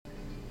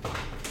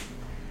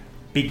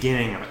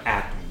beginning of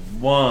Act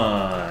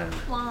 1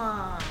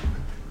 Wow.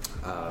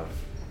 of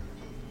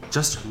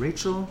just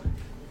Rachel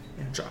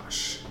and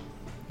Josh,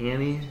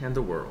 Annie and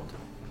the world.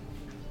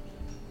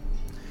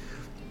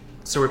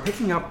 So we're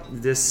picking up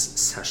this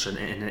session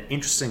in an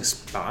interesting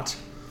spot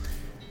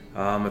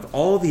with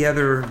all the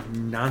other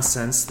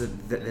nonsense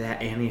that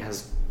Annie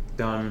has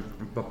done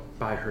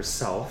by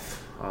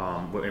herself.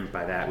 And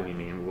by that we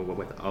mean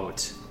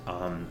without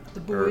The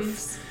boys.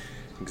 Irf.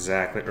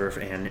 Exactly, Irf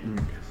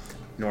and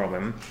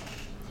Norwin.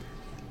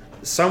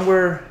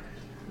 Somewhere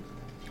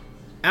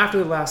after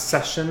the last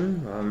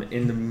session,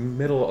 in the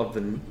middle of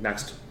the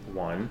next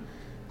one,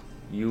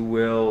 you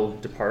will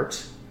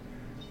depart,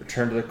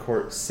 return to the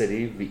court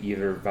city,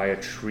 either via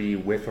tree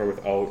with or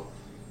without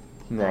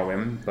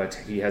Norwin, but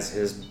he has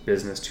his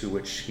business to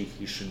which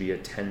he should be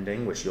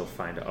attending, which you'll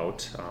find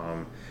out.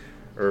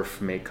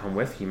 Irf may come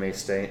with, he may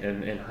stay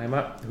in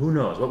Heimat, who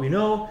knows? What we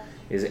know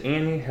is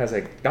Annie has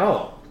a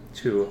gala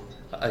to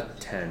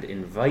attend,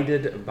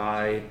 invited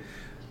by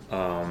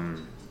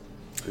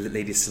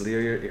Lady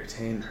Celeria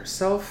Irritants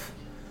herself.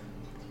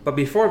 But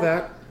before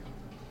that,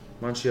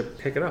 why don't you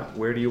pick it up?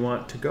 Where do you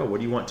want to go? What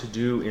do you want to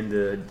do in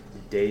the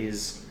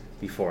days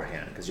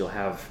beforehand? Because you'll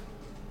have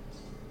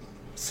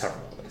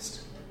several at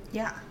least.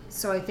 Yeah.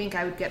 So I think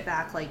I would get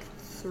back like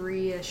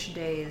 3-ish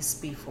days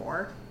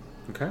before.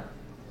 Okay.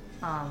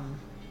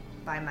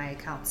 By my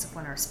accounts of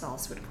when our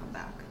spells would come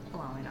back,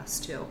 allowing us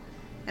to.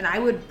 And I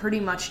would pretty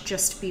much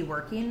just be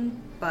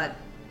working, but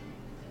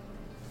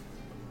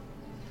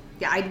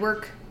yeah, I'd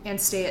work and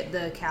stay at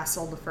the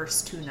castle the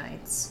first 2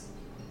 nights,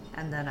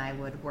 and then I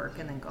would work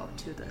and then go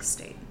to the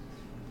estate.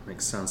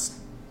 Makes sense.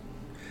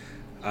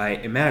 I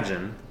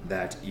imagine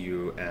that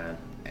you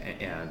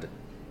and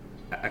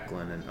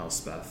Eklund and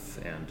Elspeth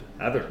and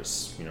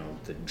others,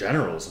 the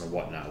generals and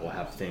whatnot, will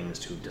have things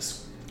to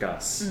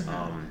discuss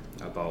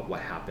about what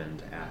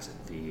happened at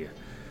the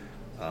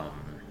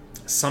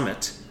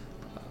summit.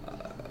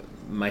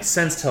 My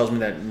sense tells me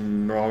that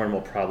Norman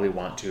will probably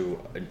want to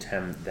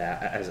attend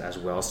that as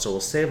well, so we'll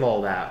save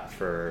all that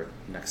for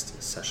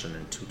next session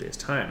in 2 days'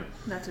 time.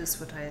 That is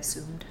what I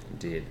assumed.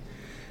 Indeed.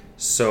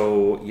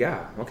 So,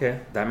 yeah, okay,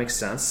 that makes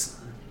sense.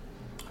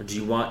 Do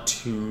you want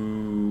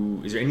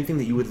to... Is there anything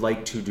that you would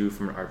like to do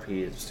from an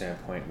RP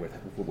standpoint with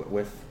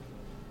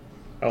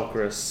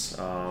Elkoris,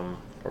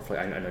 or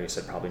I know you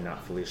said probably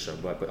not Felicia,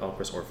 but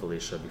Elkoris or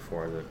Felicia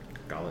before the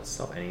gala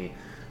itself? Any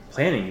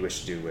planning you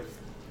wish to do with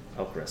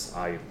Elkoris?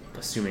 I'm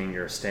assuming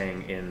you're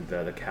staying in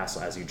the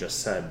castle as you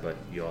just said, but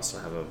you also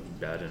have a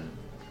bed and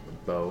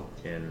a bow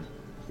in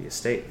the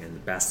estate, in the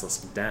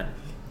Basilisk Den.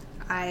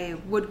 I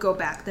would go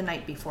back the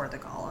night before the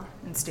gala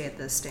and stay at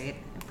the estate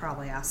and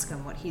probably ask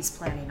him what he's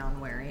planning on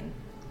wearing.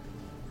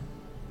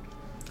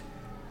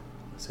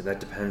 So that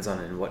depends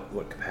on in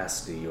what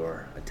capacity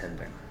you're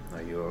attending.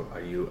 Are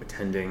you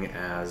attending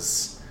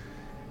as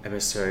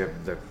emissary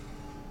of the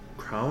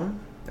crown,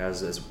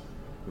 as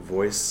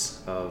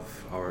voice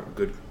of our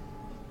good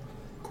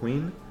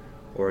queen,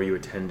 or are you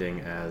attending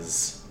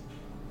as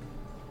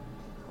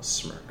a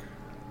smirk,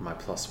 my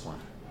 +1?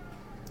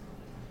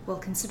 Well,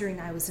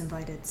 considering I was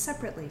invited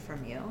separately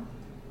from you,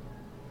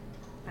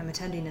 I'm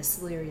attending as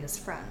Celeria's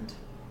friend.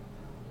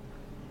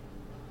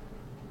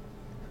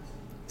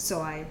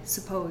 So I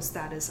suppose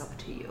that is up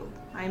to you.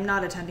 I am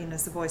not attending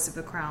as the voice of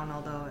the crown,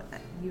 although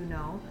you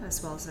know,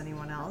 as well as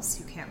anyone else,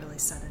 you can't really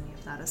set any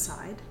of that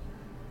aside.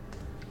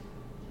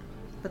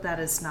 But that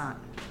is not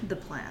the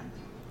plan.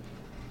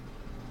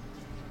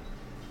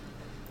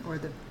 Or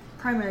the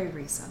primary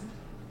reason.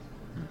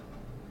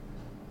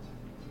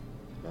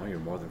 Well, you're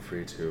more than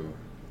free to...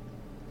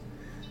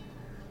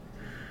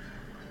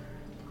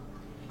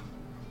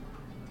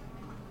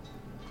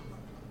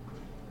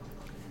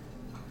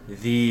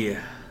 The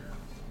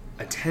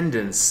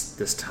attendance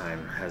this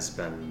time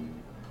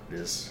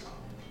is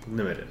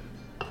limited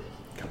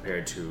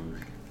compared to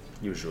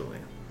usually.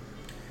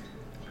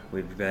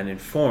 We've been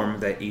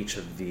informed that each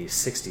of the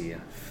 60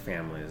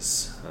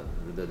 families,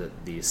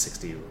 the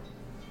 60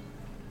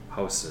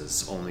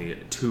 houses, only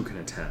 2 can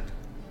attend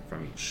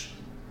from each.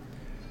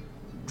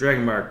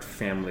 Dragonmarked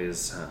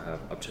families have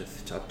up to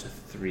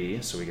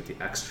 3, so we get the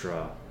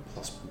extra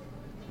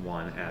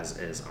 +1, as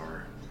is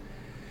our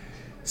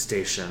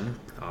station,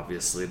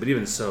 obviously. But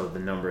even so, the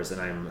numbers,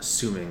 and I'm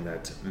assuming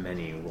that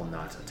many will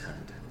not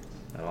attend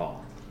at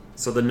all.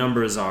 So the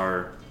numbers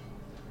are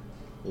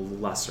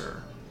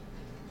lesser.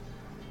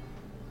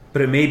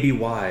 But it may be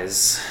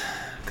wise,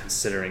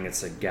 considering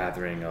it's a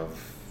gathering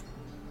of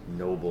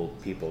noble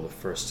people, the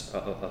first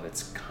of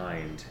its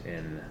kind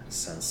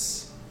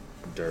since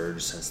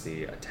Dirge, since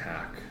the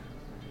attack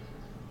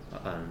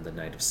on the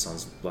Night of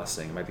Sun's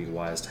Blessing. It might be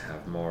wise to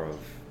have more of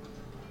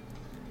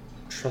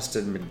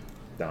trusted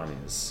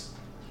Madani's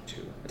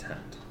to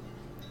attend.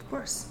 Of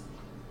course.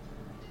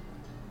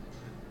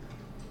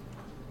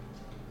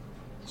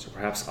 So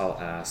perhaps I'll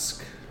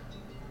ask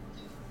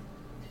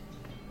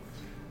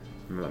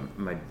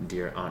my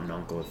dear aunt and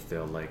uncle if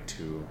they'll like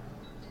to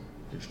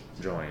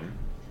join.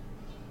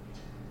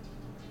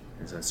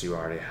 And since you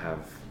already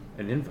have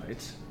an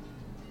invite,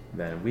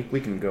 then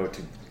we can go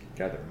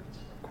together.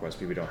 Of course,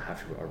 we don't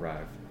have to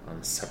arrive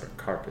on separate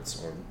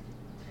carpets or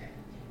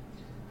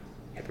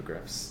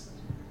hippogriffs.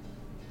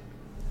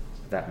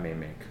 That may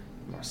make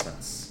more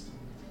sense.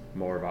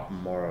 More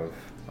of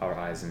our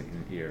eyes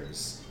and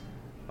ears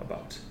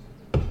about.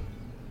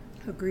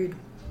 Agreed.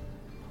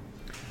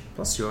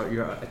 Plus,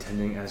 you're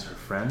attending as her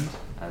friend,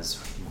 as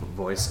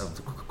voice of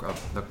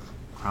the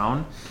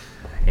crown,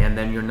 and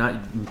then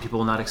people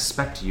will not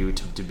expect you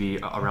to be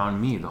around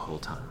me the whole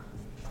time.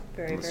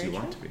 Unless you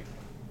want to be.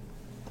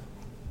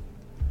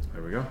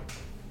 There we go.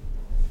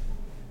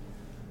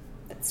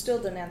 It still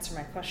didn't answer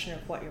my question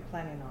of what you're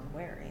planning on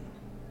wearing.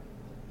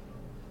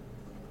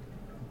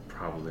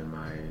 Probably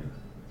my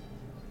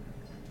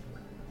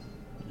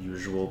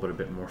usual, but a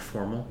bit more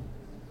formal.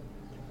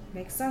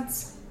 Makes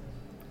sense.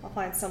 I'll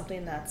find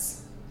something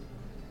that's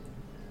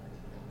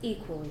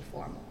equally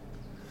formal.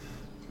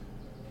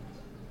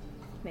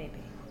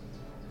 Maybe.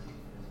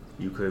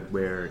 You could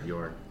wear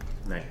your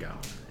nightgown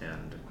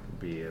and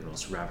be the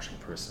most ravishing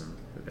person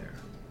there.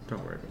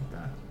 Don't worry about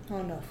that.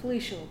 Oh no,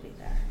 Felicia will be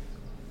there.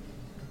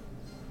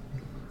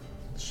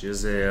 She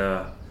is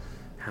a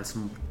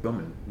handsome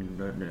woman,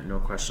 no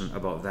question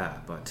about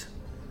that, but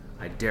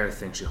I dare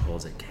think she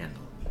holds a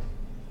candle.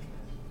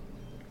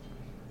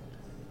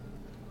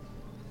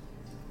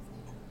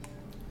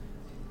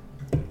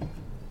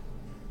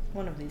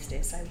 One of these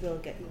days I will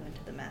get you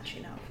into the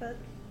matching outfit.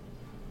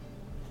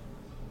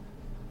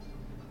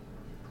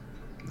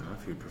 Now,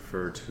 if you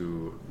prefer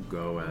to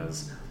go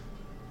as...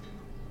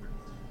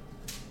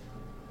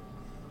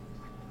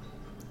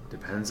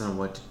 Depends on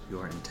what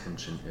your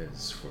intention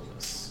is for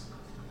this.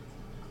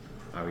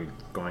 Are we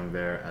going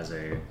there as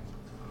a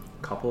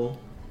couple?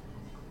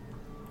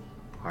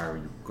 Are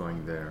you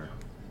going there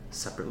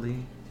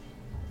separately?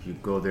 If you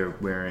go there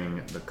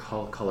wearing the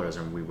colors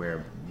and we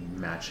wear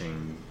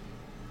matching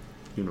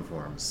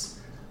uniforms,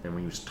 then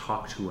when you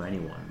talk to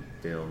anyone,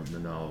 they'll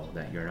know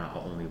that you're not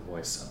the only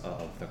voice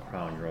of the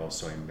crown, you're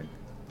also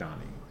a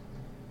Madani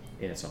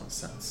in its own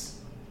sense.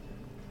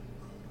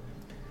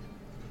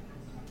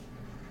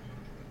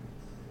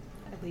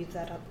 I leave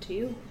that up to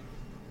you.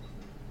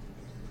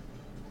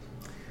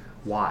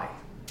 Why?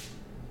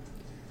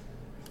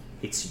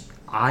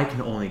 I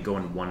can only go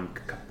in one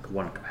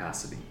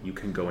capacity. You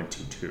can go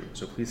into two.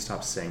 So please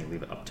stop saying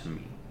leave it up to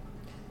me.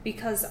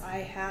 Because I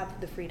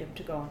have the freedom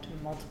to go into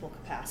multiple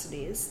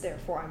capacities,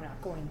 therefore I'm not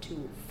going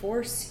to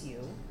force you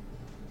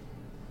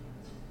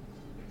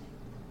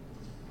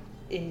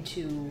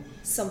into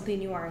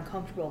something you are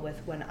uncomfortable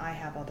with when I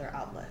have other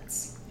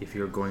outlets. If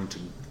you're going to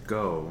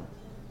go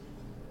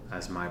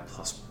as my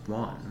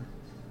 +1,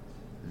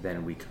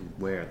 then we can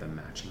wear the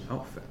matching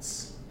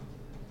outfits.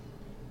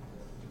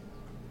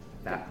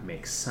 That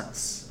makes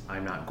sense.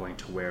 I'm not going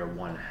to wear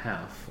one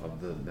half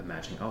of the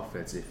matching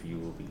outfits if you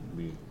will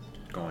be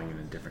going in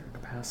a different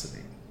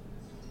capacity.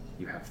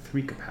 You have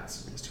 3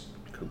 capacities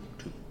to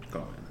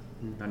go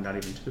in, not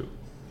even 2.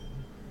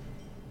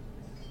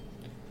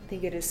 I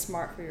think it is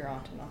smart for your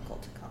aunt and uncle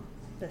to come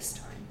this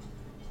time.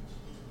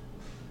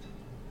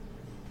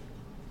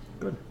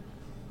 Good.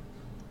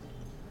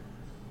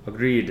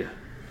 Agreed.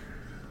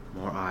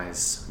 More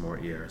eyes, more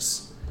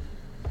ears.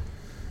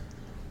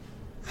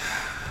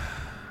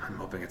 I'm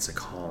hoping it's a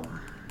calm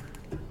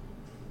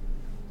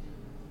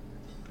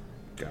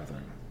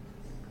gathering.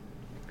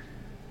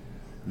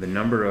 The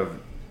number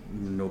of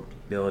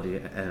nobility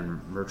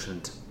and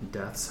merchant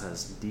deaths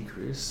has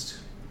decreased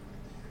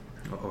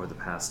over the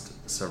past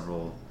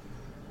several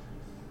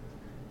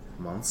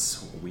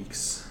months,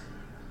 weeks.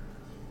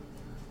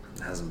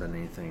 It hasn't been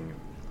anything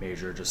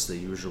major, just the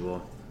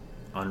usual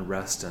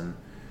unrest and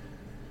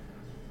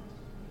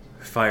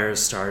fires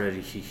started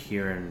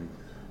here and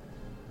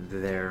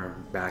there,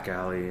 back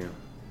alley,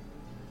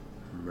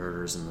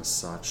 murders and the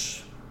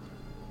such.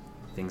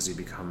 Things you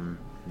become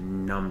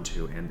numb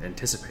to and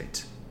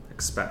expect.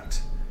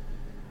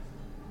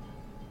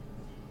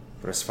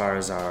 But as far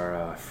as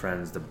our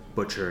friends, the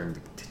butcher and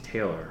the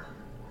tailor,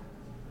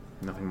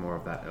 nothing more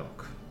of that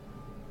ilk.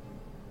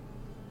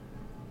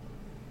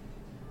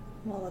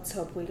 Well, let's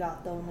hope we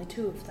got the only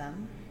 2 of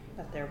them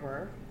that there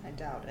were. I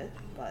doubt it,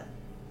 but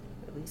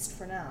at least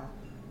for now.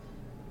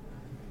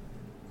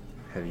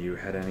 Have you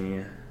had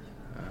any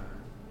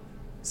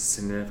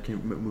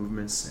significant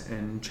movements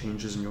and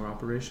changes in your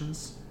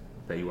operations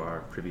that you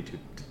are privy to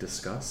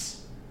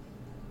discuss?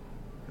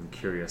 I'm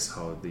curious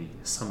how the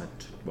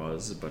summit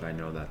was, but I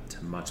know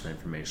that much of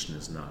information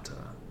is not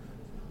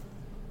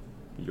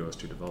yours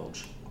to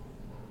divulge.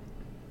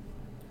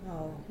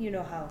 Oh, you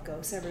know how it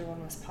goes.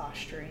 Everyone was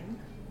posturing.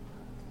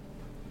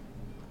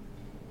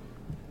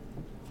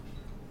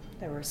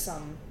 There were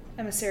some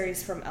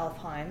emissaries from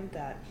Elfheim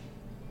that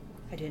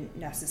I didn't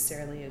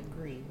necessarily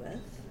agree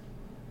with.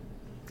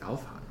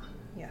 Elfheim?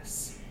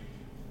 Yes.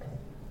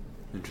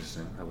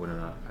 Interesting. I would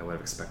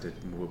have expected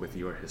with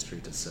your history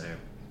to say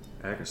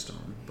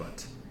Aggerstone,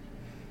 but...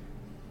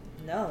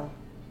 No.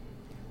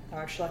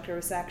 Our Schlechter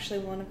was actually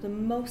one of the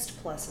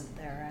most pleasant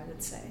there, I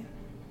would say.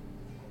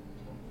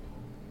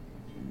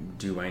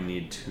 Do I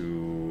need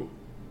to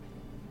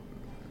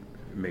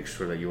make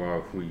sure that you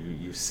are who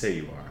you say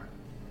you are.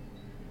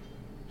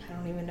 I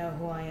don't even know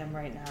who I am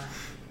right now.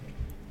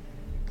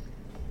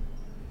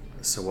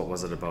 So what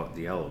was it about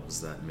the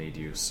elves that made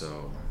you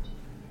so...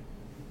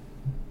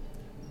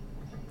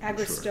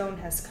 Agristone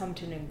has come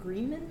to an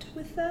agreement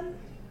with them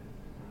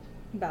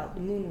about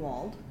the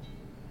Moonwald,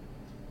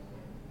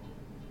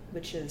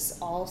 which is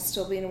all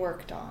still being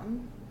worked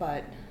on,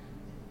 but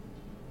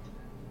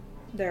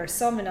there are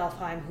some in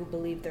Elfheim who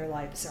believe their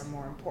lives are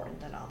more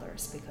important than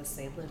others because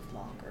they live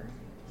longer.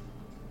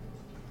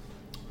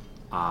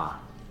 Ah.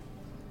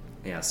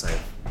 Yes,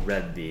 I've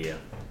read the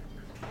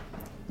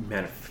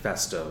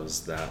manifestos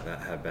that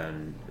have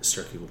been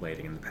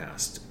circulating in the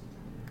past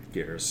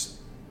years.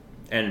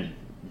 And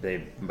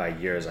by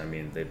years, I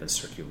mean they've been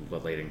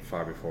circulating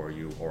far before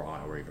you or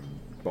I were even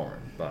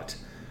born, but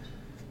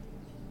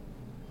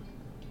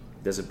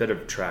there's a bit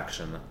of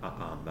traction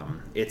on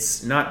them.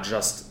 It's not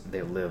just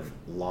they live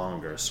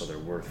longer, so they're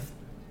worth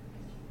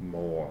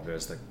more.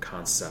 There's the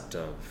concept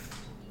of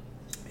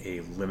a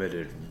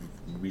limited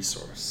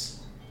resource.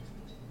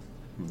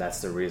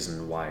 That's the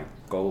reason why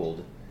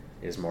gold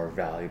is more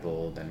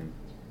valuable than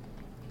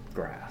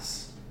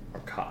grass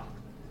or cotton,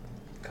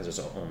 because there's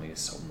only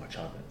so much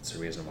of it. It's the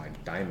reason why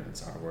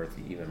diamonds are worth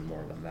even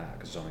more than that,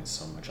 because there's only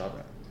so much of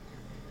it.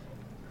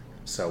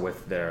 So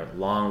with their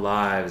long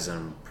lives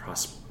and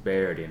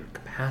prosperity and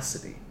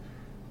capacity,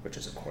 which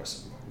is of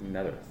course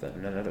another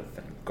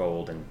thing,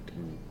 gold and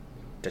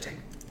to take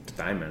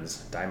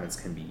diamonds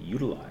can be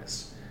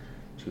utilized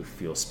to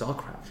fuel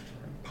spellcraft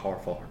and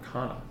powerful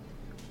arcana.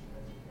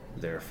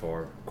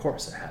 Therefore, of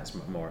course, it has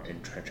more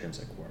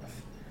intrinsic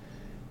worth.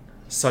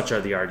 Such are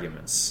the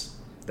arguments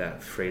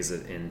that phrase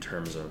it in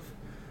terms of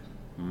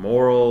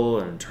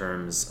moral, in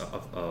terms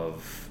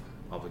of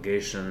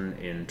obligation,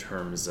 in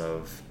terms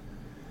of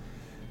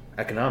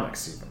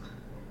economics even.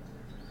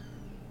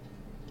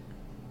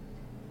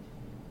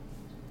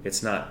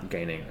 It's not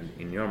gaining an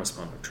enormous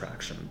amount of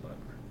traction, but...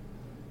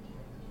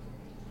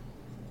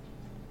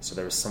 So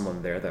there was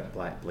someone there that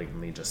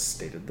blatantly just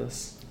stated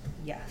this?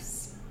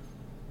 Yes.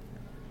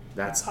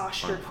 That's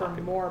postured for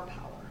unpopular. more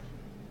power.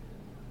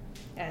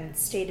 And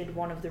stated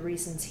one of the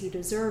reasons he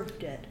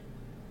deserved it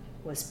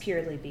was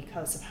purely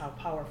because of how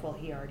powerful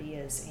he already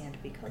is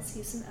and because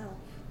he's an elf.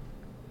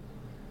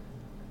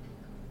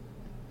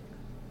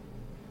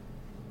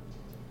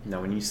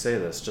 Now, when you say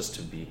this, just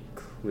to be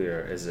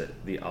clear, is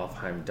it the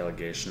Alfheim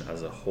delegation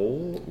as a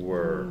whole,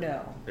 or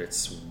no?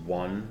 It's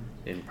one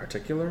in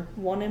particular?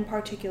 One in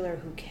particular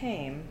who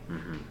came,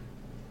 Mm-hmm.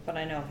 but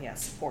I know he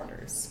has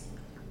supporters.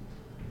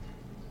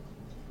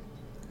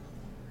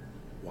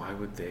 Why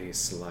would they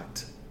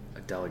select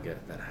a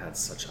delegate that had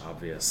such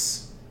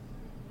obvious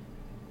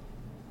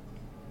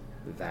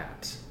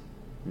that?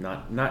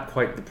 Not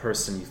quite the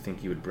person you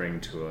think you would bring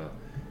to a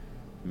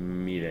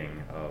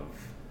meeting of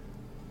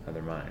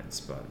other minds,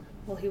 but...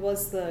 Well, he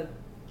was the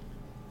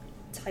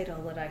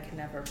title that I can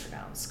never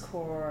pronounce.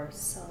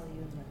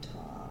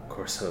 Corselunatar.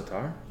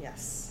 Corselunatar?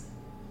 Yes.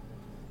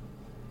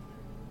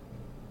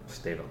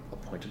 So they've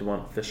appointed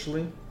one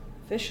officially?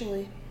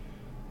 Officially.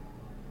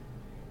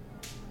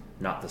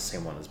 Not the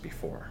same one as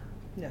before.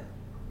 No.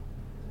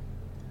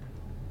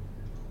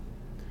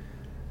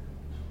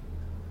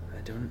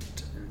 I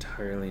don't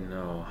entirely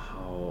know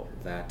how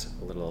that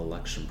little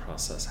election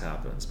process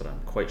happens, but I'm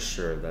quite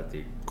sure that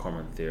the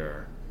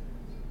Cormanthyr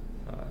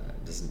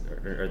doesn't,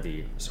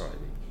 the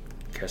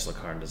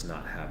Kerslakarn does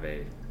not have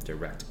a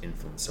direct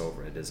influence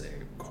over it. It is a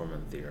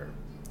Cormanthyr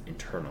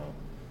internal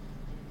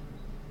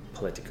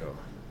politico.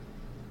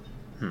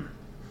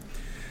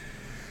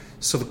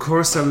 So the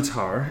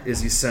Corselunatar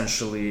is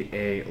essentially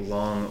a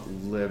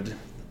long-lived,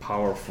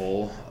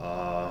 powerful...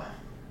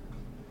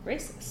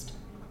 Racist.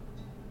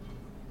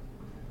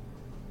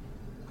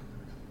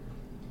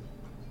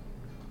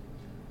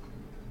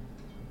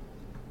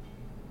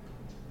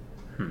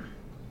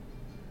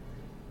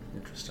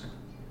 Interesting.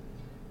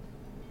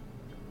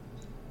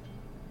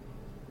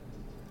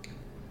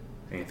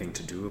 Anything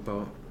to do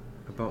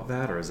about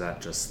that, or is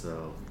that just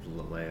the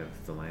lay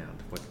of the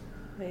land? What?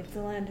 Lay of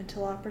the land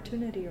until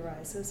opportunity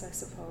arises, I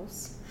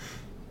suppose.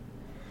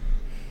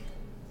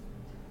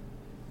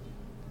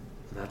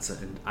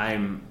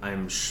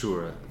 I'm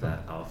sure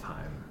that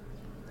Alfheim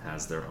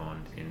has their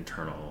own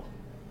internal.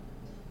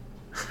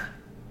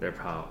 They're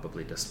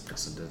probably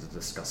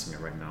discussing it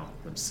right now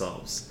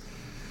themselves.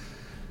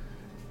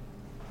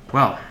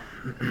 Well,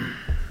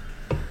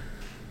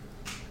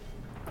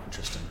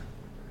 interesting.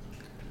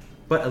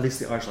 But at least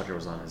the Archlector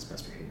was on his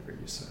best behavior,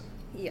 you said.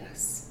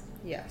 Yes.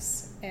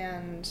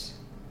 And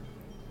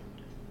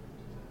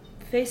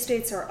Fae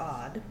states are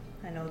odd.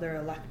 I know they're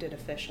elected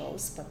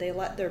officials, but they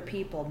let their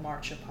people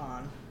march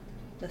upon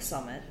the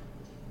summit.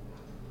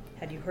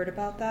 Had you heard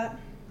about that?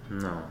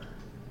 No.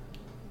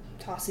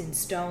 Tossing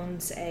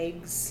stones,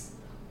 eggs,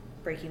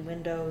 breaking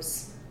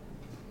windows.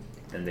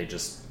 And they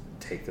just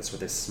take this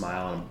with a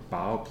smile and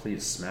bow,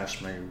 please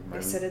smash my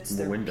They said it's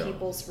their window.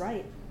 people's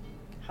right.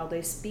 How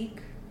they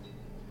speak.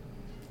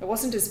 It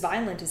wasn't as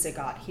violent as it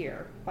got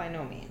here, by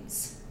no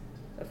means.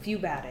 A few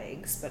bad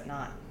eggs, but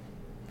not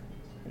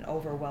an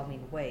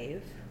overwhelming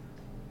wave.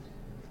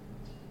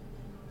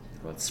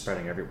 Well, it's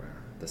spreading everywhere.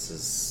 This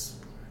is...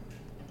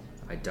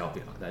 I doubt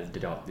the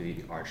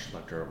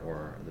Archlector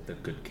or the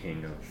good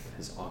king of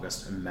his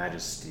august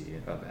majesty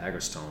of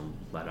Agrestone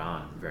let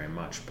on very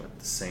much, but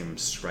the same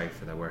strife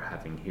that we're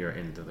having here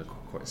into the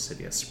court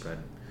city has spread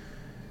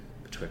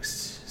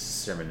betwixt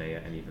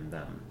Sermonea and even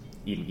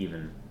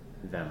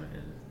them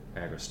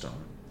in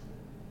Agrestone.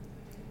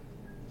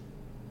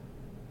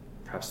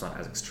 Perhaps not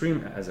as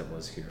extreme as it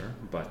was here,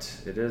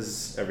 but it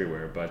is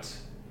everywhere. But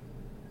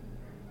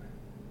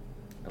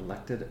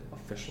elected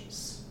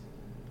officials.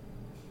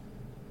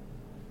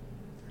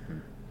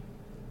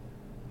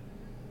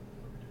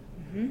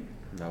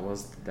 That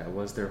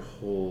was their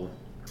whole.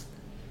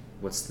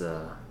 What's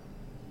the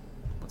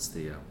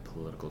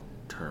political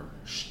term?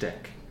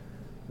 Shtick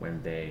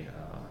when they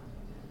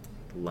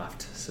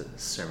left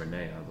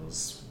Sermonea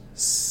those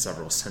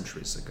several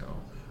centuries ago,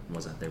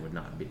 was that they would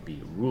not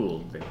be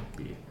ruled; they would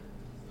be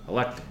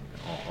elected.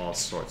 All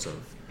sorts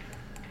of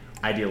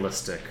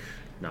idealistic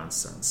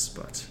nonsense,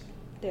 but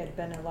They had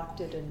been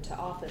elected into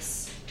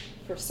office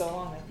for so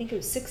long. I think it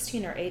was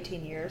 16 or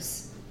 18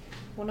 years.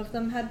 One of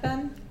them had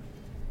been.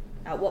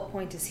 At what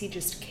point is he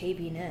just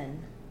caving in,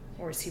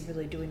 or is he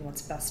really doing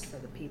what's best for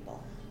the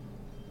people?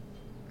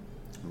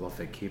 well, if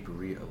they keep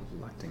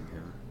re-electing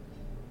him,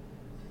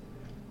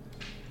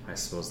 I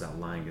suppose that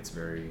line gets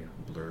very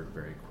blurred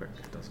very quick,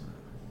 doesn't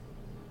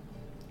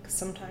it? 'Cause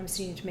sometimes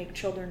you need to make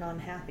children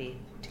unhappy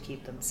to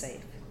keep them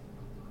safe.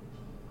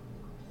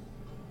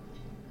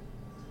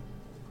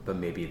 But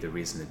maybe the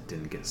reason it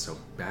didn't get so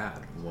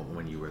bad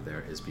when you were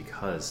there is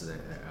because they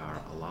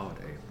are allowed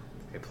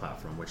a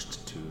platform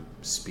which to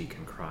speak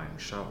and cry and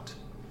shout.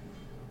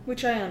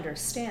 Which I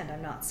understand.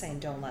 I'm not saying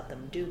don't let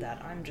them do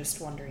that. I'm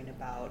just wondering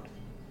about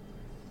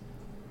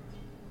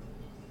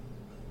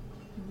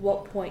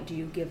what point do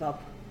you give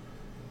up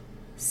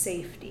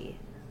safety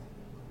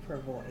for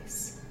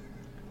voice?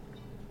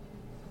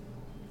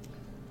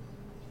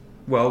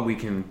 Well, we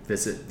can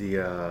visit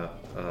the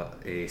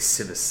a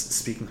civic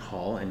speaking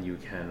hall, and you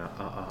can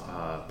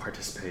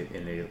participate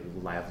in a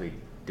lively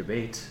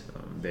debate.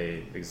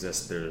 They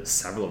exist. There's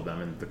several of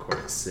them in the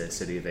court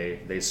city.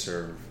 They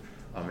serve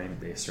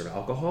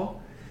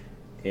alcohol,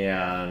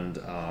 and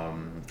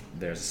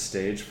there's a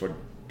stage for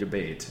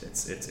debate.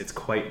 It's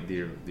quite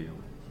the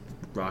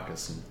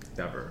raucous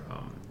endeavor.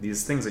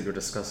 These things that you're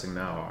discussing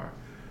now are,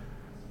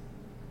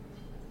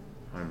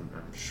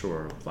 I'm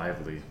sure,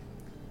 lively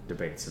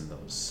debates in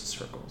those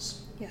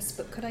circles. Yes,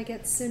 but could I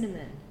get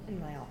cinnamon in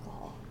my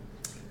alcohol?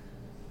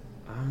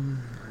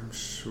 I'm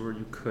sure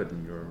you could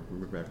in your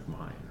red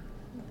wine.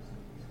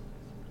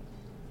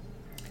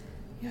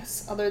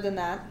 Yes, other than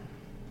that,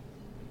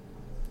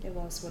 it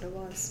was what it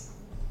was.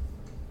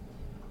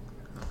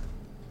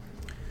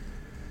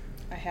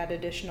 I had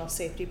additional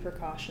safety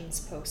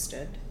precautions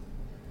posted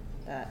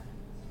that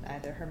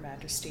neither Her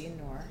Majesty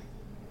nor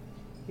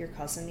your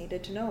cousin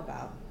needed to know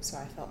about, so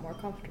I felt more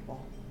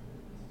comfortable.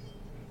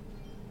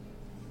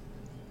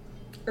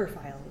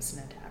 Urfile was in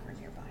a tavern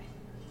nearby.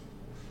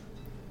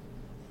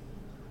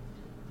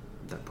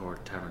 That poor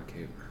tavern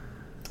keep.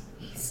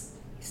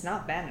 He's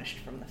not banished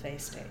from the Fey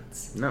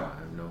States. No, I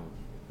have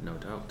no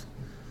doubt.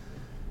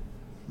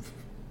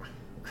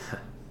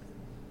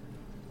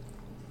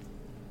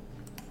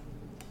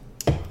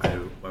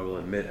 I will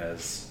admit,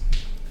 as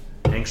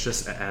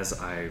anxious as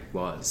I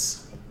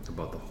was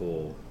about the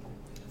whole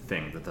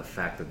thing, that the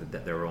fact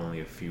that there were only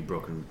a few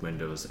broken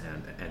windows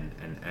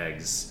and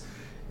eggs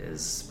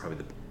is probably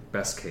the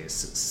best case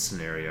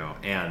scenario,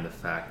 and the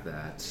fact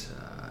that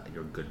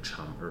your good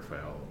chum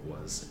Urfael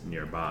was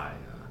nearby,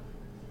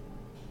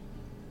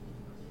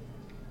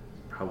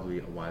 probably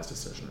a wise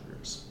decision of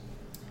yours.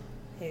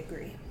 I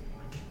agree.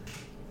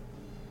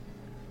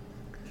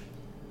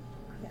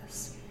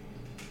 Yes.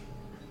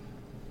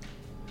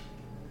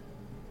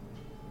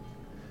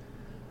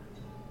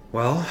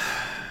 Well,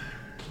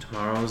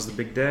 tomorrow's the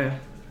big day.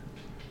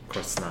 Of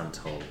course, it's not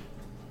until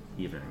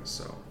evening,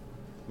 so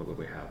what would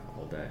we have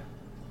all day?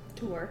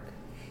 To work.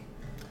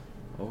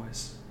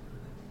 Always.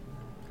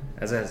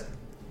 As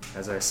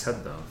I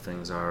said, though,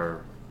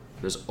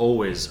 there's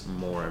always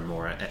more and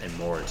more and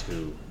more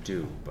to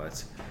do,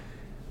 but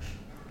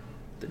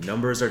the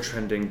numbers are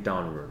trending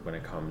downward when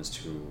it comes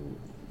to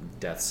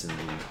deaths in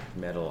the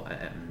middle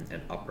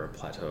and upper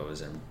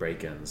plateaus and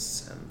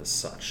break-ins and the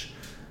such.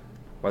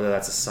 Whether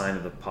that's a sign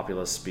of the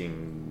populace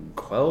being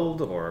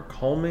quelled or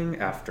calming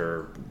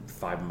after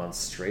 5 months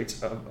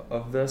straight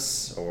of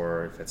this,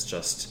 or if it's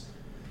just,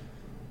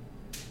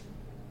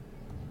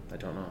 I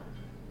don't know.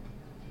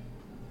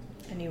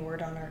 Any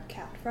word on our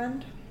cat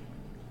friend?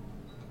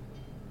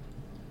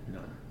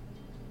 None.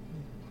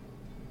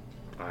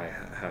 I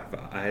have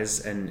eyes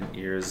and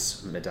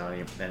ears,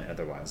 Medani and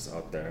otherwise,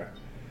 out there.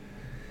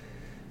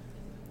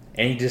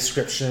 Any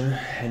description,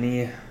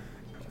 any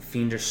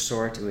fiendish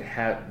sort we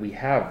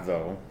have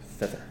though,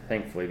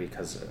 thankfully,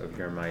 because of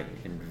my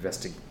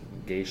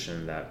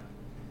investigation, that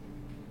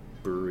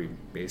brewery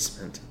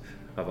basement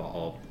of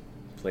all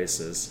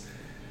places,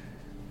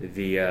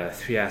 The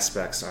three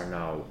aspects are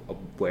now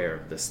aware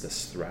of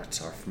this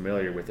threat, are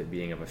familiar with it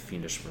being of a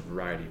fiendish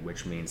variety,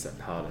 which means that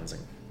paladins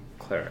and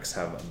clerics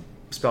have a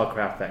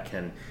spellcraft that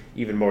can,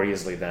 even more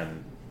easily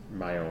than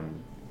my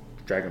own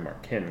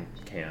Dragonmark can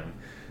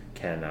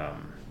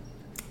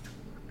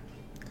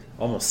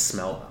almost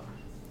smell them.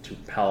 To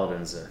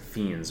paladins,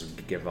 fiends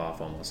give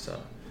off almost a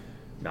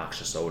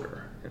noxious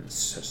odor in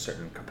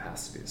certain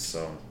capacities.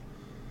 So,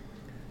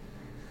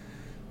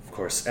 of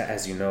course,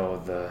 as you know,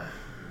 the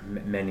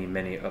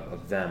many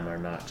of them are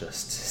not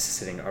just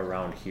sitting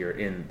around here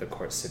in the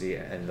court city,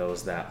 and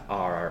those that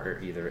are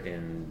either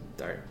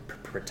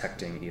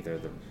protecting either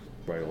the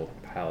royal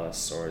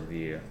palace or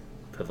the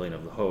pavilion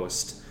of the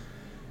host.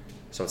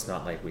 So it's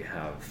not like we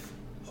have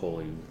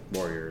holy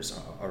warriors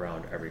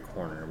around every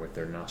corner with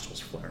their nostrils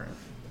flaring.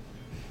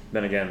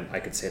 Then again, I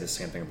could say the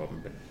same thing about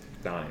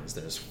Donnie's.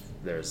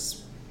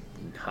 There's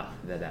not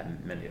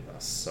that many of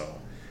us, so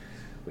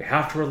we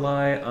have to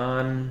rely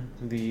on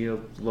the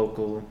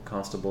local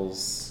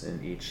constables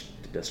in each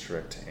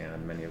district,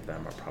 and many of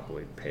them are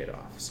probably paid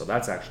off. So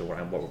that's actually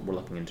what we're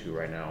looking into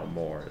right now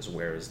more, is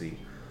where is the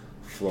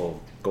flow of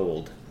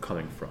gold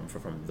coming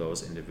from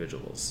those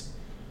individuals,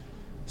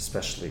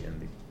 especially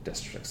in the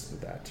districts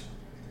that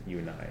you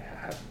and I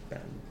have been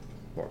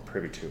more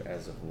privy to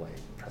as of late,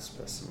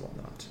 Precipice and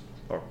whatnot.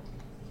 Or,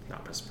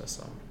 not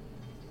Precipice,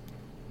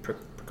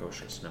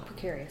 Precocious, no.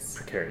 Precarious,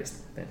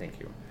 thank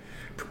you.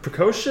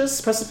 Precocious,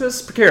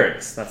 Precipice,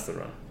 Precarious. That's the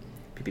run.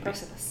 PPP.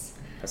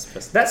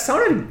 Precipice. That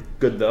sounded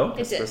good, though.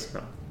 It did.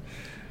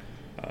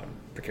 No.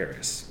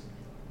 Precarious.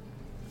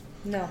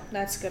 No,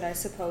 that's good. I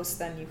suppose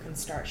then you can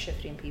start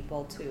shifting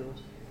people to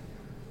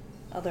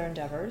other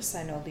endeavors.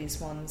 I know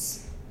these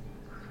ones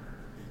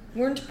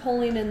weren't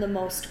pulling in the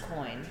most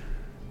coin.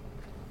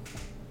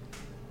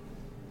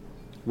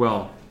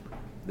 Well,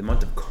 the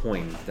amount of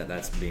coin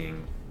that's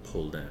being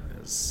pulled in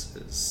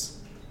is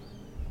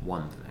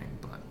one thing,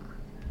 but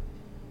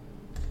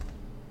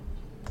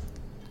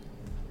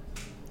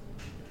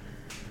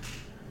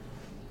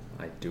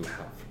I do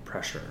have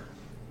pressure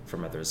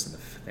from others in the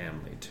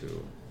family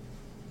to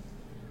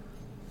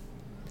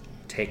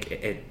take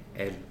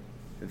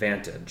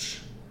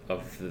advantage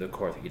of the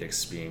court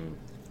edicts being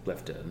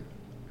lifted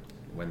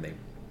when they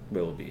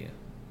will be,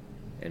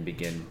 and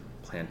begin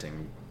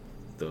planting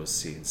those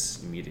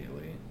seeds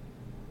immediately.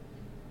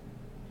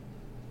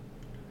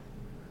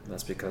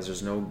 That's because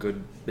there's no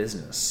good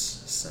business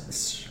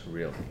sense,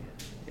 really,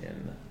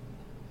 in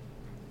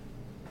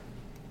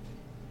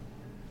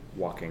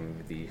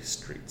walking the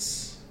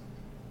streets.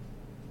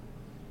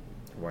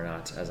 We're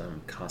not, as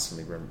I'm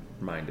constantly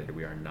reminded,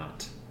 we are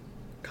not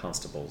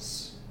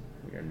constables.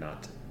 We are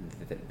not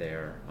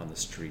there on the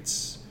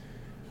streets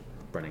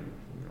running,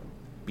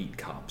 beat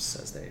cops,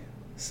 as they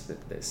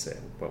say,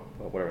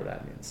 whatever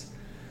that means.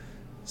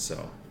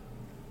 So,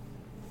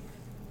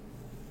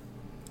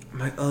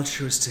 my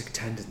altruistic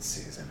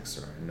tendencies,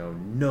 Anixoria, know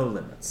no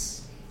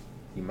limits.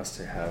 You must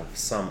have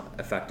some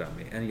effect on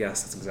me. And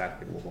yes, that's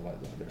exactly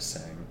what they're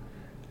saying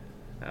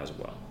as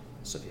well.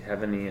 So if you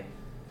have any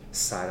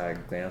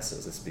side-eyed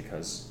glances, it's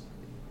because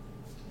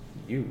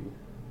you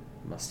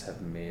must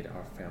have made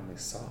our family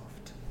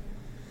soft.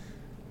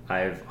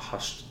 I've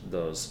hushed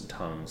those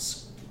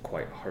tongues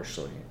quite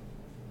harshly,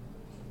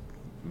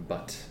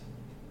 but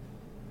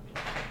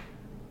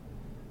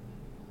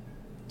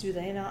do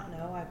they not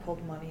know I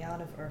pulled money out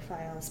of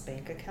Urfael's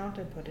bank account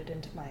and put it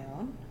into my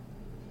own?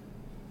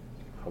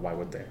 Why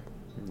would they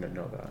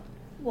know that?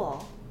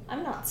 Well,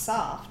 I'm not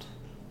soft.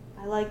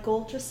 I like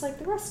gold just like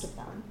the rest of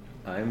them.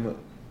 I'm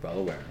well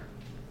aware.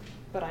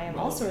 But I am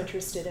also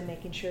interested in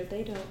making sure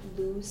they don't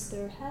lose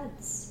their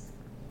heads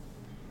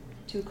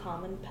to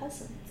common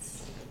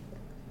peasants.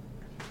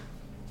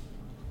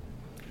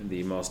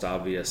 The most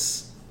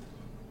obvious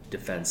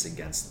defense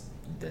against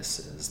this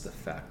is the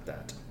fact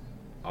that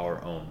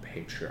our own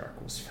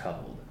patriarch was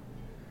felled.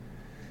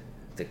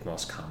 The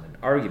most common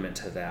argument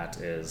to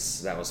that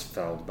is that was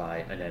felled by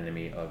an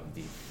enemy of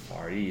the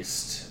Far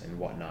East and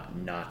whatnot,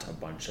 not a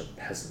bunch of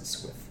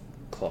peasants with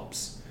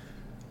clubs.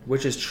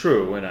 Which is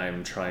true, and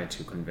I'm trying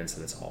to convince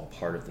that it's all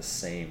part of the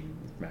same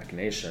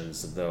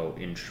machinations, though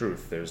in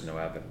truth there's no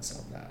evidence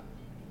of that.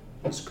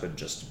 This could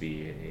just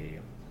be a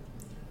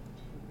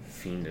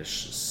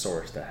fiendish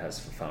sort that has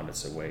found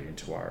its way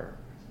into our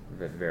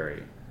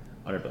very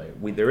underbelly.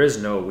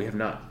 We have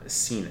not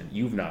seen it.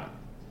 You've not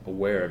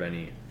aware of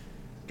any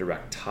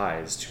direct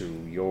ties to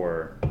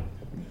your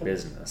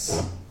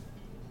business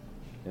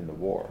in the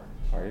war,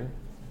 are you?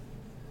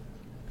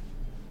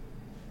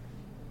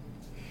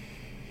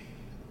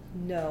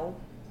 No,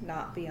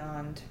 not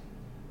beyond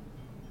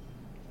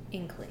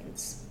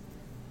inklings.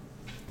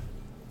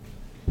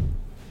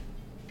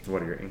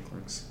 What are your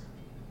inklings?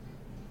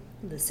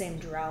 The same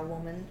drow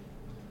woman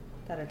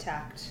that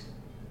attacked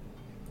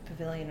the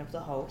Pavilion of the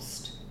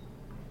Host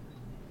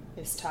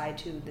is tied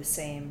to the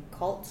same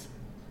cult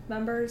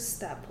members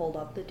that pulled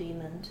up the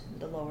demon in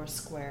the lower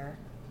square,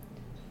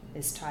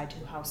 is tied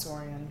to House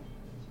Orion.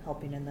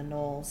 Helping in the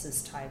Knolls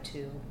is tied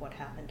to what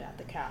happened at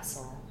the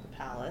castle, the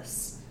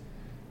palace.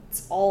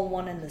 It's all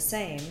one and the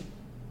same.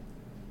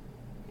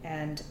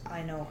 And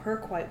I know her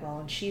quite well,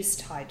 and she's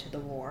tied to the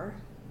war,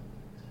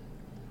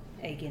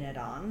 egging it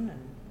on,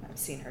 and I've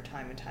seen her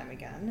time and time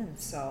again, and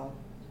so...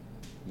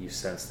 You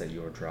sense that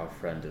your drow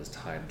friend is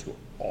tied to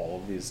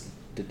all of these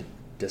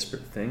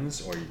disparate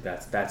things, or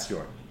that's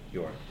your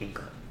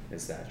inkling,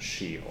 is that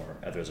she or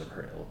others of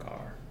her ilk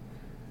are?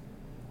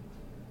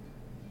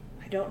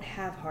 I don't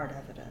have hard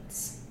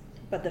evidence,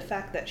 but the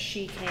fact that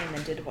she came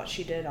and did what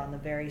she did on the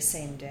very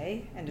same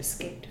day and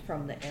escaped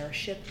from the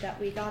airship that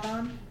we got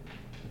on...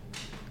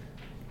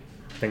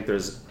 I think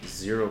there's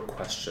zero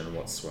question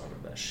whatsoever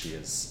that she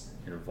is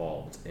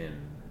involved in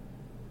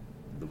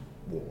the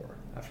war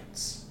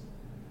efforts.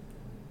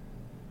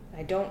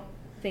 I don't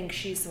think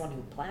she's the one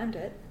who planned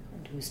it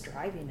and who's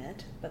driving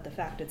it, but the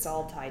fact it's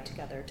all tied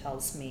together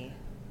tells me...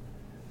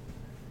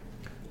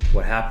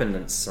 What happened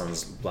at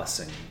Sun's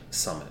Blessing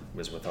Summit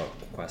was without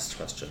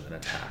question an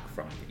attack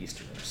from the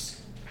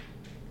Easterners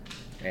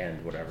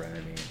and whatever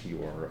enemy you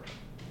were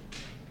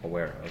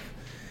aware of.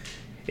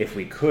 If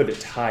we could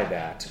tie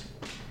that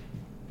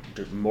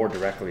more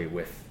directly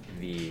with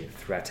the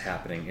threat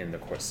happening in the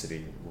court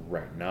city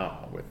right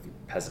now with the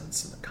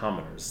peasants and the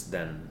commoners,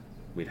 then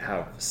we'd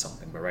have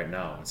something. But right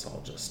now it's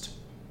all just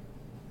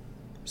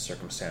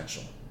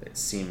circumstantial. It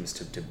seems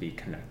to be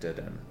connected,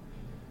 and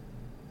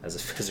as a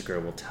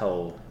physiker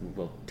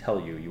will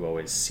tell you, you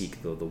always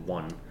seek the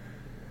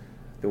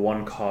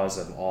one cause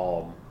of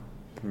all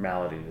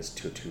maladies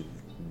to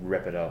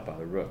rip it out by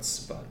the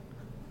roots. But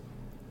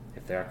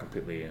if they are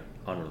completely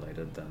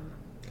unrelated, then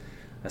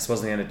I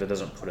suppose in the end it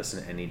doesn't put us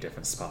in any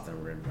different spot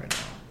than we're in right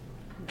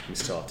now. We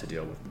still have to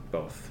deal with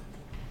both.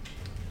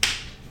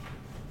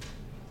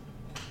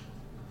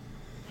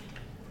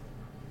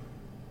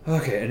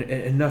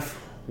 Okay, enough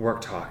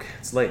work talk.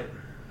 It's late.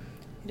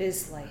 It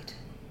is late.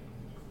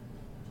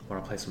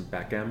 Want to play some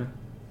backgammon?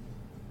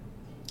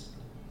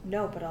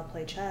 No, but I'll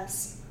play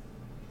chess.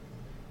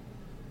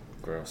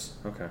 Gross.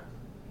 Okay.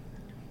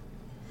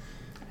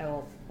 I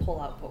will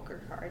pull out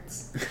poker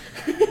cards.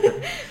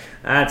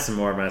 That's some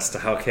more messed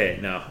up. Okay,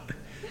 now,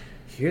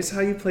 here's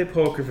how you play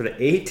poker for the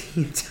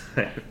 18th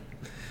time.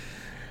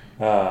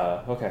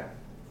 Okay.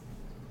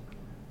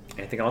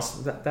 Anything else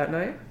that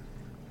night?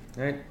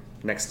 All right.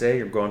 Next day,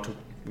 you're going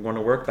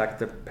to work back at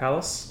the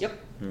palace? Yep.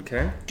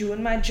 Okay.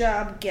 Doing my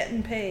job,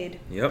 getting paid.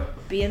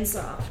 Yep. Being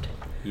soft.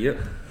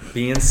 Yep.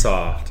 Being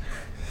soft.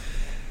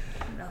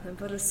 Nothing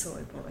but a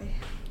soy boy.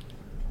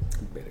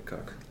 Beta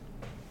cook.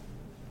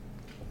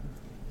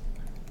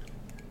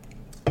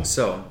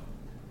 So,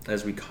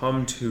 as we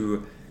come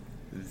to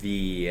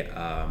the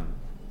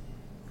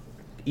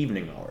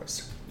evening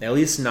hours, at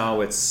least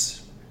now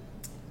it's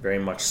very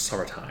much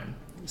summertime.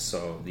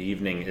 So the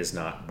evening is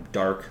not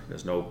dark.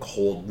 There's no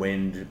cold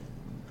wind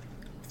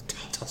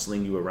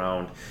tussling you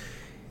around.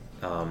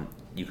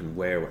 You can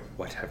wear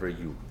whatever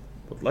you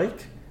would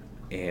like,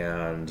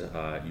 and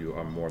you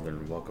are more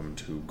than welcome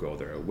to go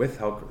there with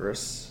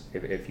Elkoris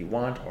if you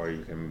want, or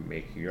you can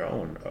make your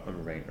own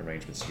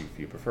arrangements if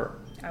you prefer.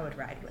 I would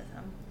ride with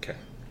him. Okay.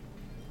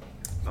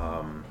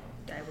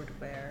 I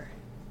would wear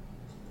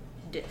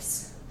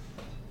this.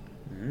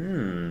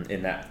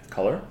 In that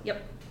color?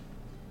 Yep.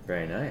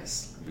 Very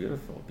nice.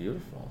 Beautiful,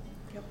 beautiful.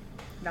 Yep.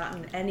 Not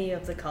in any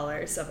of the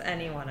colors of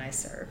anyone I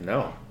serve.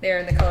 No. They're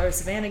in the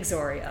colors of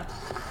Anixoria.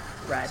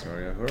 Red.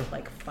 Anixoria.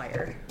 Like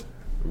fire.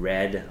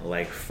 Red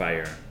like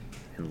fire.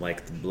 And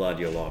like the blood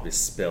you'll all be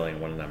spilling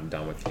when I'm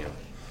done with you.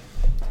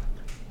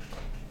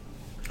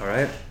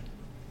 Alright.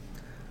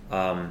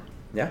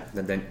 Yeah,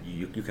 then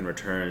you can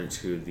return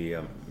to the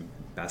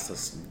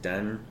Basilisk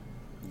Den,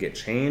 get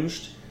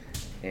changed,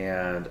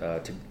 and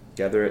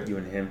together you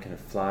and him can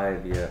fly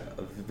via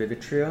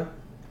Vivitria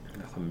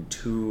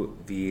to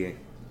the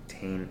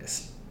Tane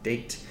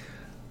Estate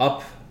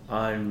up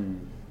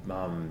on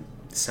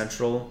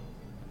Central,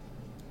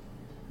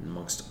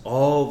 amongst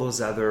all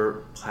those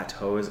other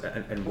plateaus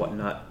and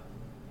whatnot.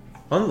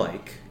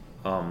 Unlike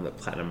the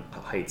Platinum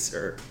Heights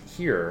are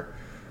here,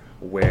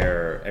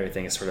 where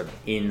everything is sort of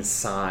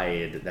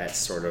inside that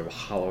sort of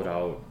hollowed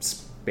out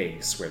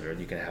space where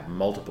you can have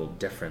multiple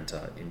different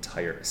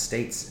entire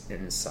estates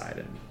inside,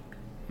 and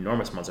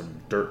enormous amounts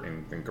of dirt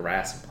and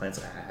grass and plants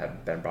that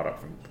have been brought up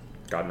from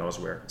God knows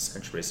where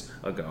centuries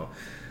ago.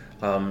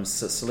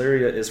 So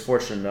Celeria is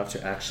fortunate enough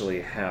to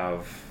actually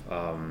have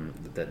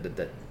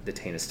the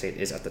Tane Estate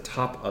is at the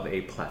top of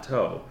a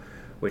plateau,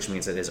 which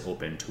means it is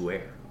open to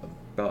air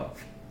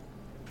above.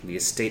 The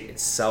estate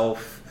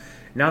itself,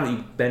 now that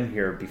you've been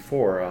here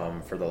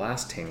before for the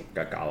last Tane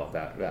gala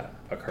that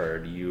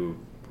occurred, you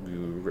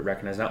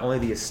recognize not only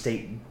the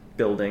estate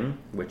building,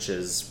 which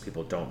is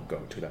people don't go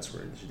to, that's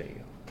where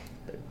they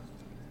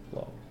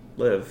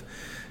live.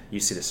 You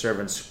see the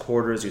servants'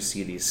 quarters, you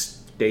see these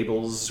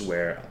stables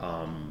where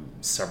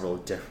several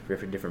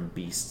different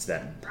beasts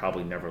that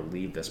probably never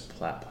leave this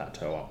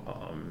plateau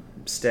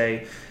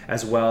stay,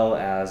 as well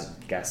as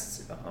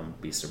guests,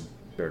 beasts of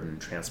burden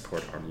and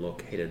transport are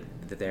located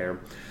there.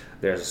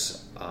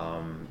 There's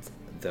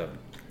the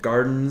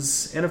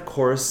gardens, and of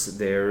course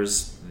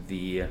there's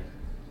the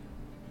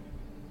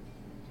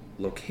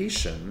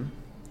location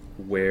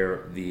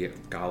where the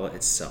gala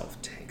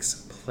itself takes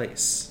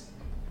place.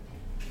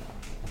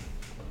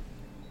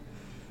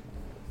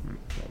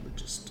 Probably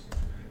just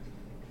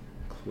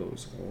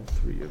close all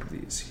three of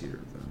these here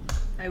then.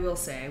 I will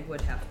say I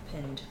would have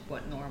pinned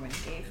what Norman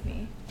gave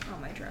me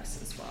on my dress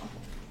as well.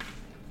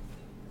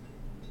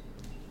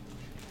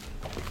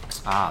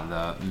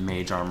 Ah, the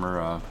mage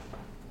armor.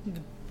 The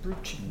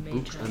brooch of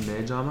Brooch and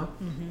mage armor?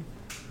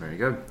 Very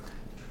good.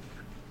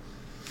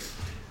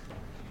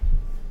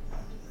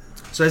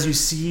 So as you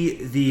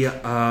see the,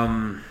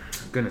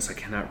 goodness, I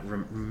cannot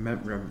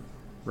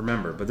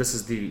remember, but this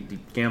is the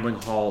gambling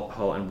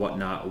hall and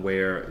whatnot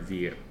where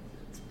the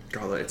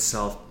gala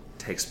itself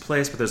takes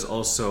place, but there's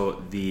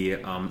also the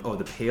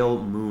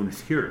Pale Moon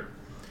Theater,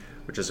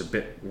 which is a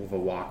bit of a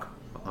walk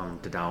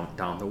to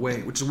down the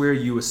way, which is where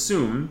you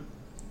assume,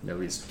 at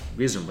least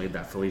reasonably,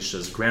 that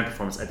Felicia's grand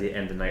performance at the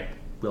end of the night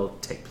will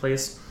take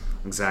place,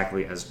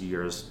 exactly as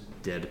yours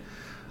did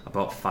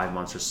about 5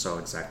 months or so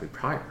exactly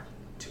prior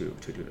to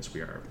do this.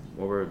 We are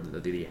over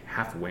the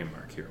halfway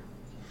mark here.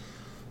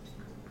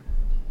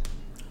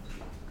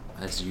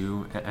 As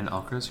you and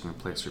Elkoris, you can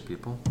place your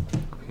people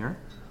up here.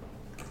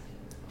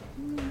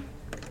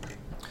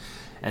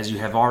 As you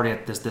have already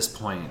at this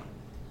point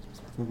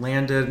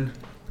landed,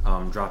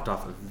 dropped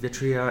off of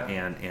Vitria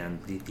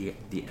and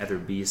the other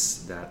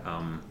beasts that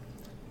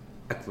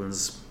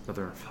Eklund's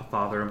mother and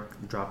father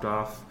dropped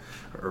off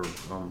or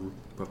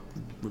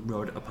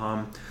rode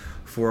upon.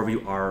 4 of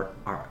you are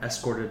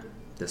escorted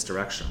this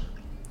direction.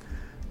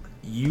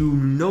 You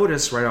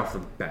notice right off the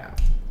bat,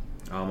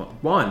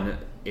 one,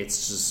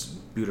 it's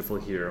just beautiful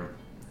here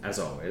as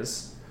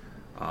always.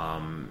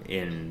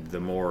 In the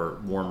more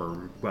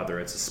warmer weather,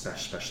 it's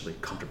especially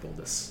comfortable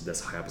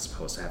this high up as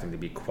opposed to having to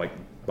be quite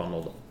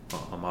bundled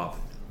up.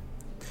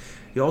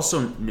 You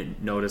also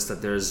notice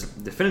that there's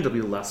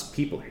definitively less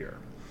people here.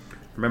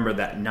 Remember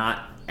that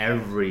not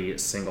every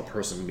single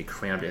person can be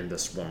crammed in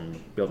this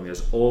one building.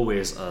 There's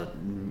always a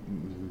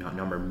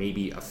number,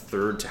 maybe a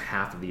third to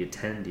half of the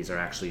attendees are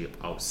actually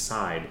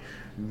outside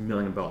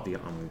milling about the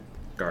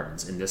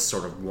gardens. In this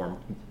sort of warm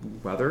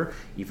weather,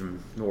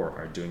 even more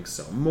are doing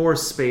so. More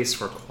space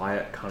for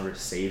quiet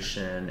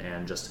conversation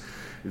and just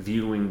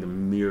viewing the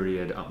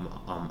myriad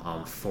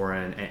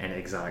foreign and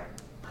exotic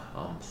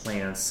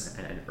plants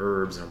and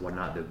herbs and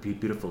whatnot, the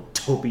beautiful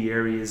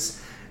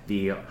topiaries,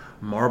 the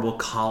marble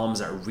columns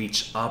that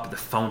reach up, the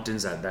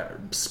fountains that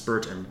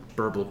spurt and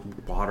burble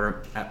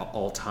water at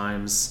all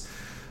times.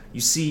 You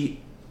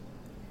see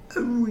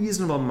a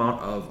reasonable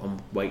amount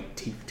of white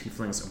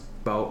tieflings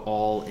about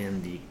all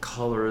in the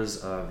colors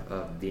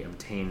of the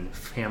Amtain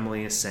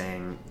family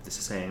saying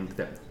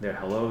their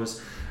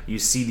hellos. You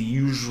see the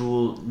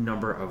usual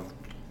number of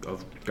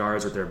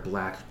guards with their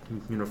black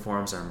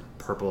uniforms and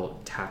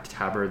purple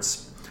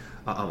tabards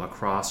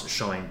across,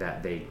 showing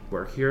that they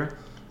work here.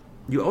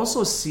 You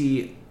also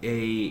see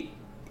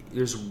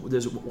there's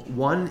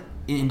one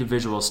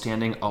individual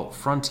standing out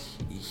front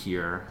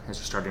here as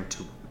you're starting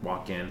to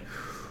walk in,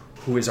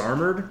 who is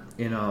armored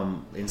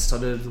in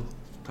studded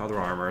leather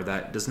armor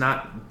that does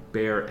not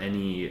bear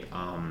any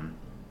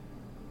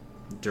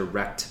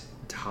direct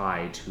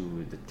tie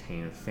to the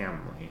Tane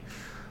family.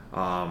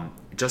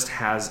 It just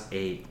has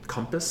a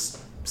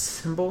compass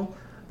symbol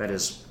that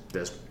is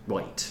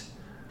white,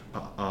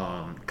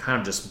 kind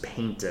of just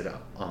painted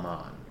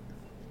on,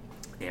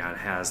 and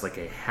has like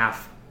a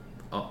half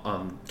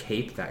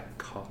cape that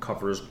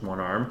covers one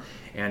arm,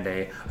 and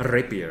a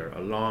rapier,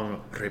 a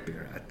long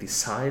rapier at the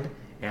side,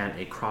 and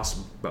a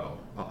crossbow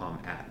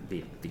at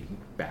the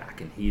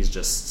back. And he's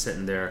just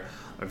sitting there,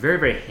 a very,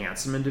 very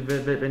handsome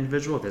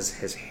individual with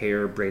his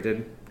hair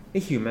braided, a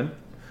human,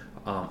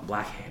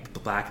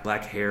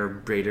 black hair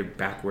braided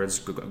backwards,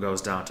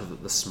 goes down to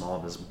the small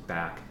of his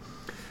back.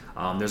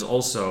 There's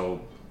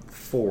also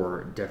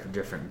 4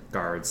 different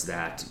guards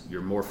that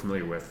you're more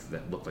familiar with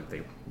that look like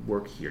they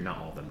work here. Not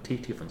all of them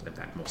tieflings, in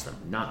fact, most of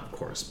them not, of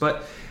course.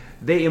 But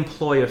they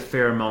employ a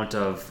fair amount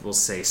of, we'll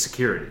say,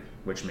 security,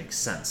 which makes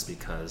sense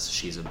because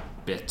she's a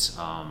bit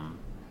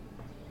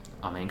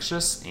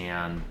anxious,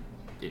 and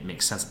it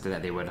makes sense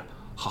that they would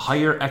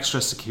hire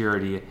extra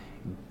security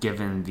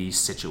given the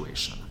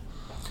situation.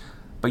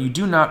 But you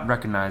do not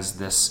recognize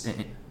this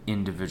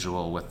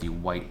individual with the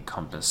white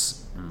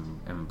compass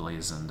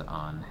emblazoned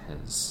on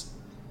his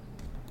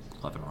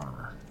leather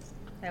armor.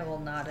 I will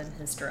nod in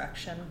his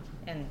direction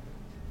and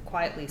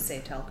quietly say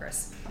to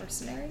Elkoris,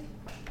 mercenary?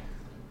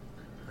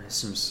 I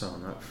assume so,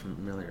 not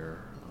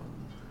familiar.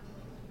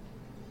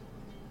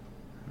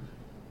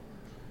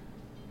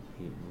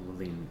 He will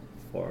lean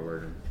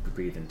forward and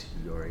breathe into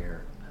your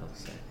ear. I'll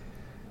say,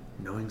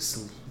 knowing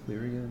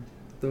Celeria,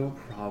 though,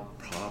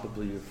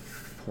 probably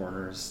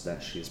foreigners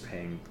that she is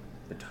paying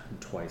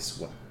twice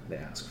what they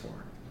ask for.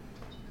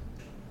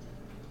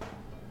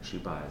 She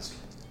buys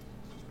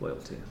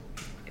loyalty.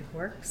 It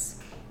works.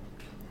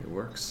 It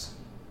works.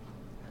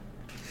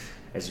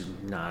 As you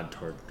nod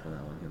toward that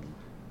one,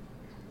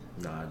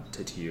 nod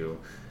to you.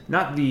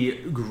 Not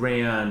the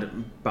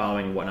grand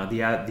bowing and whatnot.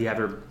 The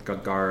other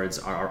guards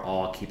are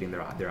all keeping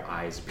their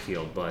eyes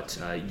peeled, but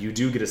you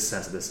do get a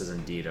sense that this is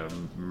indeed a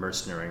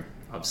mercenary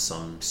of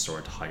some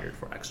sort hired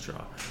for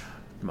extra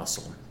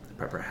muscle,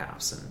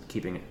 perhaps, and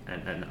keeping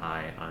an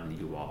eye on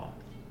you all,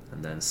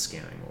 and then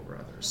scanning over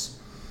others.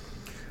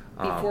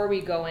 Before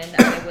we go in,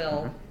 I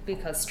will,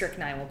 because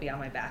Strychnine will be on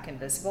my back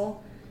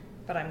invisible,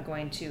 but I'm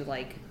going to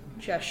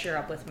gesture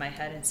up with my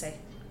head and say,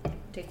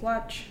 take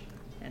watch,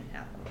 and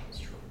have them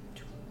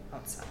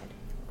outside.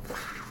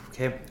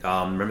 Okay.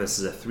 Remember, this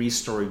is a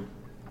 3-story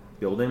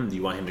building. Do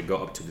you want him to go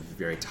up to the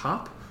very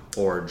top,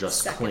 or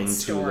just cling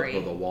to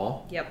the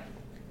wall? Yep.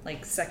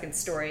 Second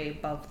story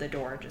above the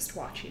door, just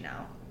watching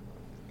out.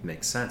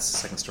 Makes sense.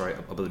 Second story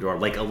above the door,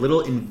 like a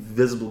little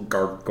invisible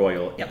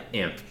gargoyle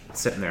imp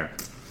sitting there.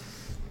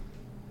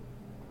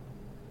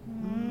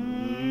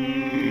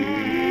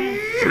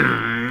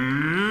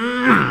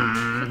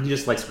 He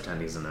just likes to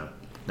pretend he's in a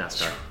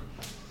NASCAR.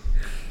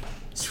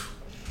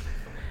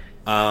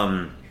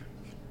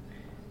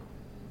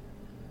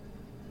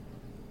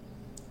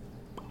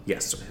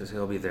 Yes, so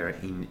he'll be there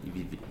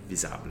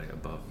invisible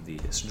above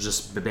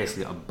just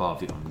basically above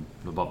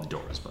the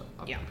doors, but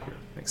up here.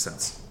 Makes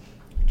sense.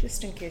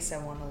 Just in case I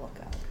want to look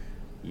out.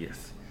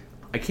 Yes.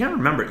 I can't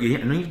remember. I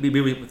know you can be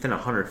within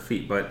 100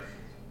 feet, but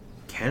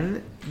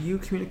can you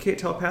communicate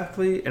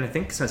telepathically? And I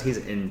think since he's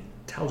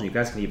intelligent, you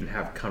guys can even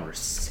have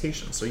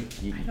conversations. So I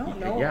don't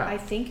know. Yeah. I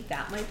think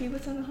that might be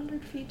within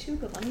 100 feet too,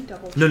 but let me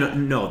double check.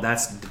 No.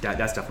 That's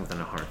definitely within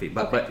 100 feet.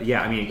 But okay. But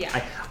yeah, I mean,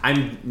 yeah.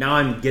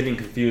 I'm getting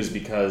confused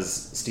because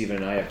Stephen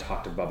and I have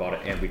talked about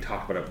it, and we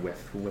talked about it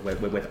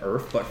with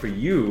Earth. But for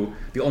you,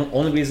 the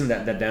only reason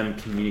that them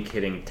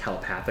communicating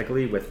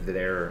telepathically with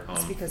their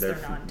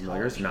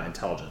familiars, not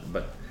intelligent,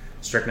 but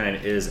Strychnine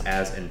is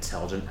as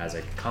intelligent as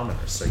a commoner,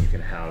 so you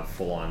can have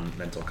full-on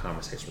mental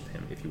conversation with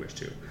him if you wish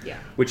to. Yeah.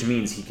 Which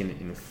means he can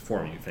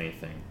inform you if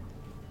anything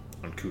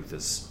uncouth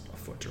is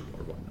afoot or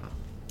whatnot.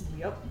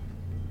 Yep.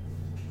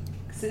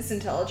 Because his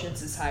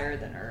intelligence is higher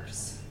than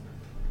Earth's.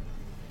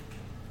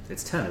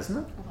 It's 10, isn't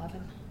it?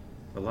 11.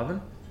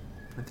 11?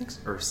 I think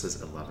Earth's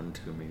is 11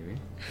 too, maybe.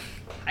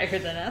 Higher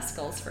than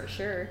Eskel's for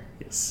sure.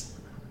 Yes.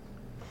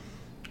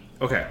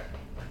 Okay.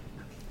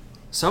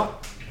 So...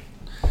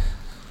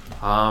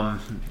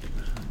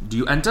 do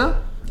you enter?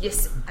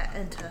 Yes, I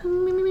enter.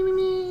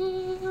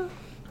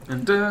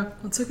 Enter.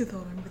 On second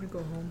thought, I'm gonna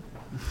go home.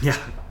 Yeah.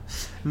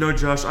 No,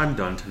 Josh, I'm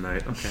done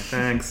tonight. Okay,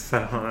 thanks.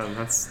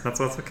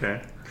 That's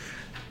okay.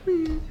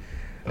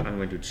 I'm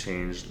going to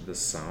change the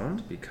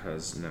sound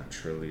because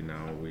naturally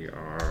now we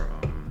are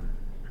in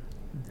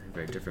a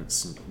very different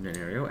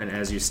scenario. And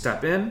as you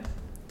step in,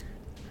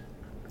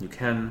 you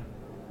can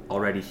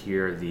already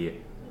hear the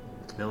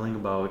milling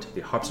about,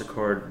 the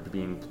harpsichord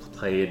being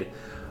played,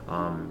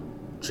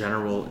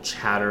 general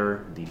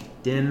chatter, the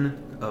din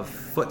of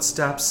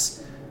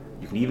footsteps.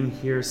 You can even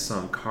hear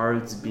some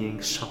cards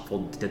being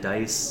shuffled, the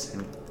dice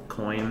and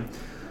coin.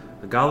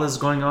 The gala is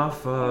going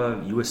off.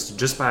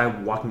 Just by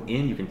walking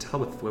in, you can tell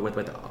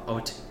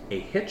without a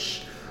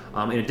hitch.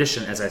 In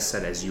addition, as I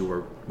said, as you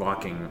were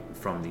walking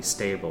from the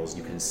stables,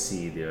 you can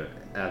see the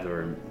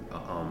other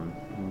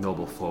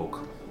noble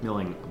folk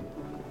milling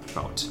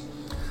about.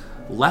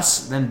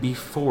 Less than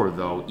before,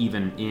 though,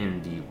 even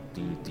in the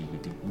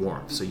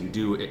warmth. So you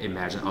do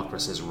imagine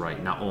Elkoris is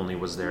right. Not only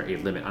was there a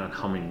limit on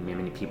how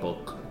many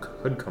people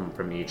could come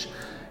from each,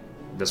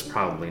 there's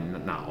probably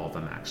not all of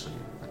them actually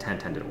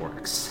attended or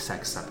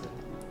accepted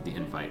the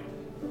invite.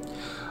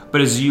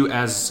 But as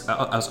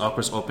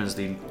Elkoris opens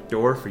the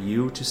door for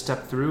you to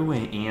step through,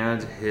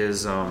 and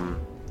his aunt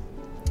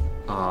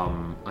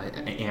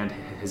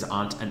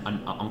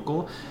and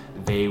uncle,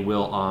 they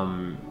will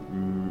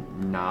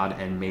nod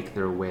and make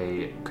their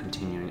way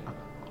continuing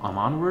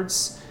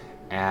onwards,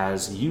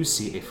 as you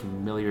see a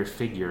familiar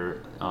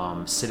figure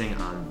sitting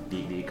on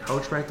the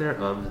couch right there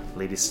of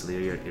Lady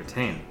Celia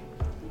Irritants.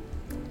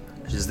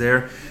 She's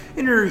there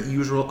in her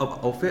usual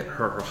outfit,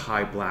 her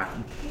high black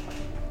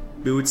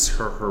boots,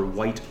 her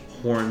white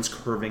horns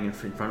curving in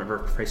front of her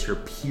face, her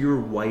pure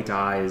white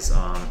eyes,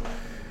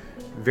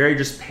 very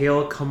just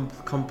pale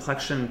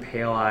complexion,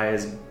 pale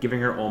eyes,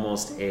 giving her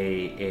almost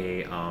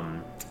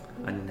an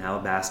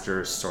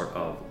alabaster sort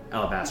of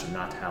alabaster,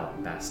 not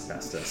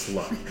alabastus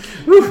look.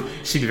 Woo!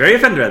 She'd be very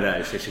offended by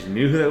that. She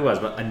knew who that was,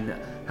 but an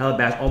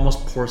alabaster,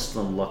 almost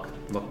porcelain look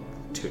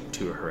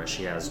to her, as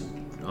she has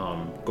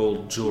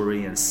gold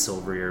jewelry and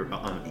silver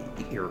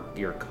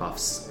ear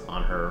cuffs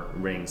on her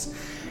rings.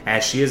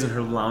 As she is in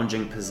her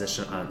lounging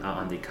position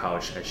on the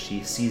couch, as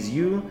she sees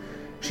you,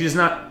 she does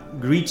not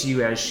greet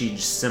you, as she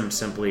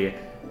simply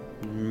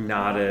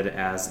nodded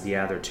as the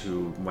other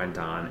two went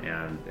on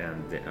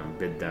and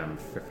bid them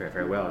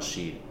farewell.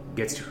 She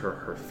gets to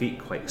her feet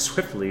quite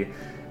swiftly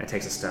and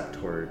takes a step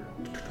toward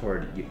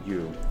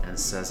you and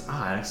says,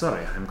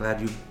 Anixoria, I'm glad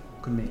you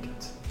could make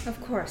it. Of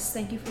course.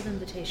 Thank you for the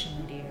invitation,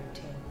 Lady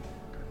Irritants.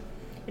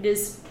 It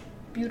is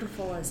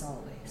beautiful as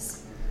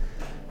always.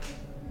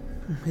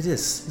 It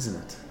is,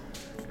 isn't it?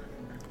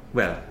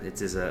 Well,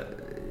 it is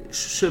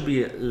should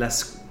be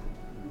less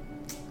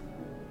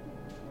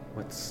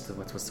what's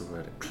the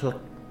word?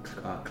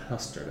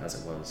 Clustered as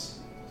it was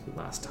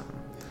last time.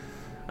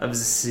 Of the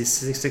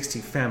 60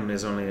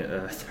 families, only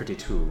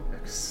 32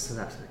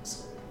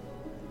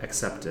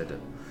 accepted.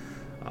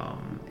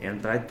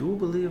 But I do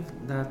believe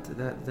that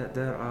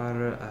there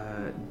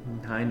are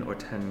 9 or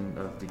 10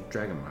 of the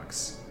dragon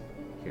marks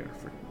here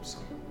for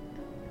some.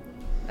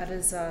 That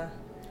is a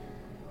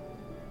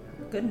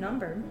good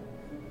number.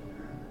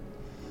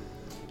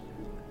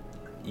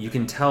 You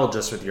can tell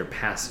just with your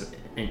passive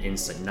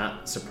insight,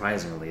 not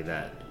surprisingly,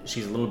 that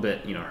she's a little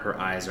bit, her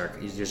eyes are,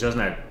 she doesn't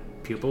have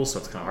pupils, so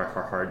it's kind of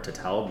hard to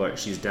tell, but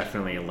she's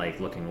definitely like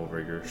looking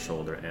over your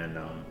shoulder and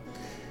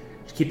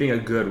keeping a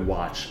good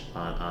watch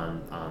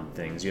on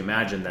things. You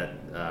imagine that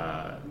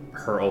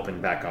her opening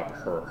back up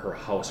her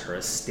house, her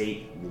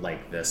estate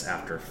like this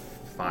after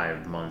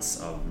 5 months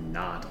of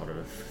not out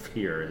of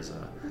fear is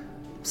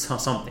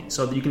something.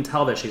 So you can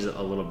tell that she's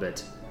a little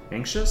bit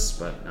anxious,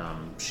 but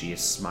she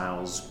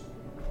smiles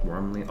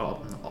warmly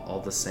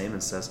all the same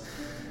and says,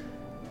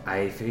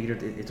 I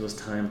figured it was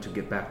time to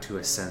get back to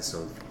a sense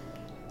of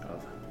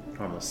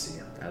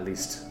normalcy, at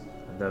least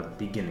the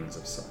beginnings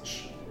of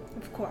such.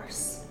 Of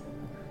course.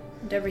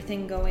 And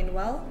everything going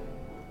well?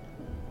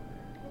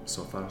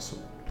 So far, so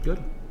good.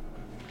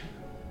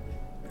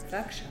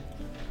 Perfection.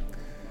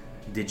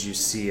 Did you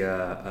see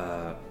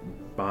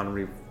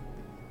Bonry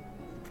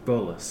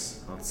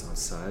Bolus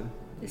outside?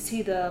 Is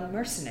he the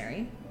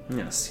mercenary?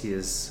 Yes, he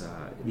is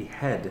the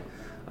head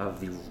of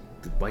the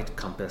White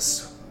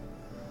Compass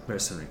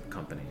mercenary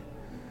company,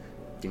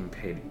 getting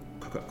paid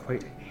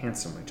quite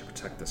handsomely to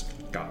protect this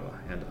gala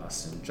and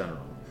us in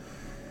general.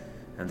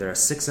 And there are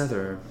 6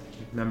 other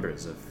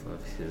members of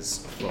his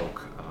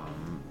folk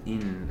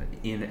in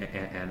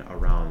and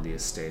around the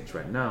estate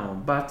right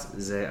now, but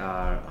they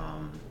are,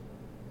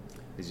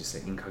 as you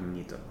say,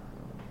 incognito,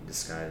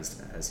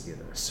 disguised as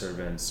either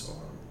servants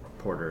or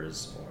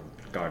porters or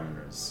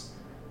gardeners,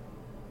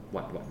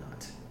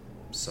 whatnot.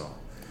 So,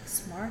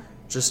 Smart.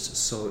 just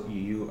so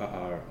you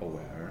are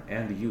aware,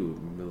 and you,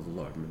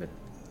 Lord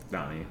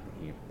Midani,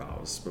 he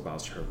bows to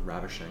her,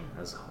 ravishing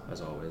as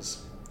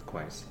always,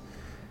 quite.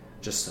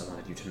 Just I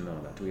wanted you to know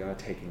that we are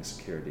taking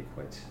security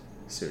quite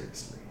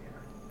seriously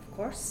here. Of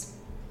course.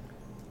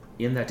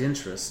 In that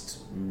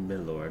interest,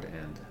 milord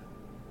and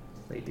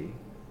lady,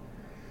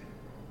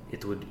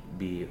 it would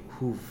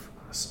behoove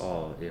us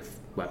all if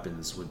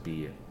weapons would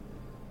be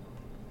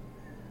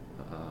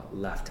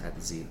left at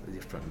the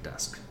front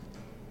desk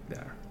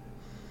there.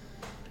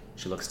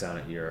 She looks down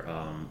at your,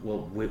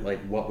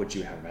 what would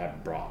you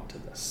have brought to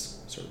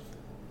this sort of?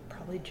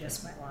 Probably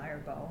just my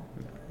lyre bow.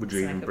 Yeah. Would you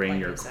So I even could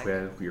bring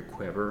play your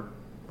quiver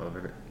of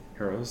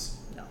arrows?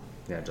 No.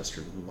 Yeah, just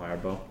your lyre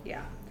bow?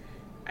 Yeah.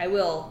 I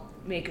will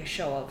make a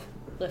show of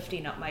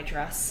lifting up my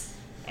dress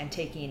and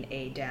taking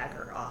a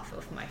dagger off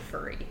of my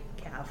furry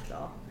calf,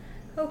 though.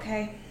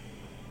 Okay.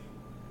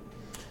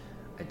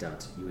 I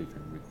doubt you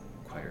even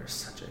require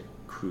such a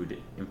crude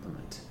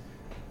implement.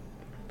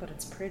 But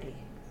it's pretty.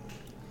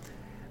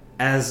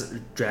 As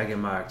Dragon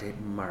marked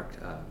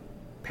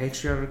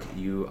patriarch,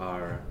 you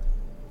are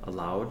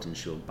allowed, and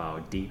she'll bow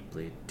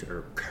deeply to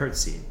her,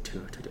 curtsy to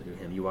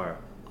him. You are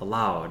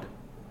allowed,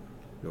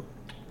 your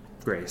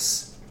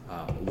grace,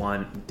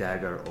 1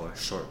 dagger or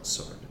short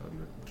sword,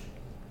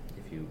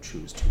 if you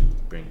choose to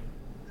bring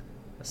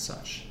as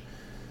such.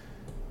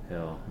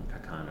 He'll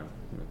kind of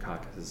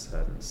cock his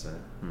head and say,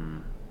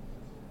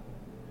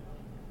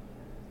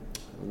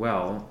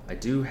 Well, I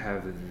do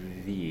have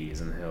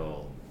these, and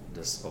he'll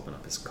just open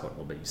up his coat a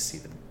little bit. You see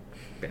the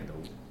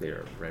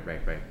bandolier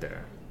right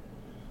there.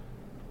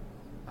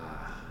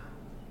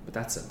 But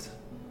that's it.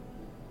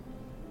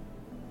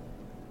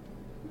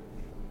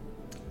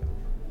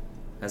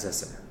 As I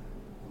say,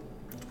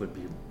 it would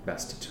be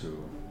best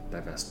to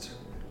divest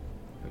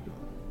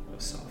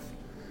yourself.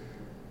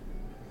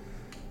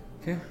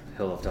 Okay,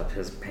 he'll lift up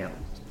his pant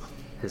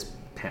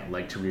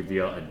leg to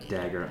reveal a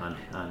dagger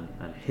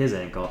on his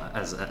ankle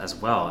as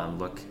well, and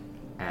look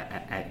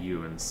at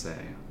you and say,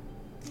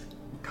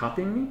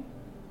 "Copying me?"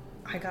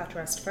 I got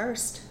dressed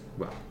first.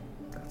 Well,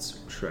 that's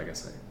true. I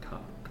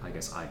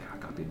guess I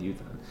copied you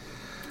then.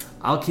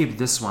 I'll keep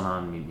this one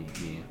on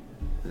me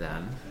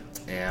then,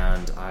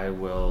 and I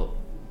will.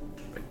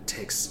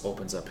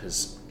 Opens up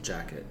his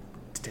jacket,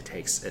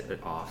 takes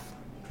it off,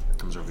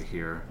 comes over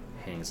here,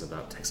 hangs it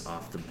up, takes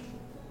off the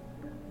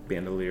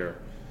bandolier,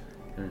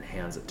 and then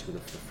hands it to the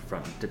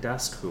front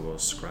desk, who will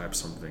scribe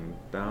something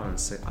down and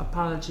say,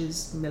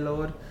 "Apologies, my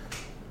lord."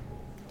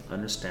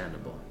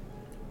 Understandable,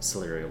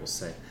 Celeria will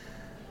say.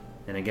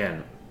 And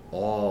again,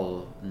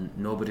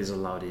 nobody's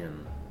allowed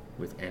in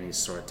with any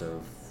sort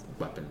of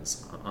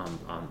weapons on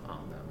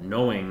them,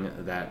 knowing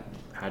that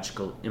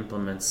magical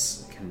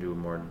implements can do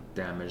more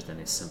damage than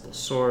a simple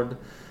sword,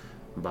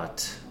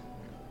 but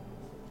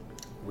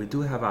we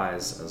do have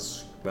eyes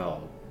as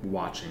well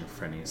watching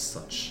for any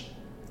such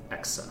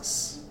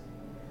excess.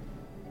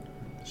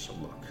 So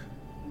look.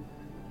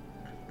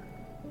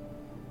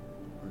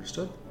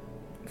 Understood?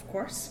 Of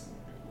course.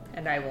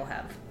 And I will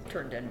have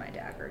turned in my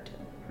dagger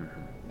too.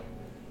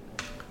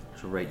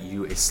 to write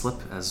you a slip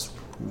as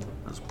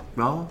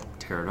well.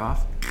 Tear it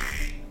off.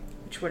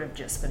 Which would have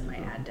just been my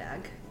ad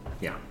dag.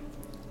 Yeah,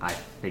 I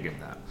figured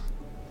that.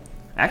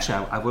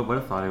 Actually, I would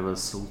have thought it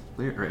was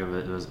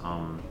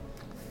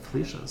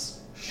Felicia's.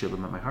 Shield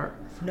them at my heart.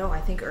 No, I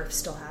think Irv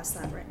still has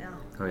that right now.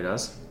 Oh, he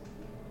does?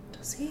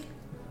 Does he?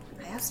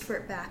 I asked for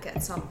it back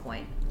at some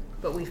point,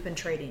 but we've been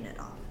trading it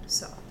off,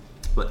 so.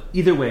 But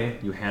either way,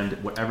 you hand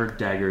whatever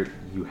dagger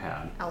you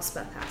had.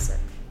 Elspeth has it.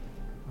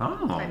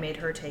 Oh. I made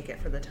her take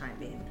it for the time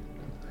being.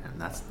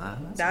 And that's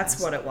That's nice.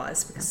 what it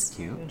was, because That's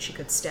cute. she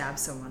could stab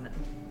someone.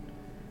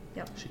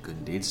 Yep. She could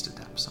indeed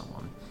stab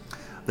someone.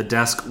 The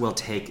desk will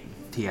take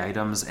the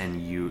items, and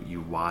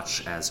you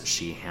watch as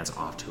she hands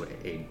off to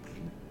a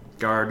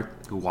guard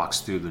who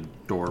walks through the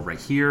door right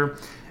here,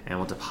 and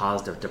will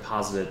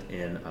deposit it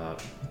in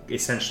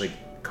essentially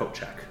coat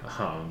check,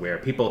 where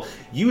people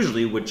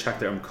usually would check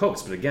their own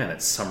coats, but again,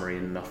 it's summery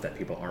enough that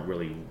people aren't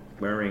really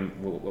wearing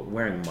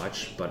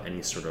much, but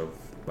any sort of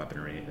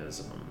weaponry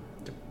is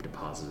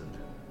deposited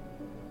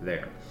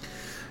there.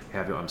 You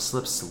have your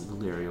slips.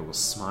 Lyria will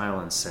smile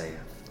and say,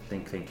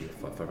 "Thank you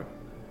for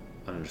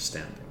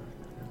understanding."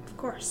 Of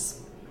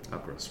course.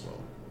 Elkoris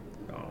will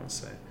bow and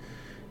say,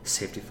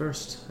 "Safety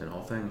first in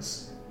all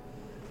things."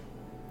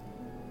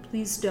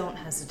 Please don't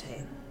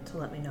hesitate to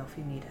let me know if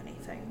you need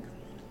anything.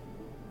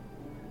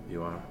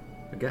 You are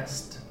a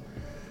guest.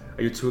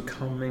 Are you two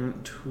coming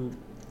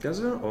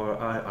together, or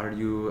are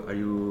you?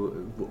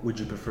 Would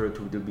you prefer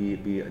to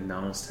be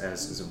announced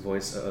as a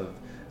voice of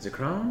the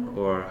crown,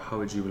 or how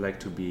would you like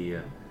to be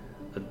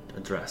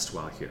addressed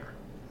while here?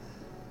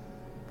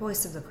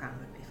 Voice of the crown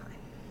would be fine.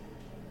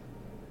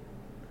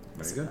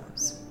 Very good.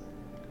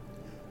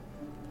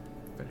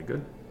 Very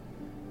good.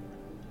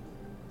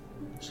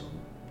 So,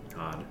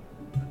 odd.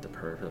 The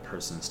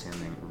person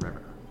standing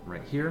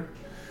right here,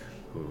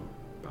 who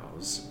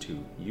bows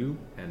to you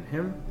and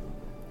him.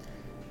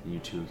 You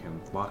two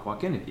can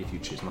walk in if you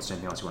choose. Unless there's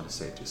anything else you want to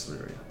say to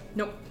Slyria.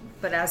 Nope.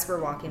 But as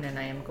we're walking in,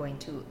 I am going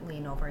to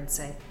lean over and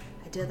say,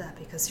 I did that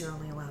because you're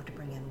only allowed to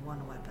bring in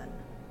one weapon.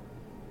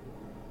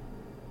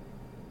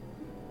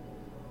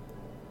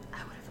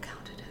 I would have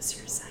counted as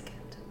your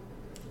second.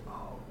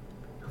 Oh,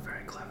 you're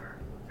very clever.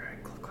 Very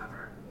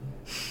clever.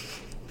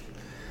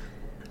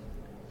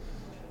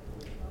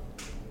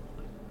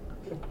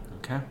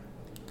 Okay.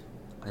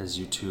 As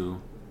you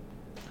two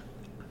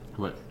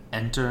would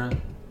enter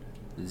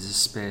this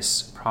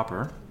space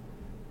proper,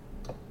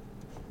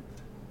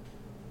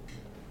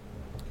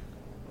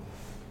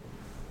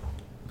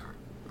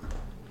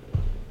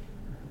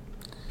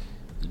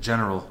 the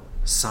general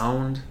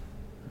sound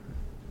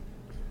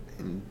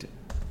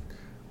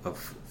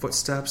of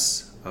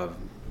footsteps, of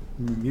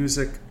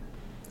music,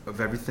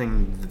 of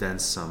everything, then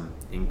some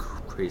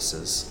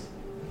increases.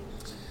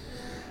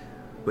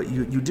 But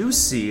you do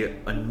see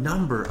a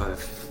number of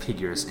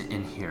figures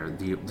in here.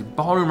 The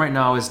ballroom right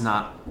now is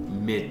not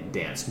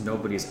mid-dance.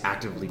 Nobody's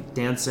actively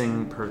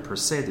dancing per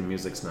se. The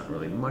music's not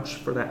really much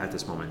for that at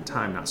this moment in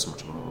time. Not so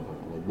much of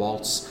a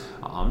waltz.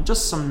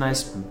 Just some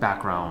nice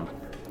background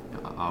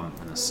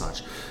and as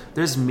such.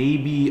 There's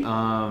maybe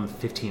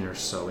 15 or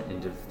so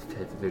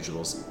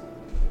individuals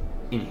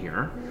in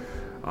here.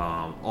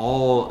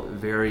 All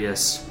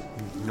various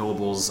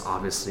nobles,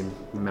 obviously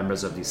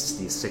members of these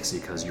 60,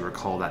 because you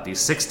recall that these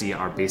 60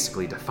 are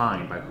basically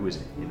defined by who is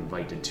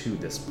invited to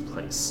this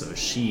place. So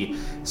she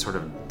sort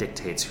of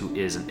dictates who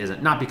is and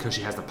isn't, not because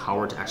she has the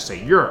power to actually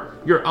say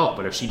you're out,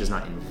 but if she does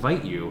not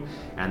invite you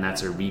and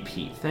that's a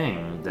repeat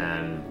thing,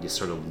 then you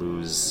sort of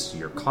lose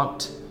your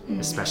clout,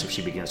 especially if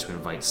she begins to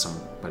invite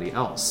somebody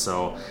else.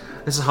 So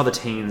this is how the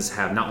Tanes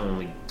have not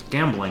only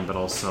gambling, but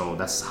also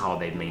that's how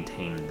they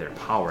maintain their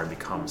power and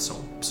become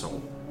so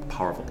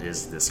powerful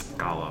is this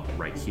gala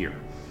right here.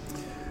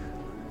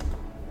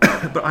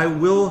 But I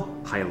will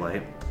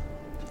highlight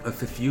a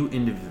few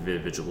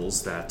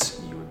individuals that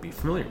you would be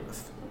familiar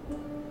with.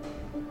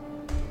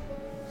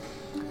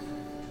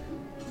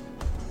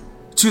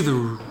 To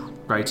the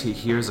right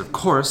here is, of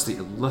course, the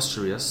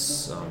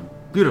illustrious,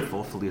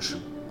 beautiful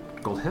Felicia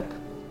Goldhip,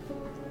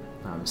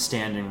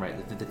 standing right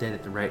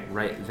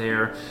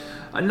there.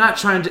 Not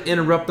trying to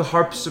interrupt the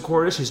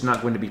harpsichordist. She's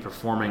not going to be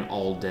performing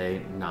all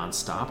day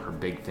nonstop. Her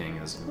big thing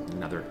is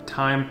another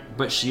time,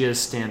 but she is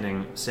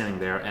standing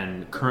there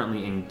and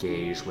currently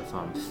engaged with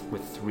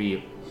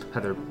three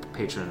other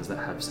patrons that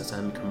have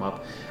suddenly come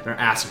up and are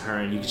asking her,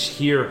 and you can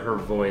hear her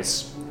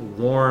voice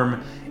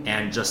warm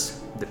and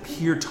just the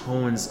pure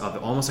tones of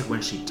it, almost like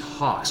when she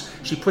talks.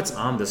 She puts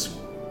on this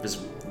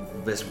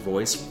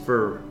voice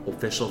for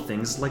official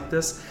things like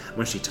this.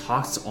 When she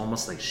talks, it's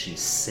almost like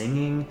she's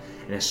singing,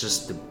 and it's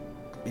just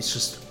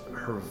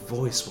her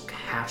voice will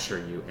capture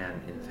you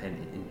and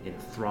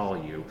enthrall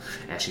you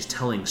as she's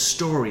telling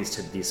stories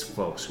to these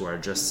folks who are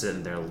just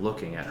sitting there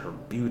looking at her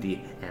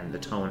beauty and the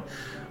tone.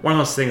 One of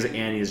those things that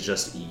Annie is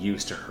just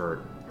used to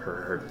her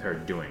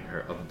doing,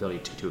 her ability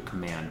to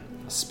command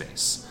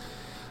space.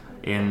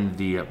 In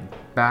the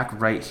back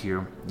right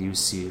here, you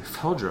see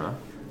Feldra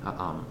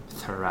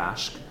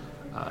Tharashk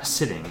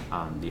sitting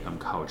on the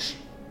couch,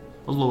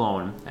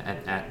 alone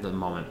at the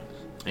moment.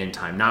 in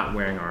time, not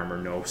wearing armor,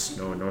 no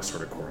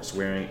sort of course,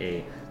 wearing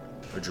a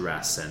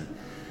dress. And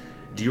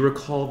do you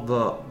recall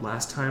the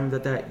last time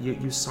that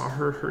you saw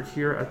her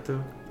here at the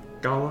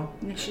gala?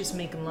 She's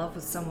making love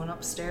with someone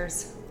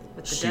upstairs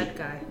with the dead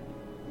guy.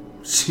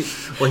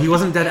 Well, he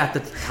wasn't dead at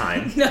the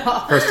time.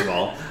 No. First of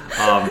all,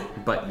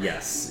 but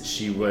yes,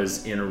 she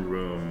was in a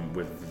room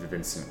with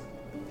Vincent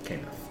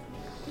Kenneth,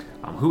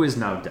 who is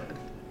now dead.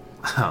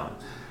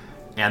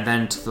 And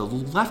then to the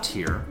left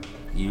here,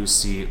 you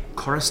see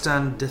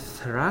Koristan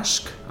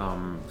Dithrashk,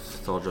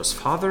 Tholdro's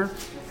father,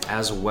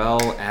 as well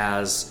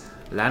as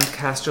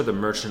Lancaster, the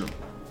merchant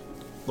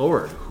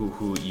lord,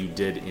 who you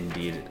did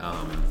indeed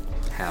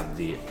have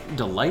the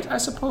delight, I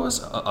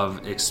suppose,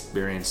 of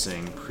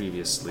experiencing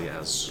previously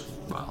as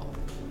well.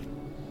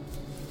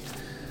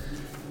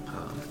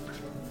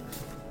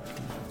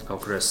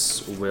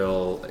 Elkoris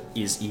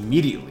is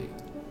immediately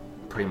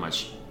pretty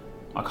much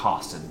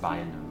accosted by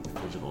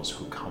individuals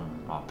who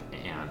come up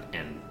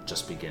and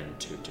just begin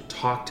to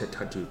talk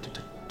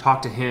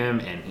to him,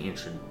 and he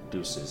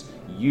introduces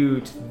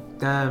you to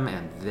them,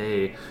 and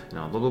they,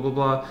 blah blah blah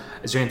blah.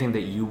 Is there anything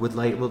that you would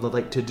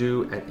like to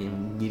do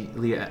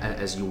immediately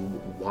as you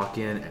walk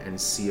in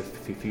and see a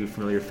few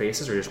familiar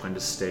faces, or you're just going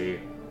to stay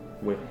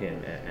with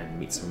him and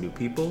meet some new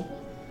people?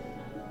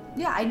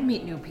 Yeah, I'd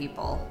meet new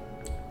people.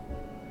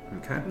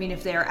 Okay. I mean,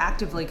 if they are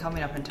actively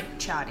coming up and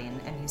chatting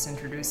and he's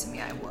introducing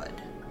me, I would.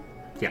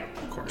 Yeah,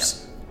 of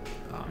course.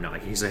 Yep. Not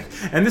like he's like,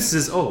 and this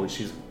is,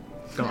 she's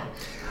gone.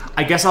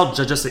 I guess I'll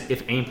just,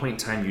 if at any point in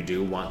time you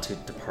do want to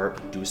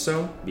depart, do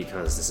so,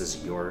 because this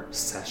is your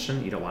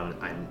session. You don't want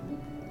to,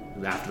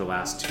 after the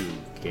last 2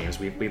 games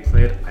we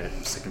played,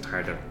 I'm sick and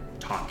tired of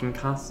talking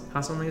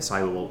constantly, so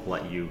I will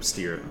let you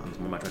steer as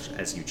much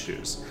as you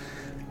choose.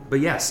 But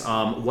yes,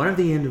 one of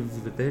the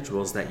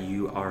individuals that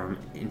you are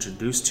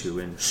introduced to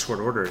in short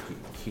order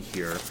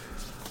here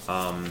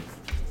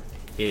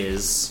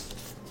is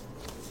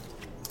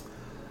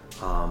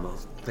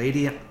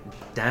Lady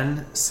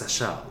Dan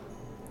Sachel.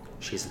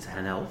 She's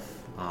an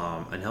elf,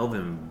 an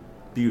elven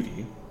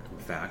beauty, in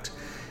fact,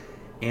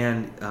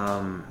 and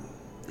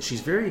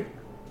she's very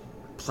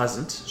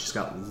pleasant. She's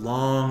got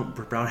long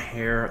brown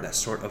hair that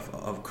sort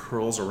of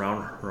curls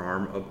around her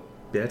arm a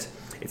bit.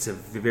 It's a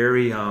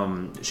very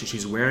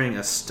she's wearing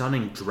a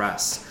stunning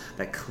dress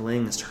that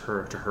clings to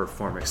her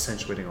form,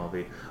 accentuating all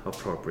the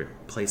appropriate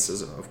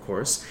places, of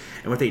course.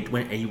 And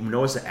when you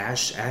notice that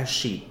as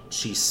she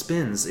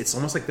spins, it's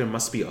almost like there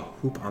must be a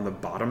hoop on the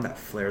bottom that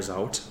flares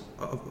out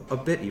a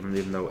bit,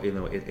 even though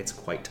it's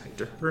quite tight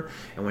to her.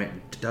 And when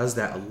it does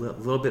that, a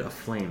little bit of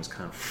flames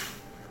kind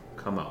of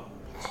come out.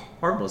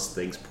 Harmless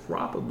things,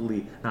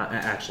 probably not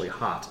actually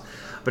hot.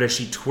 But as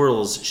she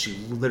twirls, she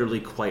literally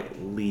quite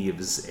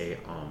leaves a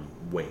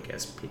wake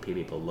as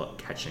people look,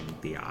 catching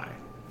the eye.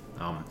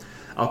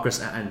 Elkoris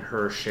and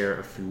her share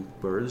a few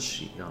words.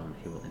 He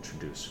will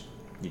introduce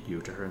you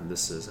to her, and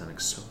this is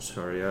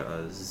Anixoria,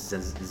 a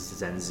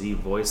Zenzi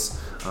voice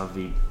of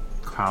the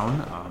crown,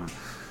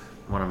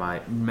 one of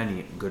my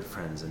many good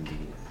friends in the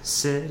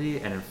city,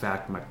 and in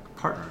fact my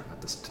partner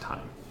at this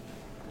time.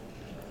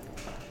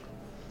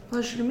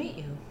 Pleasure to meet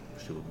you.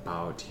 She will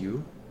bow to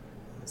you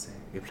and say,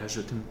 a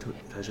pleasure to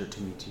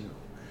meet you.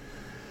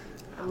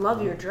 I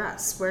love your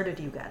dress. Where did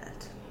you get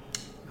it?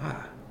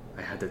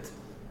 I had it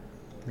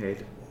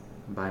made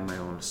by my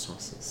own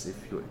sources.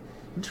 If you're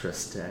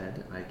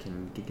interested, I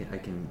can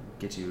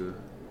get you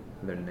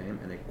their name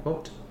and a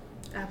quote.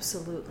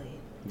 Absolutely.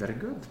 Very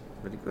good,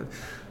 very good.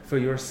 For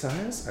your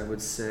size, I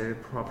would say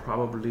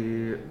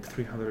probably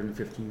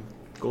 350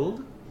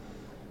 gold.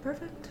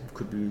 Perfect.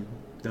 Could be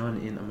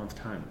done in a month's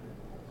time.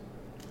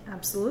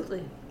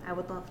 Absolutely. I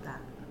would love that.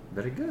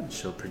 Very good.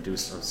 She'll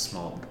produce a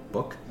small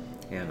book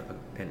and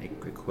a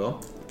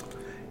quill.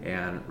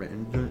 And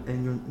written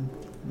in your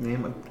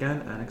name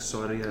again,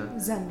 Anixoria.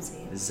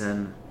 Zenzi.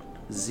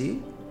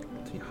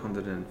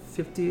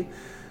 350.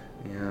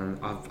 And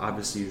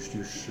obviously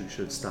you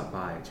should stop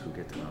by to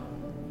get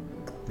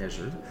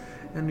measured.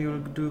 And you'll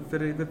do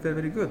very good,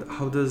 very good.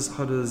 How does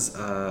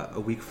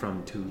a week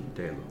from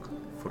today look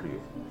for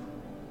you?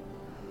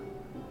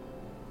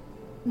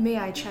 May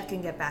I check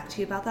and get back to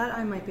you about that?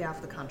 I might be out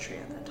of the country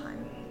at that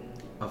time.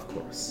 Of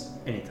course,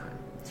 anytime.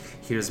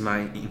 Here's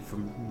my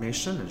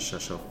information, and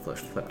she'll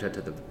flip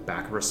to the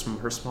back of her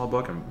small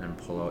book and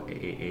pull out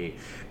a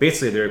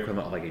basically their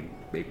equivalent of like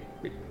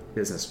a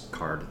business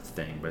card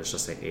thing, but it's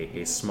just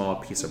a small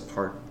piece of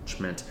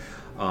parchment,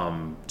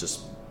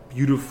 just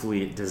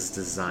beautifully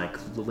designed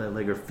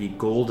calligraphy,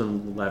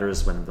 golden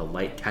letters. When the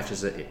light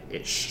catches it,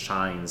 it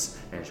shines,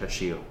 and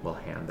she will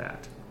hand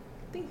that.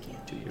 Thank you.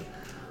 To you.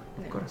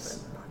 Of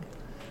course.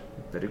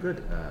 Very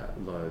good,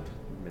 Lord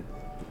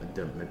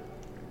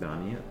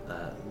Medani,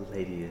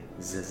 Lady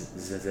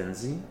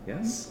Zenzi,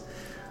 yes?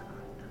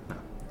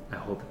 I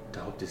hope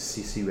to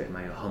see you at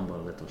my humble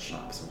little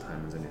shop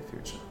sometime in the near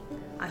future.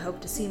 I hope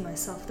to see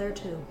myself there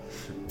too.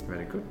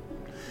 Very good.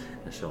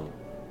 And she'll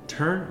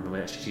turn, and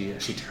when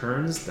she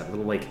turns, that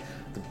little, like,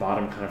 the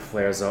bottom kind of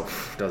flares up,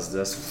 does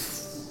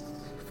this,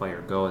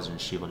 fire goes, and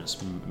she will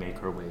just make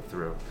her way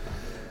through.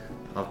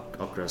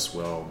 Elkoris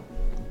will,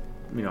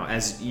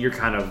 as you're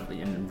kind of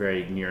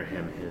very near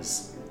him,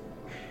 his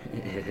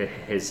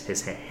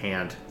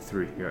hand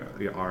through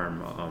your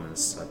arm and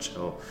such,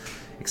 he'll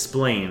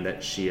explain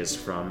that she is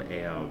from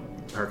a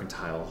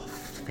mercantile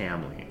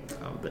family,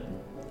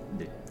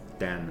 the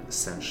Dan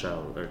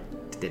Seychelles,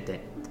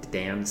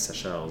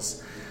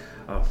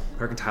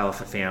 mercantile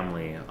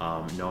family,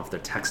 known for their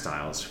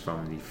textiles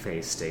from the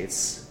Fey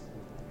States,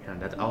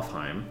 and at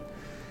Alfheim,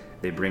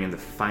 they bring in the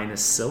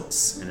finest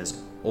silks and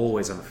is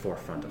always on the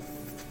forefront of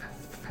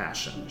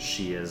fashion.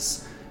 She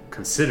is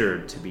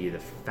considered to be the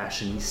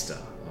fashionista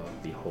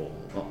of the whole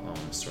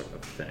sort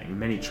of thing.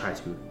 Many try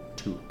to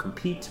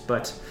compete,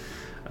 but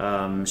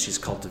she's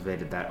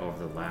cultivated that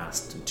over the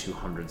last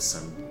 200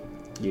 some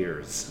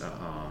years,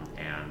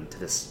 and to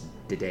this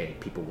day,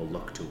 people will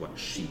look to what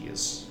she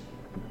is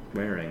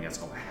wearing as,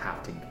 I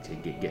have to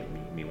get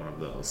me one of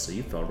those. So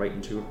you fell right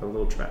into a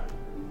little trap.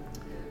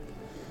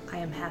 I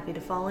am happy to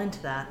fall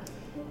into that.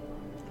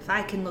 If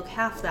I can look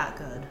half that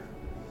good.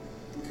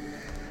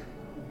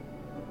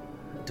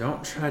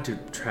 Don't try to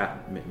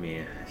trap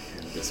me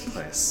in this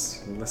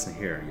place. Listen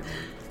here,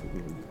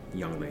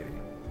 young lady.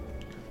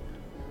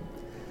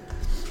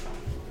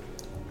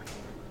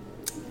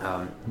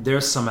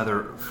 There's some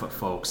other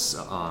folks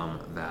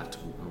that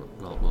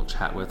we'll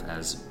chat with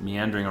as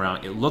meandering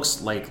around. It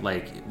looks like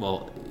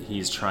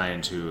he's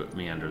trying to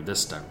meander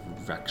this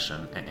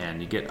direction,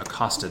 and you get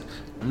accosted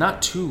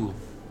not too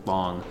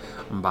long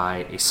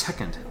by a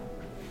second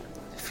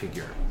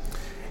figure,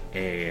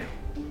 a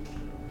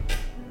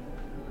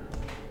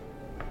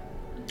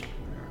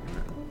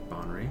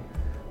Bonnery,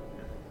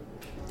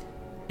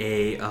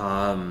 a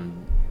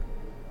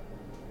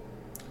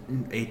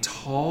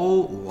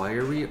tall,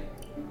 wiry,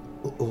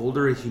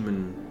 older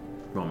human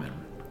woman.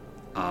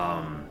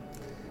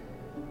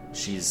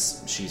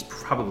 She's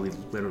probably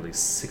literally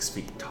 6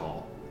 feet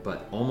tall,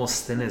 but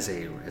almost thin as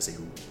a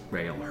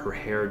rail. Her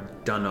hair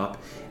done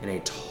up in a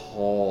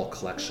tall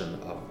collection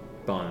of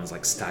buns,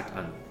 like stacked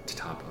on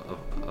top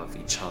of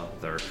each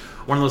other.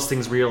 One of those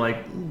things where you're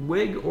like,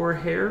 wig or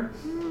hair?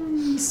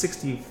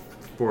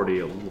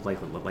 60-40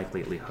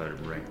 likelihood,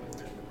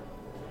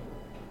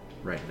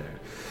 right there.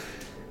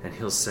 And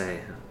he'll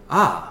say,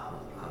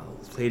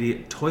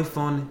 Lady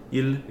Toifon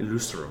il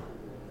Illustro.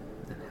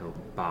 And he'll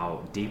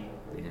bow deep,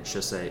 and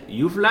she'll say,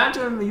 You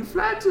flatter me,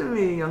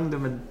 young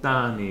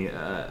Damadani.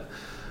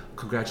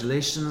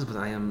 Congratulations, but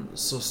I am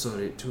so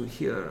sorry to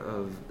hear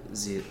of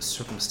the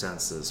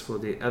circumstances for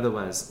the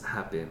otherwise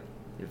happy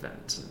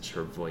event. And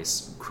her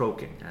voice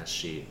croaking as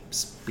she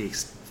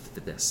speaks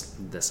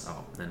this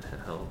out. And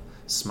he'll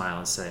smile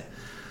and say,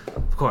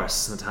 Of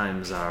course, the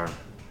times are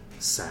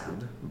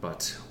sad,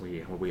 but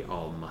we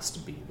all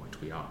must be what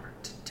we are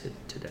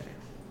today.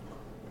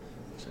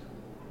 So,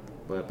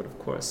 but of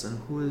course, and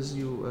who is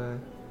you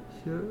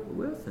here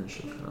with? And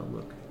she'll kind of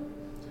look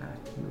at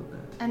you.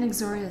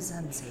 Anixoria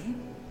Zenzi.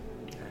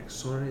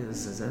 Anixoria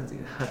Zenzi.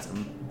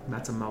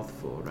 That's a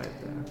mouthful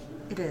right there.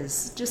 It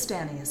is. Just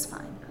Annie is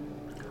fine.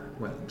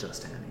 Well,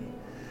 just Annie.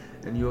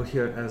 And you're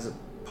here as a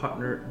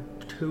partner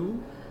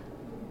too?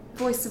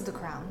 Voice of the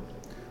Crown.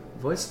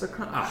 Voice of the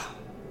Crown?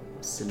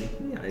 Silly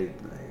me.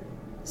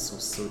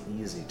 So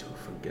easy to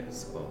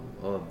forget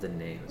all of the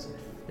names and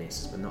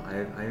faces, but no,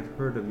 I have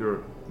heard of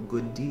your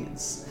good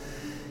deeds.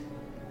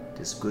 It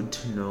is good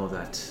to know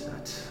that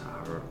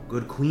our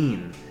good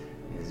queen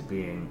is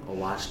being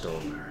watched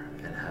over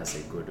and has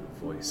a good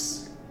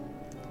voice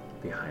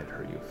behind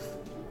her youth.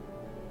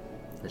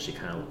 And she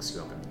kind of looks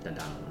you up and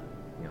down,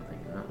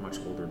 thinking not much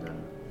older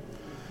than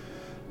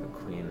the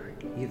queen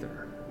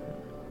either.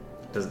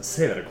 Doesn't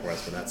say that, of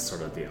course, but that's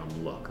sort of the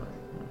look.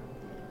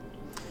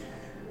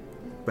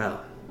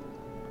 Well,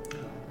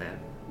 and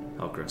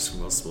Elkoris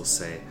will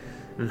say,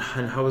 and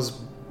how is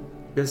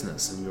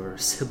business and your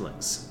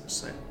siblings?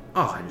 Say,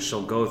 and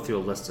she'll go through a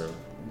list of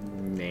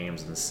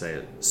names and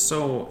say,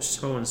 so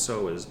and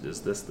so is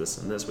this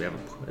and this. We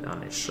haven't put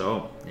on a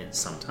show in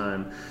some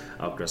time.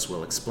 Elkoris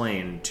will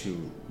explain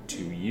to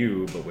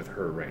you, but with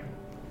her right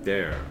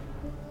there.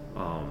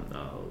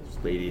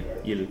 Lady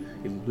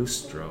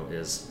Illustro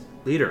is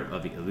leader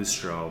of the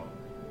Illustro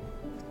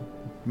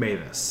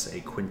Mavis,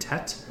 a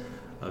quintet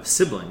of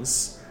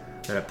siblings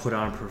that have put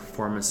on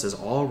performances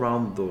all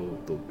around the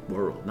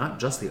world, not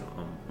just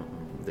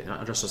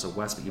not just the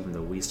West, but even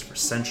the East for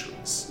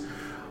centuries,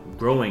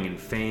 growing in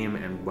fame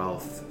and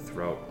wealth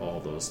throughout all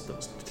those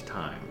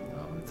time.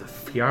 The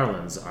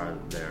Fjarlands are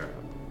their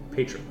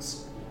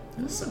patrons,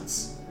 in a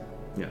sense.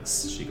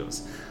 Yes, she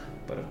goes.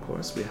 But of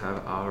course, we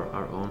have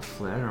our own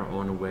flair, our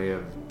own way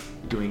of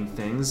doing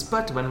things.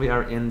 But when we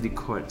are in the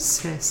court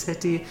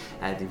city,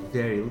 at the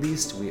very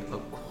least, we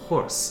of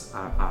course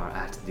are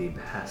at the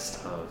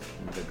behest of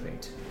the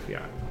great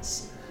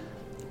Fjarlands.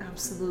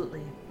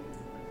 Absolutely.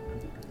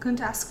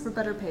 Couldn't ask for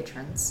better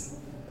patrons.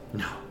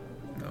 No,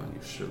 you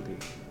surely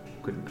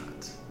could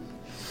not.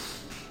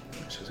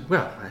 She was like,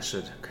 well, I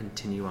should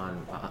continue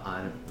on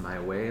my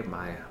way.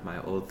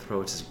 My old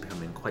throat is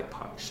becoming quite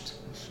parched.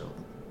 She'll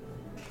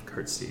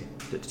curtsy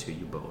to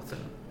you both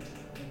and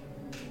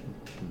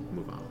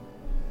move on.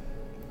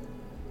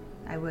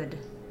 I would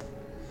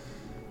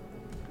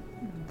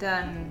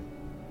then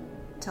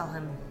tell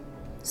him,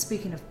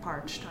 speaking of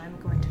parched, I'm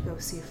going to go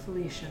see if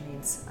Felicia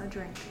needs a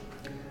drink.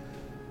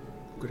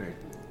 Good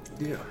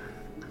idea.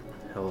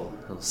 He'll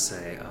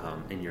say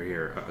in your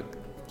ear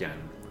again,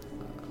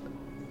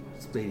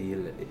 Lady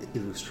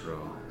Illustro.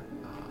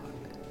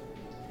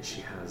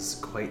 She has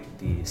quite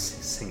the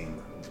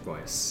singing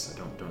voice. I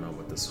don't know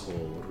what this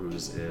whole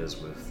ruse is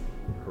with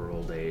her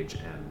old age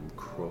and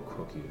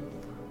croaky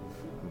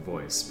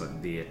voice,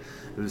 but the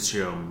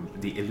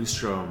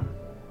Illustro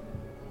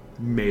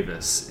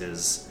Mavis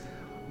is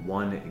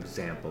one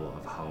example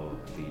of how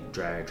the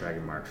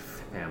Dragonmark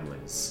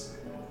families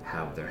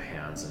have their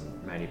hands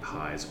in many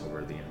pies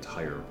over the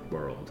entire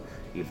world,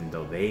 even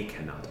though the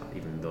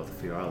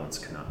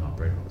Fiorlans cannot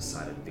operate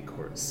outside of the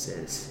court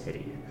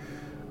city.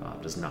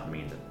 Does not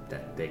mean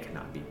that they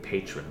cannot be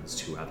patrons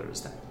to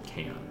others that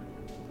can,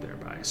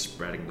 thereby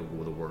spreading the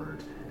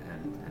word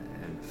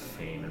and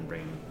fame and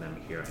bringing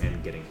them here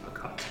and getting a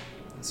cut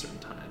at certain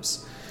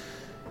times.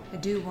 I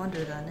do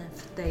wonder then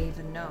if they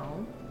even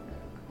know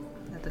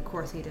that the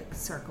court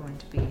edicts are going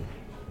to be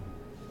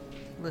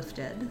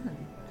lifted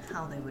and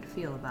how they would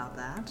feel about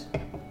that.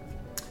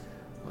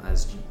 Well,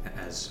 as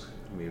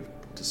we've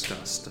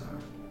discussed,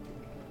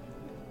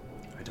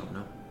 I don't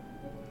know.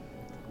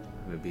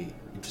 It would be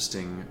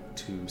interesting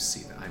to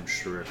see that. I'm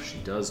sure if she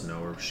does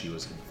know or if she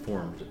was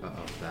informed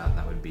of that,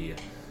 that would be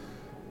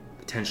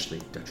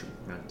potentially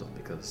detrimental,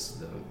 because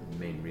the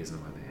main reason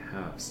why they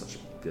have such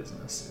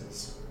business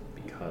is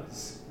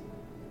because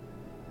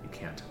you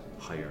can't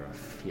hire a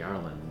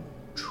Fjarlan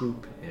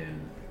troop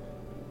in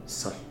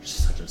such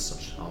and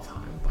such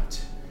Alfheim,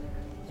 but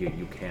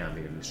you can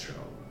be a Lustro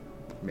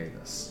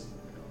Mavis.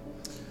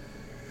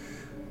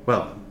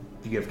 Well,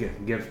 give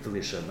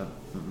Felicia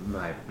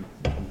my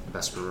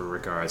best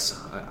regards.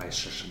 I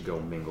should go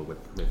mingle with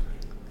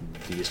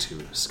these two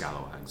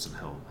scalawags, and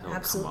he'll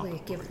absolutely come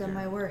up give them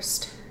here. my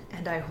worst,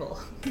 and I will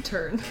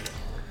turn.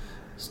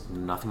 There's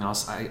nothing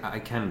else I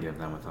can give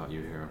them without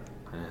you here.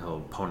 And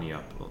he'll pony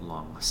up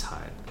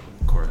alongside.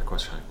 Of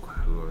course,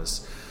 who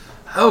is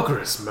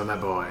Elkoris, my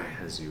boy,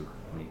 as you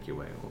make your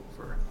way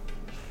over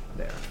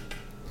there.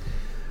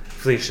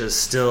 Felicia's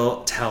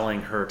still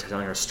telling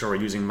her story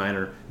using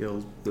minor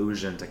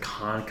illusion to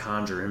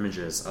conjure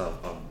images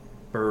of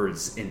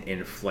birds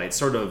in flight.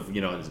 Sort of,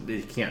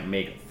 you can't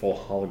make full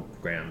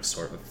hologram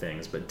sort of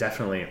things, but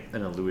definitely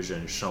an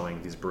illusion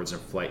showing these birds in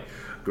flight,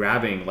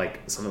 grabbing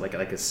something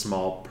like a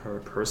small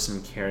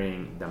person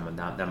carrying them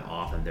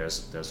off, and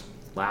there's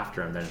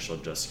laughter, and then she'll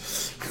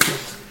just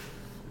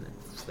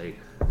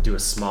do a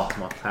small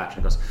clap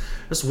and goes,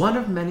 "Just one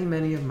of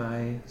many of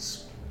my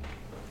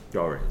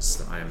stories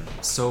that I am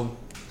so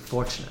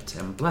fortunate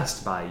and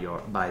blessed by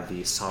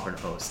the sovereign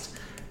host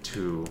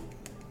to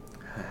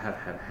have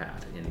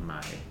had in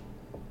my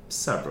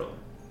several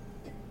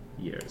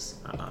years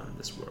on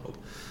this world.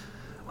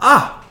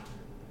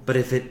 But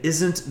if it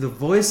isn't the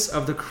voice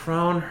of the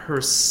crown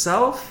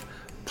herself,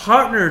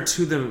 partner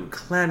to the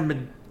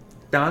clan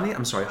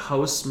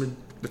House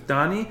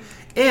Medani,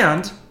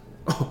 and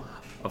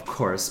of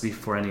course,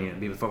 before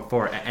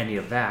any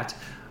of that,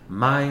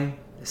 my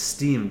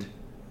esteemed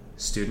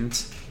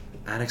student,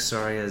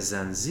 Anixoria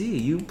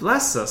Zanzi, you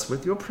bless us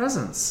with your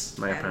presence,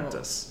 my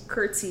apprentice.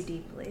 Curtsy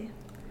deeply.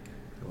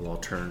 We'll all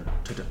turn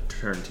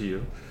to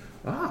you.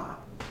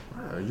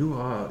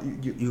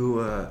 You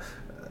are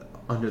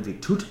under the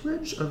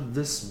tutelage of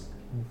this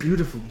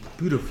beautiful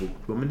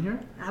woman here?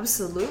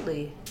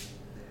 Absolutely.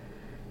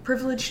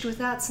 Privileged with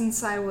that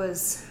since I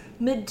was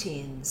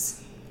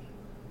mid-teens.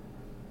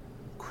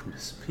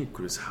 Goodness me,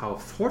 how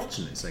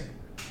fortunate.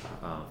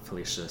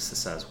 Felicia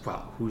says,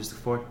 "Wow, who's the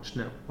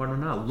fortunate one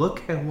now?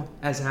 Look at what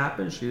has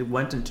happened." She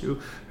went into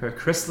her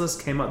chrysalis,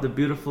 came out the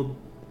beautiful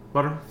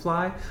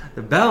butterfly.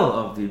 The belle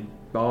of the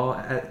ball,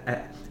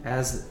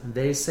 as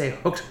they say,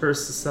 hooked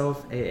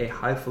herself a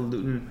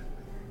highfalutin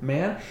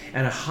man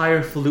and a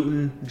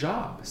higher-falutin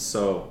job.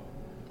 So,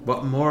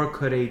 what more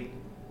could a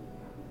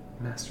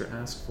master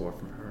ask for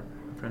from her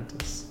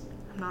apprentice?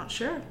 I'm not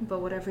sure, but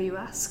whatever you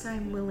ask,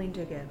 I'm willing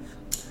to give.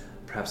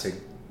 Perhaps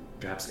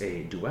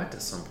a duet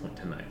at some point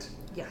tonight.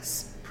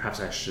 Yes. Perhaps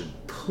I should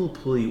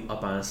pull you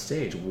up on a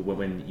stage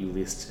when you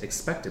least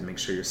expect it. Make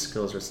sure your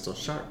skills are still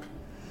sharp.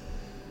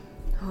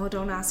 Oh,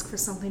 don't ask for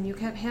something you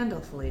can't handle,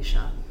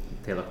 Felicia.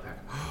 They look back.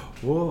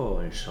 Whoa,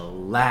 and she'll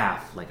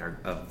laugh like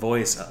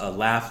a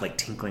laugh like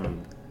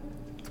tinkling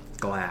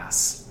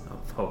glass.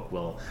 Folk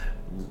will,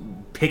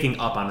 picking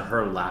up on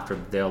her laughter,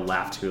 they'll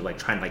laugh too, like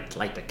trying to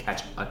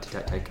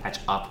catch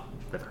up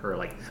with her.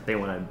 Like they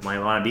want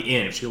to be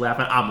in. If she's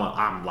laughing,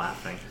 I'm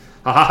laughing.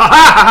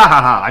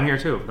 I'm here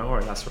too. Don't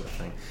worry, that sort of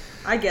thing.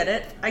 I get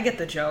it. I get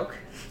the joke.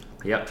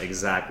 Yep,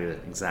 exactly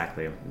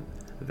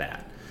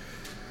that.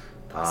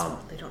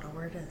 They don't know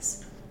where it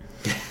is.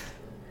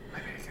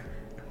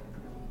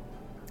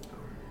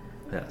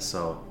 Yeah,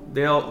 so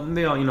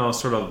they'll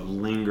sort of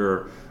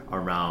linger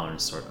around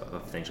sort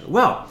of things.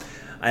 Well,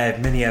 I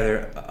have many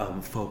other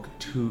folk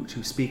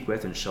to speak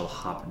with, and she'll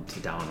hop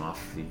down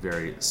off the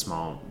very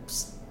small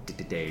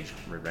Dage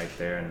right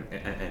there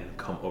and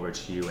come over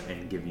to you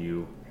and give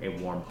you a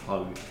warm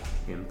hug,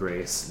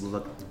 embrace,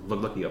 look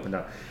you up and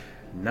down.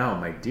 Now,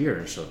 my dear,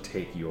 and she'll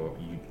take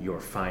your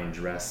fine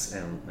dress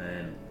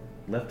and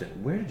lift it.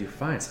 Where did you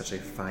find such a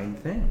fine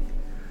thing?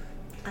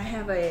 I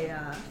have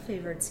a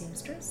favored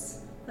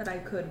seamstress that I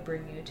could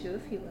bring you to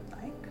if you would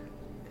like.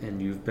 And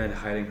you've been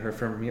hiding her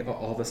from me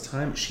all this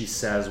time? She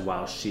says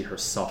while she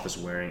herself is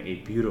wearing a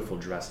beautiful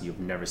dress you've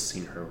never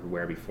seen her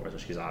wear before. So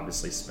she's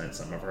obviously spent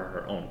some of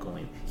her own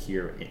coin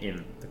here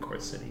in the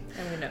court city.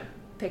 I'm going to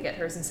pick at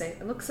hers and say,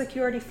 it looks like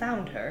you already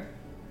found her.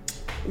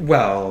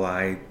 Well,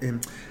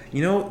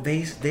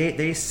 they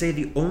say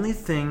the only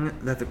thing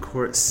that the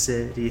court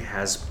city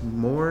has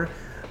more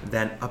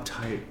than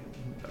uptight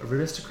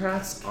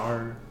aristocrats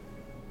are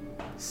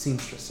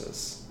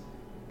seamstresses.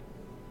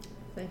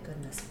 Thank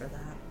goodness for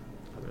that.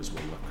 Others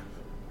will look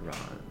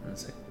around and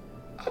say,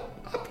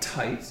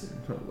 uptight?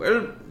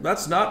 Well,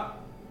 that's not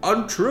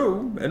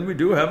untrue, and we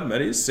do have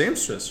many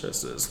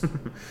seamstresses.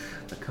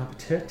 The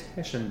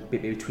competition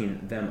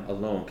between them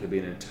alone could be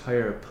an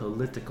entire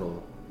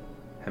political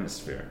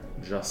hemisphere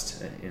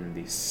just in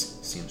the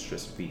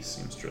seamstress v.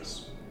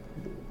 seamstress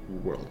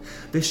world.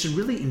 They should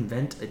really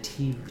invent a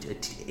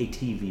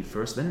TV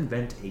first, then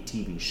invent a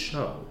TV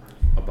show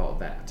about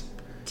that.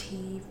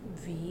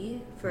 TV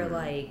for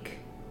like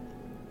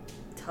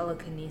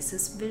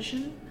telekinesis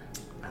vision?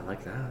 I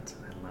like that.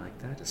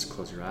 Just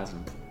close your eyes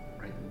and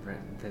right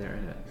there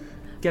in it.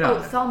 Get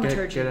out.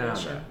 Thaumaturgy get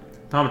vision.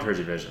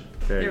 Thaumaturgy vision.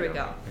 There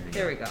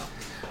we go.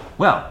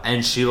 Well,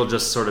 and she'll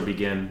just sort of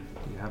begin.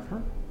 Do you have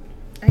her?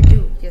 I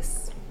do,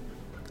 yes.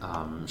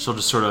 She'll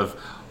just sort of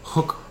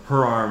hook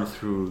her arm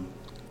through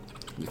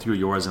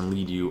yours and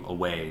lead you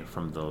away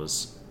from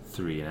those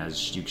three. And as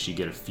she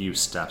get a few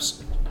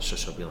steps,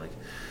 she'll be like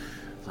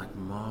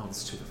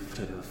moths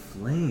to the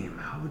flame.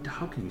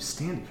 How can you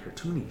stand here?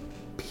 Too many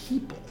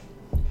people.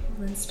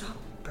 Well, then stop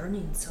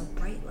burning so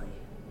brightly.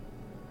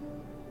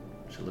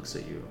 She looks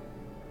at you.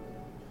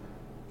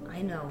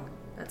 I know.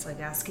 That's like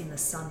asking the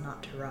sun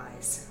not to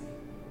rise.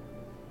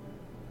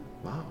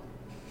 Wow.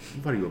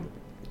 What are you,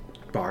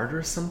 a bard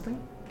or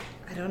something?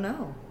 I don't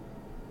know.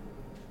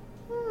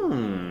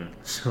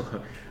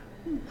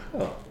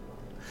 Well.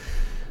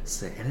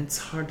 Say, and it's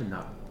hard to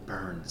not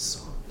burn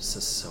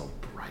so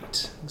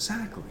bright.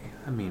 Exactly.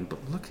 I mean, but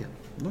look at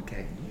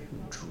you,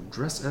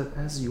 dressed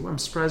as you are. I'm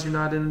surprised you're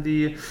not in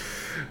the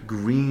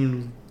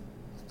green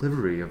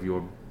livery of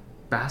your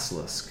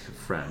basilisk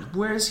friend.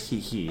 Where's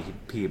he?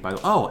 By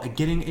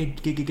getting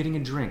a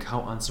drink.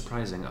 How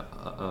unsurprising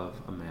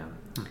of a man.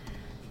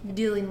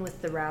 Dealing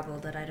with the rabble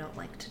that I don't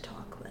like to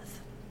talk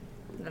with.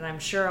 That I'm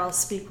sure I'll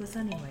speak with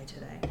anyway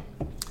today.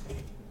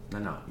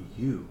 No,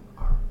 you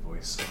are a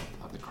voice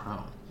of the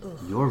crown. Ugh.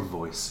 Your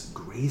voice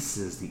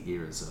graces the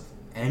ears of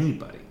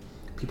anybody.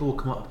 People will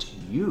come up to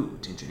you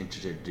to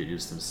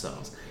introduce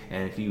themselves.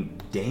 And if you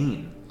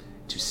deign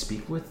to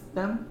speak with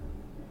them,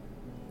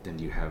 then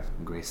you have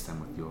graced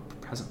them with your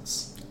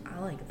presence. I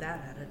like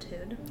that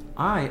attitude.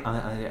 I,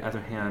 on the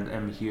other hand,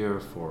 am here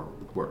for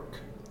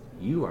work.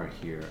 You are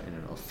here in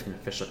an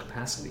official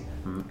capacity.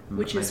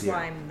 Which is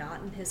why I'm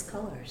not in his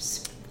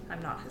colors.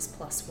 I'm not his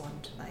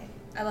 +1 tonight.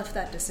 I left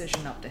that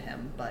decision up to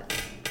him, but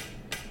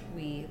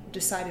we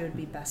decided it would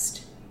be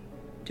best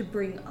to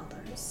bring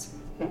others.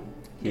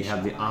 He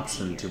had the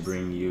option to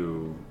bring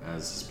you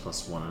as his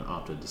 +1 and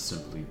opted to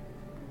simply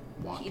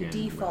walk in.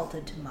 He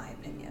defaulted to my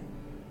opinion.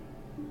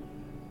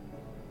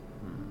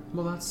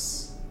 Well,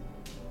 that's...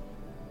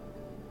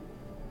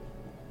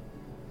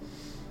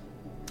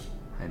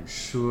 I'm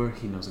sure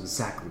he knows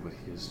exactly what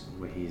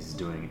he's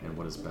doing and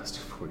what is best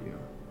for you.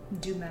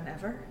 Do men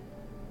ever?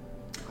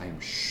 I'm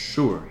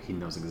sure he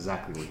knows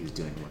exactly what he's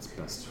doing and what's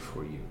best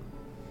for you.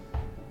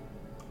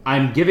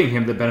 I'm giving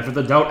him the benefit of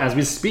the doubt as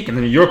we speak, and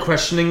then you're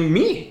questioning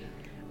me.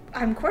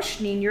 I'm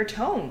questioning your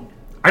tone.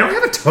 I don't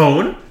have a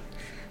tone,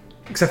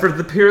 except for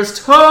the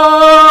purest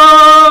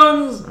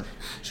tones.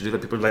 Should do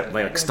that. People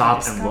like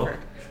stop and look.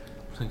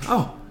 Like,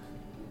 oh,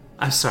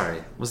 I'm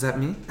sorry. Was that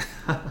me?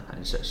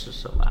 And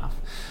she'll laugh.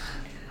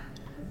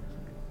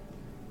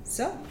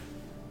 So,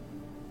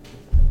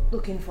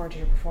 looking forward to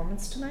your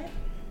performance tonight?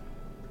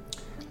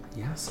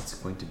 Yes, it's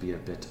going to be a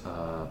bit,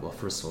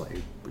 first of all,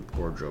 a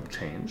wardrobe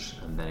change,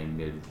 and then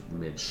a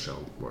mid-show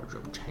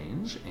wardrobe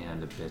change,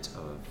 and a bit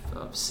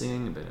of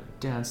singing, a bit of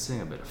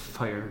dancing, a bit of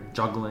fire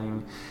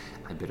juggling,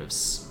 a bit of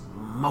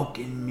smoke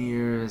and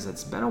mirrors.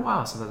 It's been a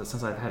while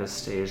since I've had a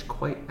stage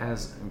quite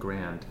as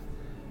grand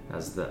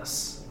as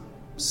this.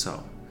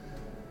 So,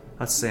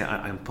 let's say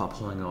I'm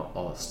pulling out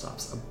all the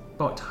stops.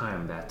 About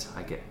time that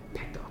I get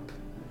picked up,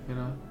 you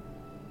know?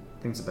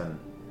 Things have been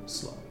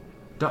slow.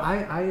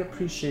 I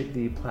appreciate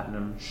the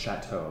Platinum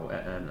Chateau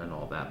and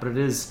all that, but it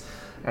is,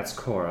 at its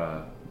core,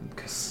 a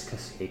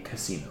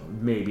casino.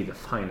 Maybe the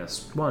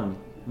finest one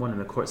in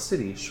the court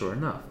city, sure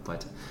enough,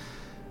 but...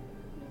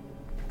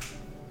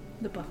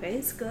 The buffet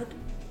is good.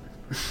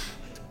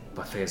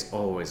 Buffet is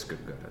always good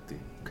at the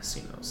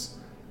casinos.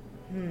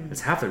 It's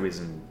half the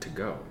reason to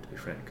go, to be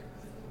frank.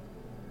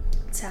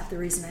 It's half the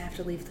reason I have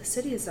to leave the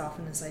city as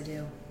often as I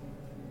do.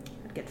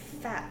 I'd get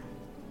fat.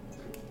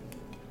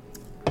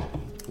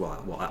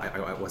 Well,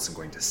 I wasn't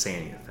going to say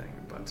anything,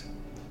 but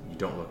you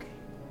don't look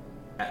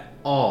at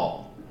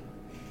all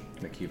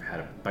like you've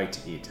had a bite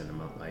to eat in a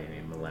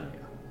millennia.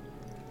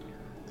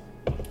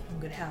 I'm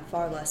going to have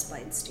far less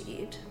bites to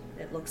eat.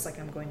 It looks like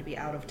I'm going to be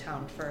out of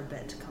town for a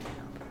bit coming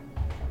up.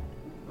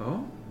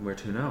 Oh, where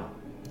to now?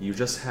 You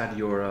just had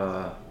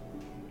your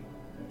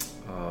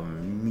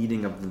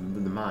meeting of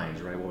the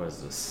minds, right? What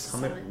was this?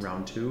 Summit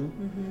round 2?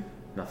 Mm-hmm.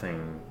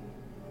 Nothing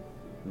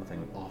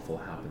awful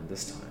happened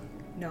this time.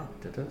 No.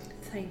 Did it?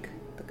 Thank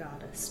the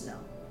goddess, no.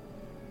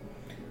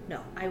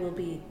 No, I will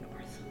be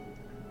north.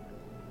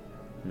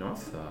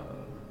 North?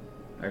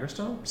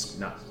 Eggerstone?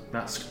 Not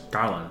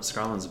Scarland.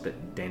 Scarland's a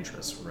bit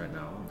dangerous right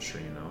now, I'm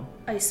sure you know.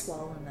 Ice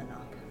wall and then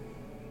up.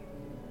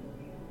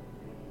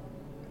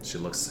 She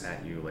looks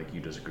at you like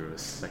you just grew a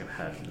second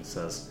head and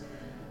says,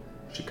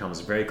 she comes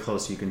very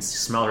close. You can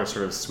smell her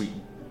sort of sweet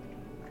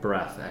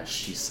breath as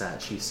she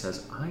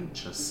says, I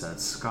just said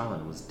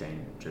Scarland was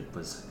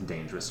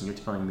dangerous, and you're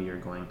telling me you're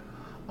going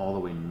all the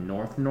way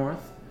north?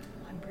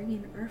 I'm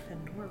bringing Urf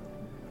and Norwin.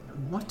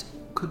 What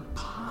could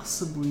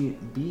possibly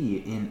be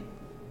in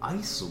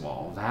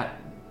Icewall,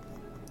 that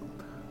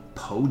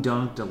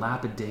podunk,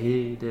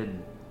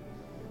 dilapidated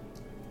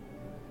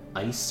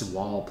ice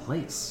wall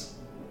place?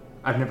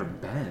 I've never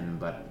been,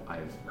 but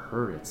I've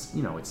heard it's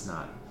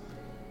not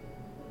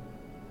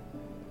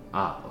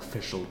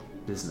official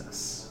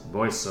business.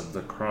 Voice of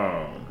the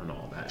crown and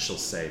all that, she'll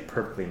say,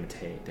 perfectly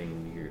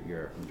imitating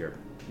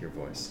your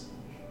voice.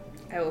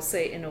 I will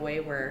say in a way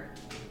where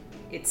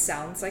it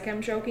sounds like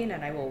I'm joking,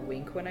 and I will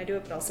wink when I do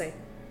it, but I'll say,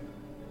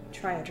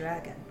 try a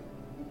dragon.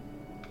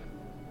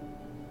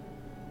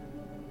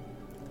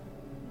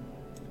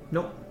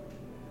 Nope.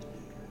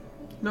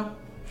 No.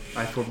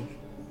 I forbid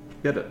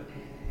it.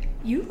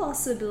 You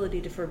lost the ability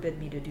to forbid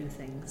me to do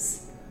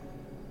things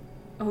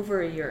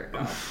over a year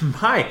ago.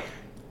 My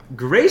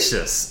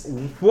gracious,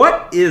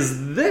 what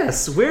is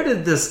this? Where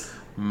did this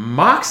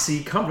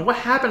moxie come from? What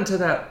happened to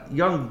that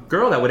young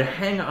girl that would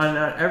hang on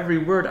every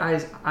word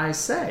I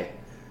say?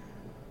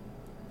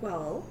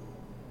 Well,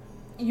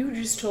 you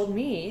just told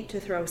me to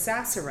throw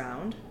sass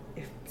around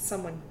if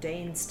someone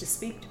deigns to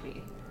speak to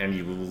me. And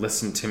you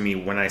listened to me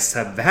when I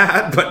said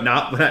that, but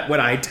not when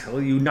I tell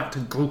you not to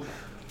go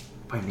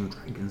finding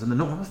dragons in the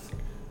north.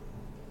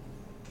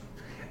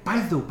 By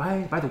the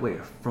way,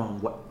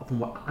 from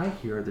what I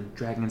hear, the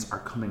dragons are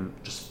coming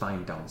just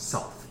fine down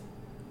south.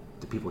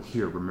 The people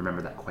here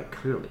remember that quite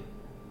clearly.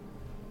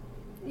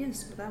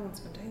 Yes, but that one's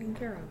been taken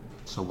care of.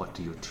 So what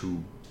do your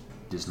two...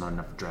 There's not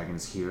enough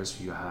dragons here,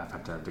 so you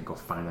have to go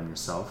find them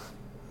yourself?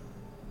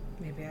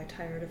 Maybe I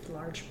tired of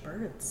large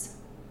birds.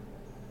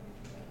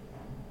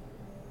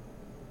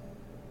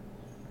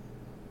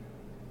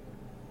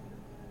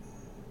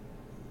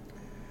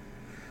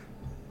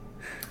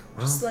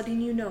 Well, just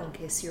letting you know in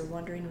case you're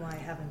wondering why I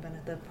haven't been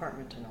at the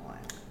apartment in a while.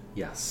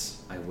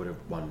 Yes, I would have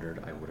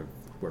wondered, I would have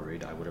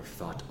worried, I would have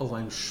thought, oh,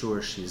 I'm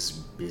sure she's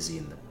busy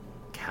in the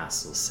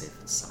castle safe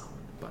and sound,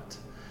 but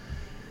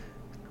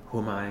who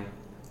am I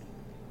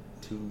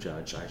to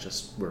judge? I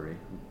just worry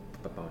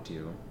about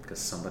you, because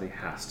somebody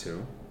has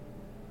to.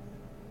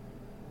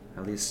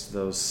 At least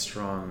those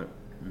strong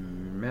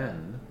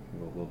men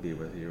will be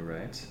with you,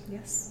 right?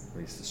 Yes. At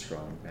least the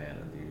strong man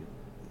and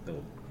the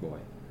little boy.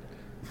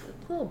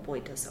 The little boy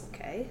does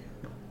okay.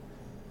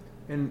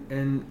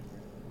 And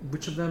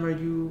which of them are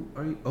you?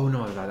 Oh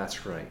no,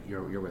 that's right.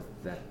 You're with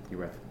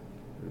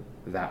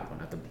that one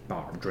at the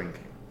bar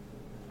drinking.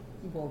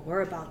 Well,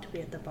 we're about to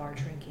be at the bar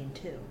drinking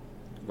too.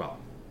 Well,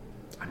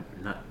 I'm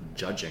not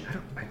judging.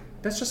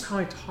 That's just how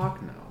I talk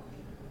now.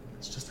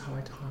 It's just how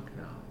I talk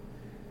now.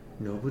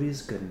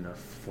 Nobody's good enough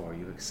for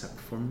you except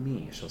for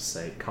me, she'll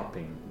say,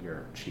 cupping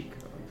your cheek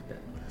a bit.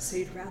 So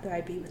you'd rather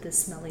I be with this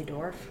smelly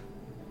dwarf?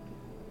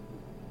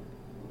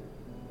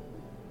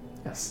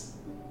 Yes.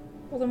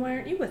 Well, then why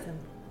aren't you with him?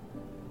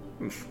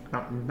 Oof,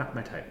 not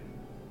my type.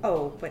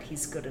 Oh, but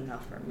he's good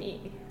enough for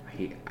me.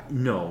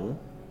 No.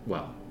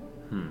 Well,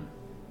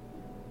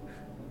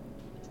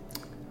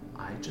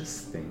 I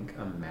just think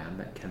a man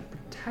that can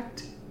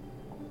protect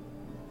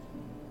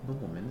the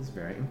woman is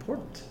very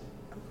important.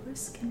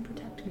 Elkoris can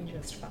protect me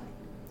just fine.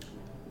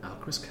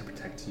 Elkoris can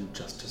protect you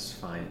just as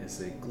fine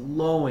is a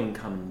glowing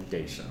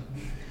commendation.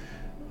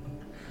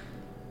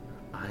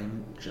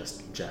 I'm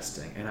just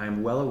jesting, and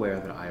I'm well aware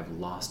that I have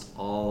lost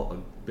all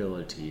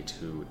ability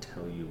to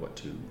tell you what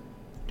to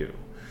do.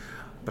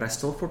 But I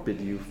still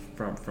forbid you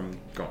from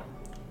going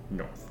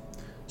north.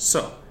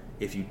 So,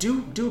 if you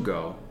do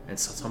go, and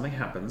something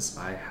happens,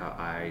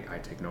 I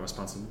take no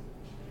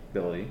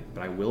responsibility,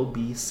 but I will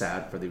be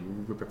sad for the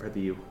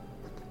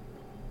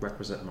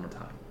requisite amount of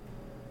time.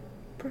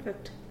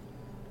 Perfect.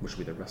 Which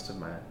will be the rest of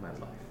my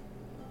life.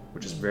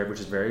 Which is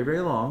very, very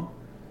long.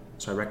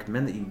 So I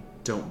recommend that you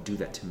don't do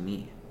that to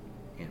me,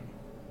 Annie.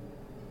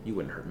 You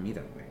wouldn't hurt me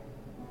that way.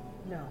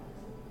 No.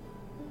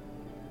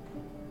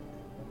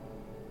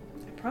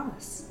 I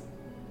promise.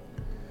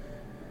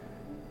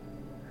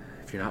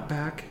 If you're not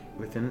back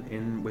within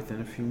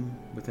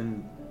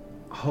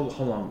how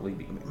long will you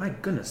be? My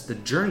goodness, the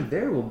journey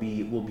there will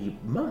be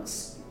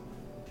months.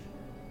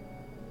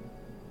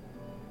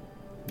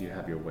 You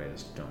have your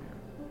ways, don't you?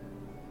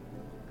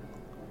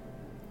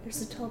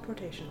 There's a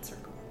teleportation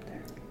circle up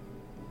there.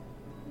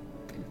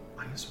 In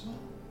Icewall?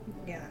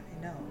 Yeah,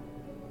 I know.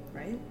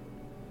 Right?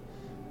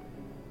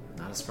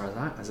 Not as far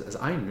as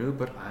I knew,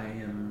 but I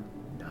am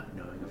not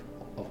knowing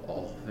of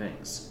all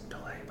things.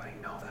 Don't let anybody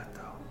know that,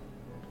 though.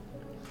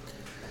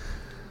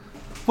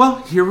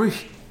 Well, here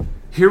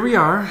we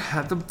are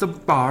at the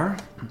bar.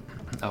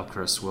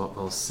 Elkoris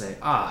will say,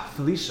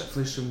 Felicia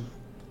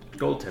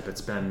Goldtip,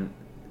 it's been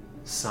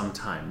some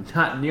time.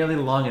 Not nearly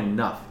long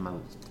enough, my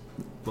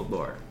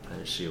lord.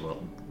 And she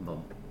will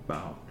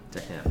bow to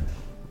him,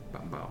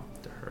 bow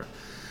to her.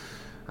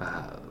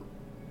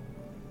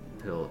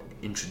 He'll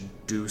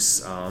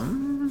introduce,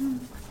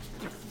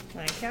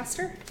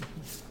 Lancaster?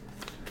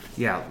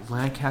 Yeah,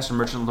 Lancaster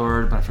Merchant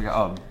Lord, but I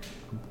forgot,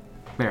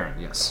 Baron,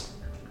 yes.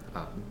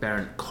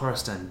 Baron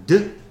Coristan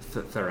de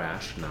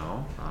Tharash,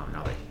 no.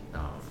 Now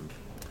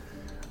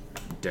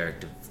Derek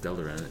de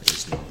Vilderin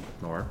is no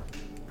more.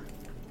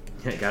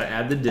 Yeah, gotta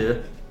add the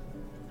de.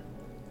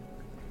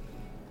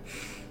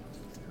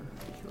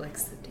 He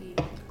likes the D.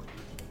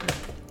 Yeah,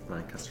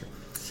 Lancaster.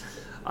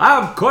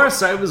 Of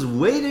course, I was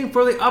waiting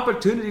for the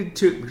opportunity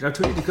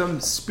to come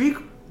speak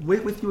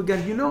with you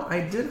again. You know,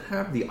 I did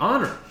have the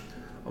honor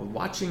of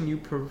watching you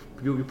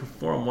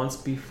perform once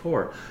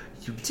before.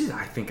 You did.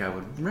 I think I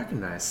would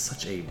recognize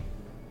such a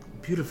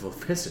beautiful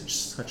visage,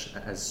 such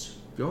as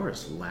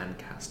yours,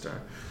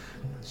 Lancaster.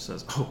 She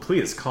says, "Oh,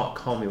 please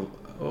call me.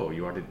 Oh,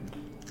 you already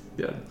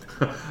did."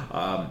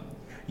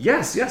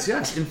 Yes.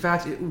 In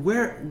fact,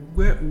 where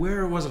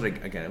was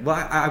it again?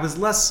 Well, I was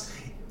less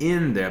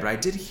in there, but I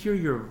did hear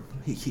your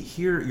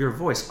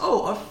voice.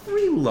 Oh, a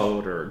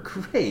freeloader!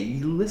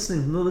 Great,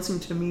 listening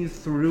to me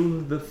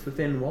through the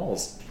thin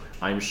walls.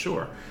 I'm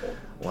sure.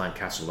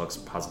 Lancaster looks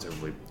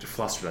positively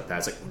flustered at that.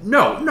 It's like,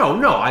 no.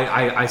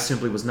 I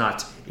simply was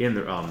not in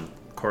the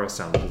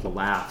Coruscant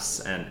laughs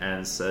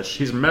and says,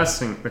 she's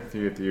messing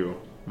with you,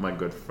 my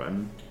good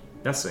friend.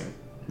 Messing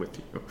with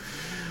you.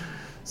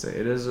 So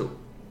it is an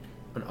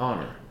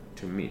honor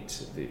to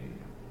meet the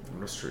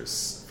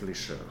illustrious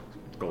Felicia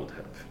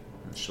Goldhip.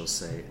 And she'll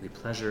say, the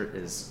pleasure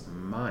is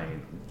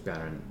mine,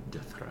 Baron de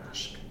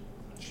Thrash.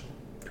 She'll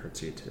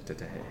curtsy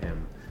to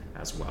him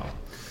as well.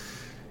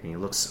 And he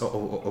looks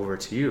over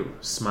to you,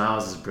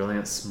 smiles his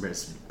brilliant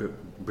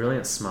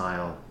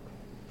smile,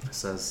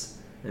 says,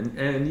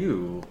 and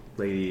you,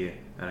 Lady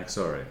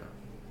Anixoria.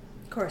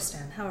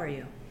 Coristan, how are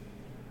you?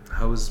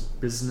 How's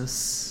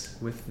business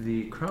with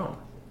the crown?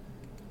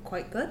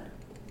 Quite good.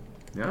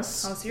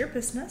 Yes? How's your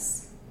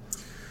business?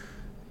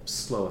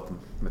 Slow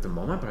at the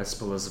moment, but I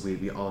suppose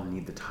we all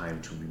need the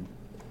time to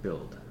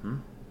rebuild.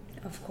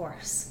 Of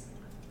course.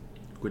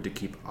 Good to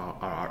keep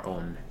our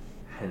own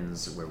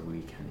hens where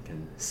we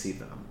can see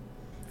them.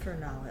 For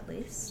now, at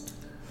least.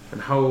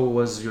 And how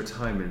was your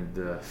time in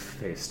the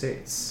Fey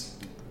States?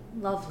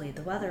 Lovely.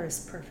 The weather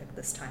is perfect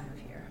this time of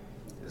year.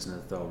 Isn't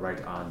it, though,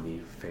 right on the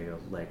Fey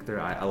Lake there?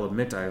 I'll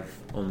admit I've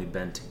only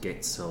been to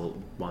Gatesill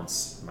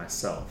once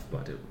myself,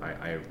 but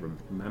I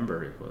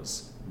remember it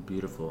was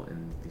beautiful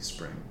in the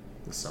spring,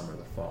 the summer,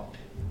 the fall,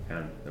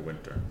 and the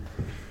winter.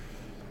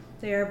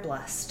 They are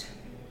blessed.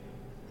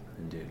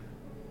 Indeed.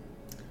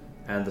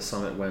 And the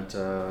summit went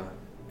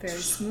very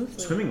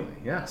smoothly. Swimmingly,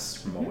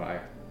 yes, from what I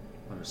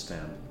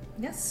understand.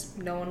 Yes,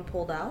 no one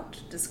pulled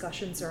out.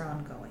 Discussions are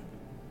ongoing.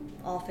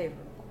 All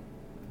favorable.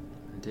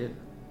 Indeed.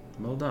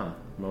 Well done.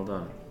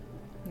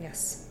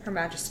 Yes, Her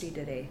Majesty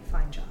did a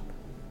fine job.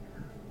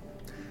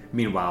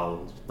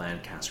 Meanwhile,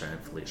 Lancaster and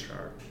Felicia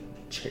are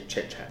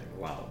chit-chatting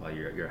while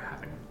you're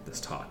having this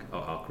talk.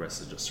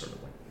 Elkoris is just sort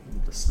of like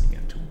listening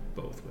into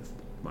both with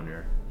one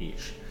ear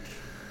each.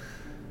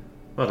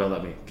 Well, don't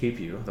let me keep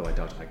you, though I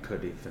doubt I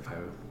could if I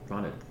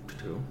wanted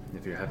to.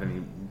 If you have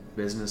any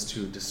business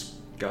to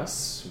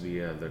discuss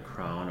via the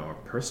crown or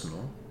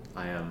personal,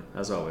 I am,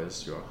 as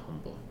always, your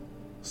humble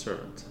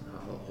servant.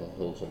 I'll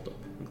hold up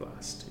a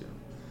glass to you.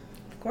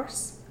 Of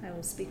course. I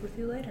will speak with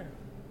you later.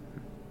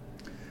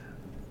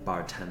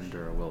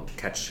 Bartender will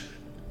catch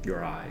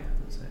your eye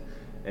and say,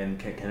 and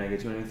can I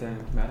get you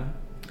anything, madam?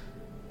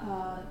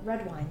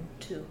 Red wine,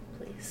 too,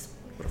 please.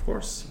 But of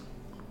course.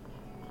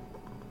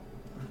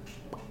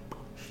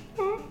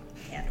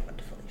 Hand one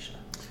to Felicia.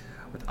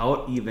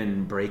 Without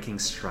even breaking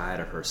stride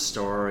of her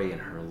story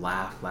and her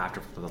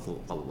laughter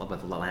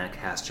with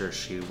Lancaster,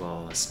 she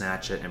will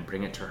snatch it and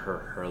bring it to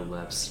her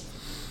lips,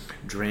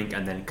 drink,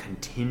 and then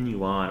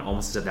continue on,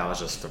 almost as if that was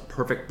just the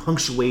perfect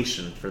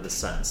punctuation for the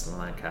sentence. And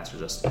Lancaster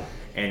just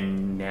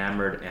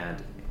enamored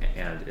and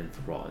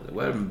enthralled.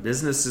 Well,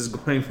 business is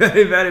going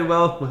very, very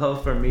well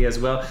for me as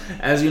well.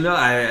 As you know,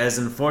 as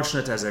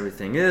unfortunate as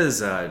everything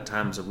is,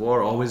 times of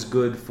war, always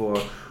good for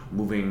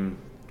moving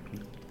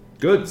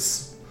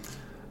goods.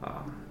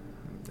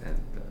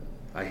 And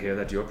I hear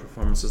that your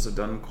performances have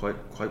done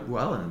quite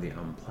well in the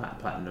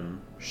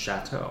Platinum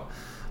Chateau.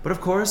 But of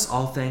course,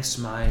 all thanks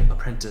to my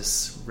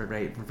apprentice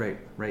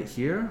right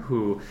here,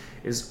 who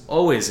is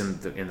always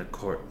in the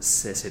court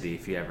city.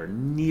 If you ever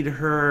need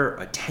her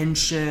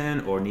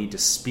attention or need to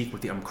speak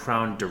with the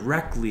crown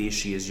directly,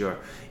 she is your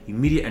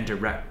immediate and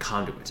direct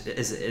conduit.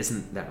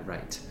 Isn't that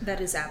right? That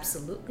is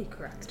absolutely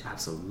correct.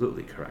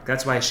 Absolutely correct.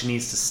 That's why she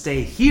needs to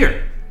stay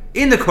here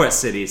in the court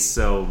city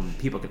so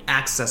people can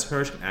access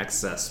her, she can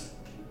access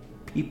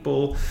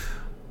people.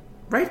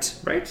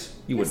 Right?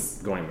 You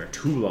wouldn't go anywhere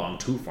too long,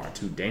 too far,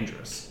 too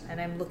dangerous.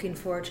 And I'm looking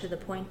forward to the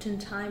point in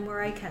time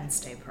where I can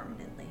stay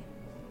permanently.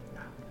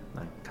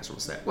 Lancaster will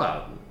say,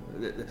 well,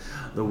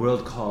 the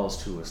world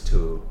calls to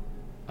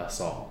us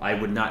all. I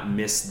would not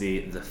miss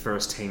the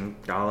first Tang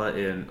Gala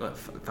in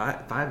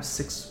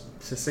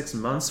 6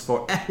 months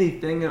for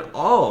anything at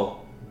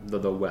all.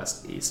 The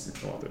west,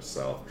 east, north, or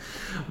south.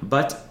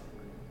 But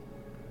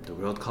the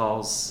world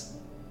calls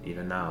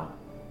even now.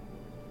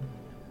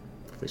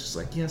 Felicia's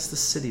like, yes, the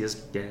city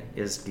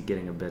is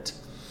getting a bit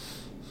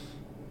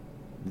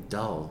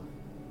dull.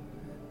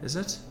 Is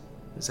it?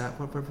 Is that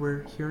what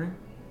we're hearing?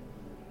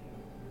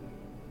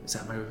 Is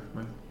that my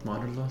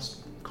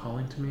wanderlust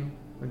calling to me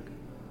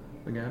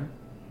again?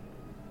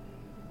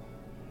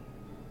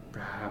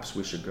 Perhaps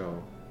we should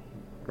go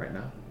right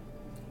now.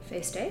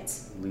 Face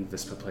dates? Leave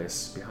this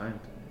place behind.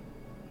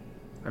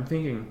 I'm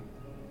thinking,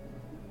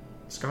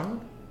 Scarlet?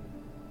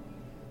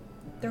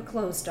 They're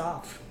closed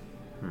off.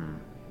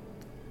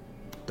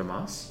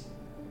 Damas?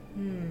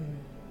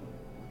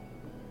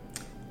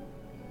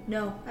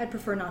 No, I'd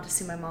prefer not to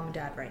see my mom and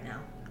dad right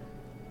now.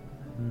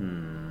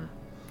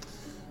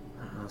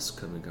 Where else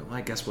could we go? Well,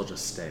 I guess we'll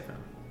just stay then.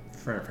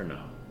 For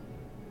now.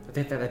 I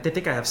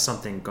think I have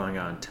something going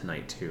on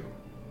tonight too.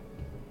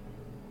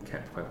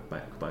 Can't quite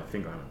put my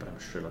finger on it, but I'm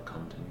sure it'll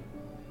come to me.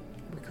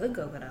 We could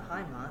go get a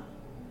Heimat.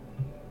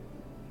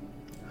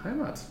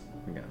 Heimat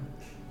again.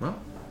 Well,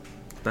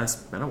 that's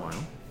been a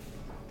while.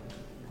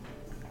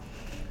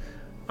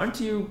 Aren't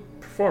you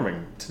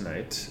performing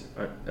tonight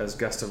as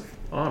guest of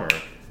honor?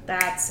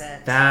 That's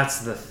it. That's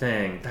the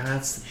thing.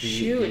 That's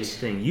the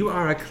thing. You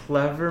are a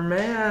clever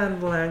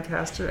man,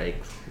 Lancaster. A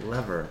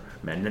clever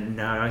man.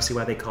 Now I see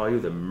why they call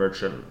you the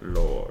Merchant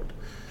Lord.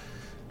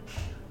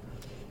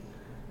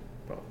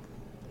 Well,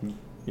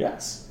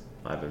 yes,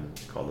 I've been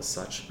called as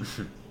such.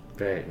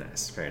 Very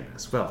nice, very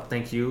nice. Well,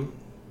 thank you,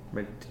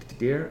 my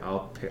dear.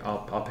 I'll pick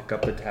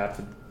up the tab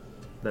for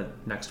the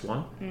next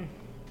one.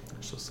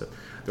 She'll sit.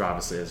 There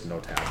obviously is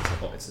no tab.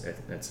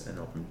 It's an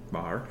open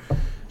bar.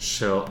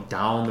 She'll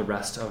down the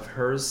rest of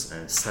hers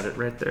and set it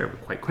right there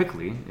quite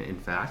quickly, in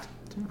fact.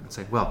 It's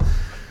like, well,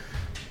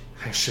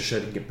 I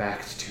should get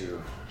back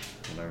to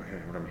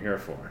what I'm here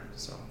for.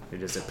 So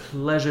it is a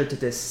pleasure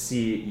to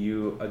see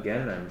you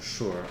again. I'm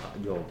sure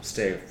you'll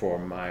stay for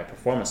my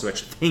performance,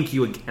 which thank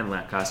you again,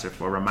 Lancaster,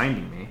 for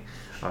reminding me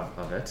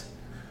of it.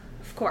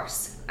 Of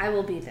course. I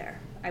will be there.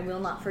 I will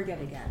not forget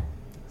again.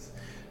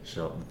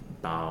 She'll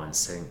bow and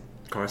say,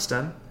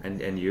 Korstan,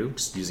 and you,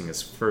 just using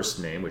his first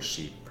name, which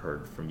she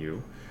heard from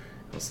you,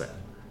 he'll say,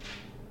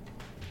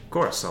 of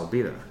course, I'll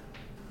be there.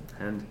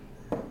 And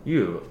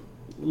you,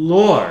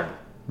 Lord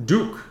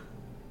Duke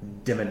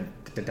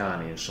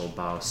Dimedani, and she'll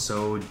bow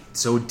so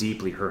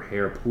deeply her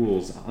hair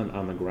pools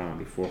on the ground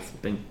before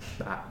flipping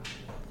back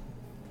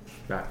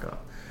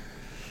up.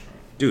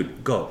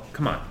 Dude, go.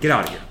 Come on, get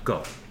out of here.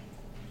 Go.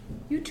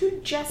 You two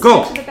just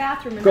went to the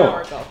bathroom an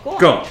hour ago.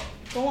 Go on.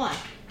 Go on.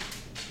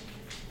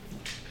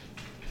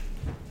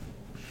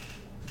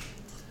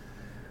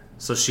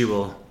 So she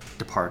will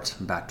depart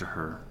back to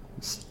her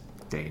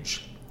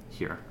stage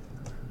here.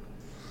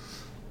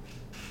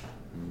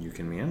 You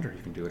can meander.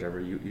 You can do whatever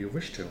you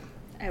wish to.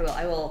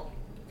 I will,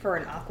 for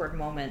an awkward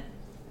moment,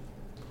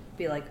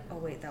 be like, oh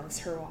wait, that was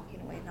her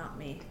walking away, not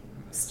me.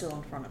 Still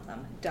in front of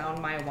them.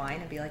 Down my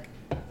wine and be like,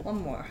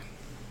 one more.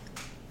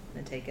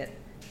 And take it,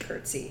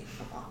 curtsy,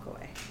 and walk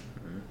away.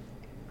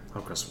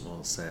 Elkoris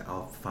will say,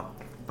 I'll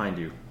find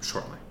you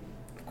shortly.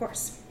 Of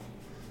course.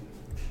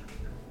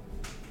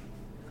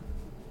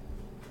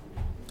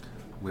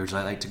 Where would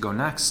I like to go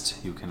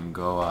next? You can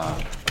go,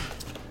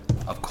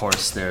 of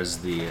course, there's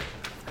the...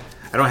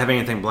 I don't have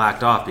anything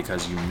blacked off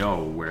because you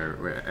know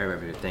where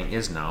everything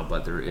is now,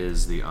 but there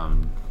is the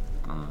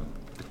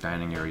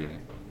dining area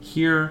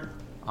here.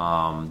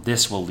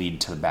 This will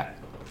lead to the back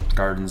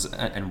gardens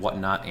and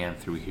whatnot, and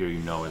through here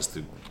is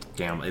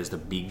the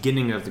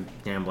beginning of the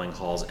gambling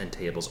halls and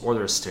tables, or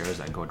there's stairs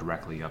that go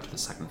directly up to the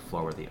second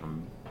floor where the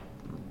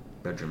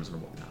bedrooms and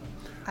whatnot.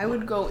 I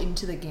would go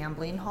into the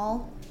gambling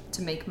hall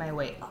to make my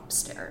way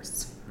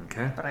upstairs.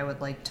 Okay. But I would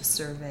like to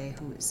survey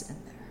who is in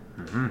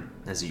there.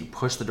 Mm-hmm. As you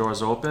push the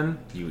doors open,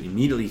 you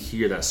immediately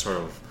hear that sort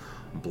of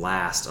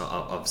blast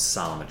of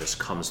sound that just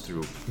comes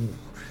through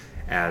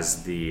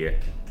as the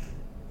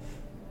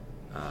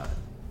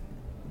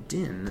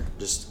din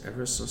just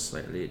ever so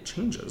slightly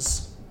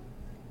changes.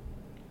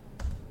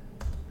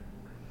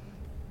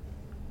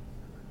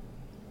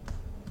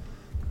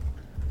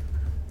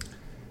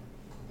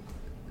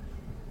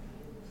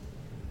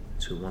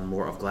 To one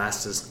more of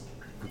glasses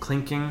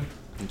clinking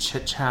and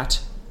chit-chat,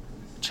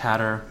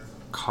 chatter,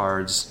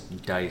 cards,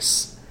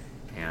 dice,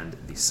 and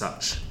the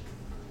such.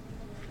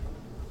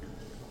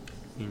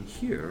 In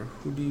here,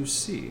 who do you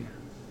see?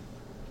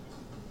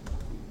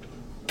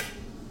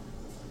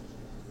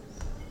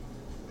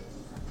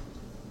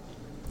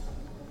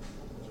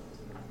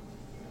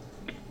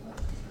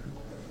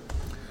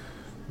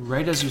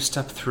 Right as you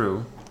step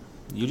through,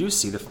 you do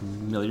see the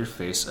familiar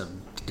face of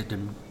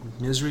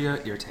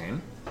Anixoria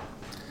Irritants,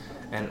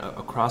 and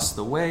across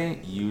the way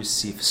you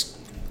see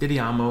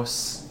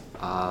Fastidiamos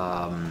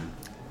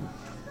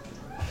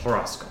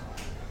Horosco.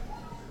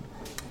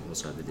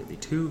 Those are the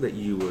two that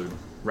you would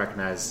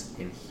recognize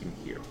in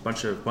here.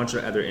 Bunch of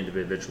other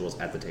individuals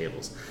at the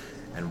tables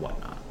and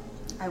whatnot.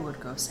 I would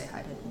go say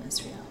hi to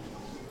Anixoria.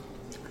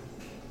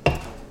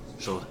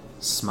 She'll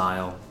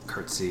smile,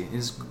 curtsy. It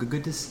is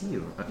good to see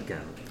you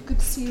again. Good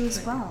to see you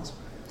as well.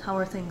 How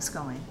are things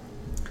going?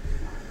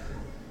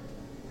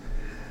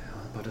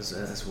 But as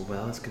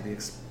well as could be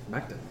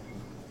expected.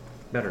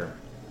 Better,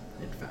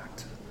 in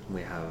fact.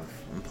 We have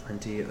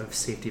plenty of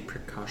safety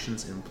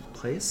precautions in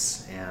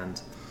place,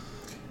 and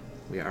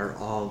we are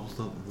all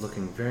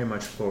looking very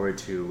much forward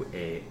to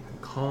a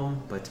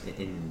calm but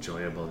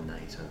enjoyable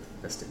night of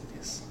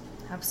festivities.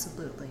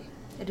 Absolutely.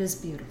 It is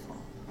beautiful.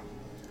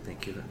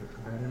 Thank you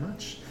very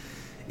much.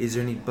 Is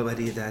there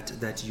anybody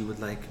that you would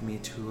like me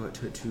to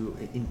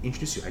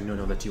introduce you? I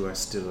know that you are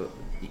still,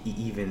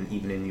 even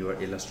in your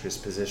illustrious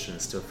position,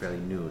 still fairly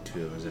new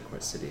to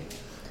Zikor City.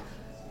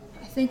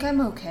 I think I'm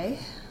okay.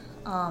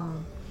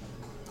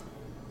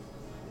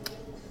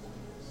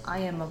 I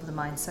am of the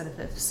mindset of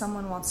if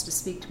someone wants to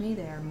speak to me,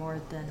 they are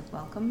more than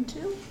welcome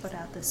to, but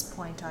at this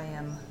point I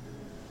am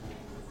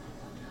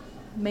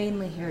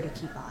mainly here to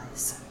keep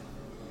eyes.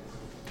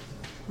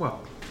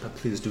 Well, but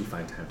please do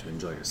find time to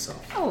enjoy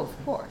yourself. Oh,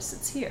 of course,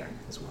 it's here.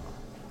 As well.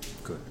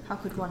 Good. How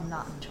could one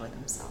not enjoy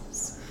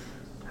themselves?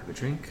 Have a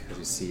drink, as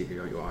you see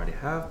you already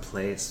have.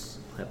 Play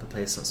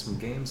some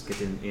games,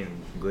 get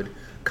in good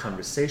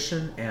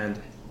conversation,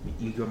 and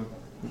your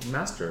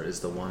master is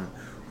the one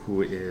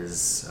who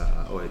is,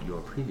 or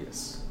your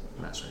previous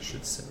master, I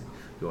should say.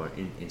 Your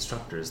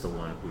instructor is the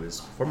one who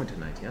is performing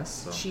tonight, yes?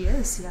 So. She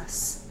is,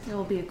 yes. It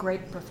will be a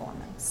great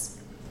performance.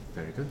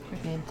 Very good. I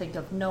can think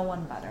of no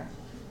one better.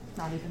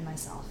 Not even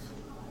myself.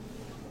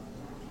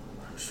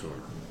 I'm sure.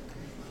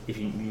 If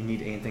you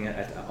need anything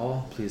at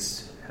all,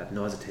 please have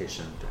no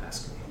hesitation to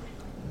ask me.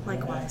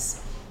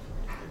 Likewise.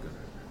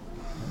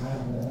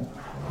 Very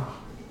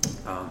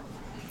good.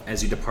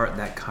 As you depart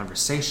that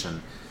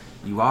conversation,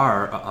 you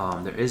are,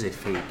 there is a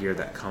figure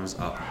that comes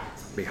up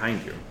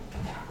behind you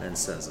and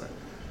says,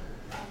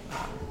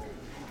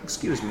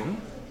 excuse me.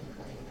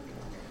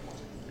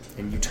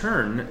 And you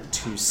turn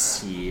to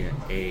see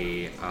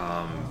a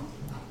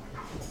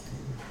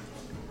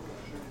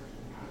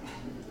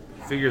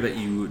figure that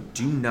you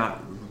do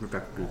not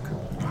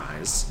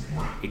recognize,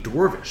 a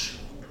dwarvish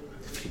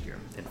figure,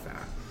 in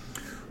fact,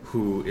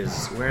 who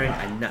is wearing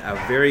a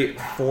very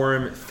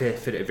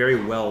form-fitted, a very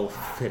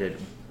well-fitted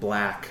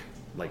black,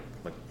 like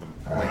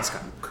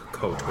wainscot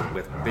coat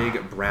with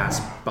big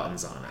brass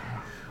buttons on it,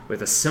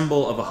 with a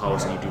symbol of a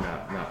house that you do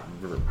not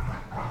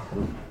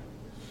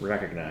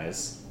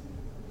recognize.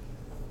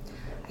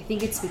 I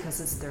think it's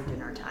because it's their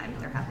dinner time.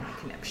 They're having a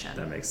conniption.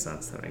 That makes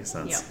sense.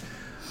 Yep.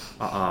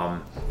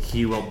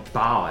 He will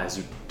bow as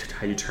you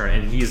turn,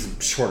 and he is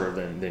shorter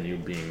than you,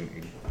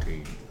 being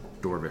a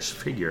dwarvish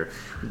figure.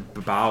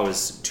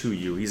 Bows to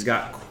you. He's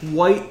got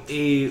quite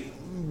a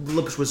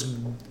voluptuous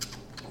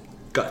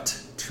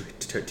gut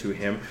to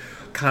him,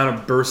 kind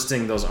of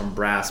bursting those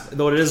brass.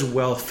 Though it is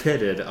well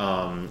fitted,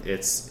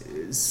 it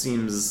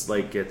seems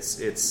like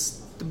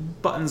it's the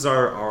buttons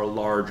are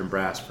large and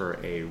brass for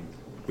a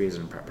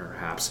reason,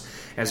 perhaps.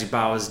 As he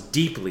bows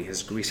deeply,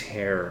 his greased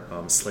hair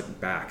slicked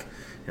back.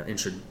 He'll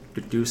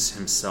introduce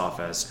himself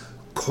as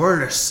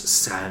Corliss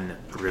San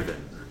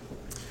Riven.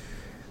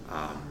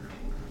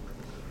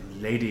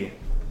 Lady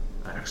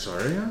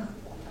Anixoria?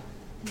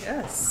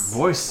 Yes.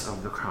 Voice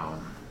of the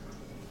Crown.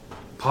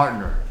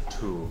 Partner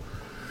to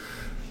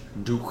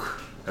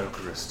Duke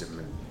Elkoris de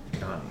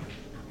Medani.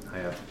 I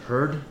have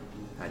heard,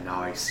 and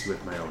now I see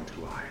with my own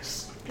two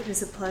eyes. It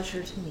is a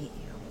pleasure to meet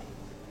you.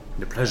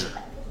 The pleasure,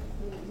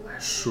 I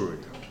assure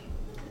you,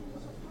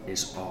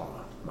 is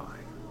all mine.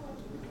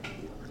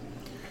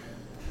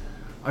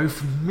 Are you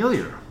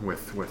familiar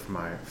with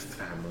my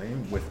family,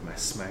 with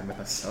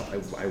myself?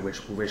 I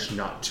wish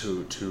not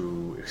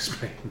to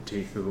explain to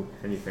you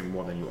anything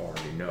more than you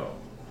already know.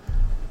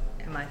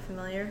 Am I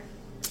familiar?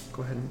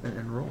 Go ahead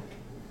and roll.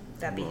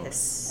 That'd be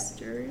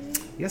history?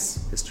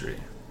 Yes, history.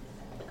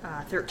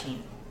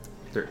 13.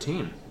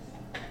 13.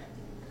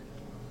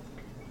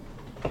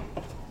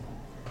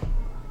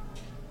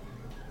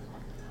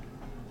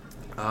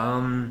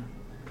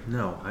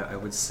 No, I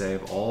would say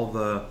of all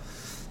the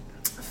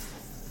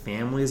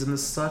families and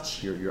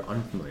such, you're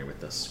unfamiliar with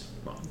this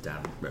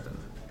Dan Riven.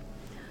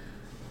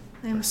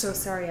 I am so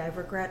sorry. I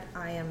regret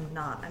I am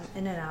not. I'm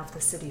in and out of the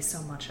city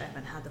so much I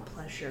haven't had the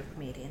pleasure of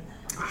meeting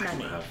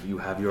many. You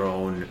have your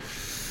own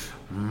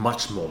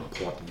much more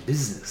important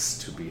business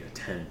to be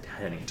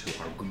attending to.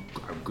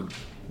 Our good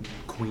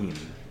queen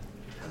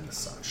and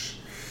such.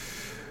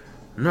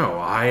 No,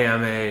 I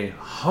am a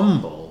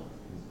humble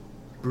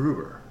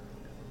brewer,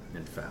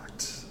 in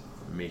fact,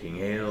 making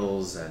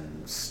ales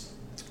and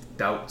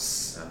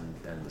stouts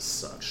and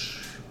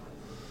such.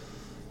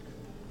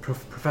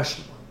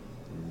 Professional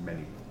in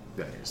many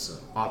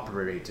ways,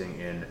 operating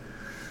in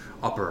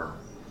Upper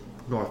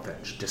North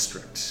Edge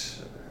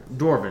District,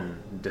 Dwarven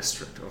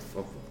District,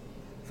 of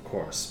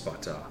course,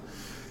 but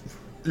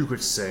you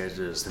could say it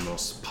is the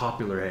most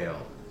popular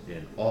ale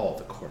in all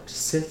the court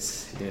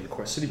sits in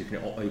Court City.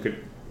 You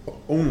could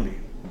only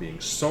being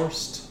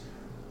sourced,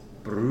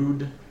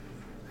 brewed,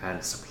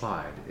 and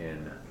supplied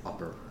in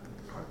Upper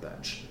North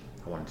Edge.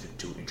 I wanted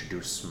to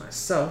introduce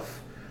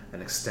myself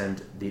and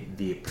extend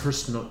the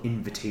personal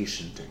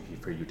invitation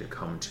for you to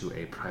come to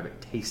a private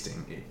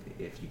tasting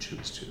if you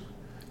choose to.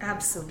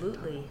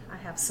 Absolutely. I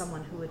have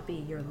someone who would be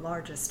your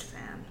largest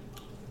fan.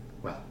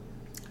 Well,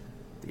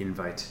 the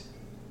invite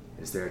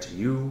is there to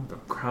you, the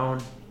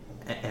crown,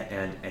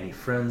 and any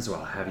friends who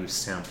I'll have you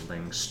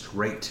sampling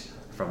straight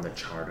from the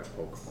charred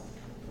oak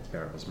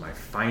barrels. My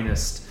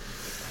finest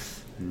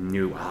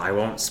new. I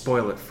won't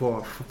spoil it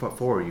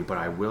for you, but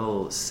I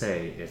will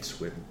say it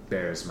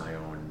bears my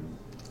own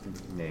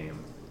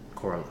name,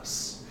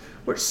 Corliss,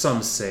 which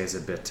some say is a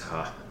bit.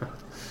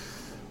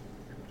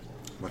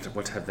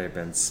 What have they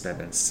been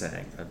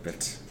saying? A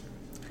bit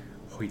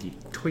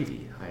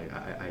hoity-toity,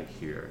 I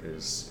hear,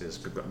 is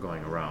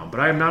going around. But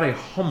I am not a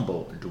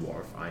humble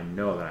dwarf. I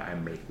know that I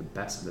make the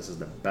best, and this is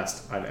the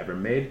best I've ever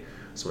made,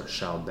 so it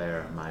shall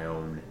bear my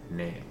own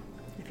name.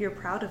 If you're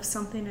proud of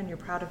something and you're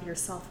proud of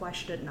yourself, why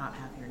should it not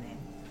have your name?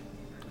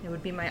 It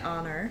would be my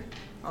honor,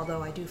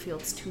 although I do feel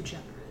it's too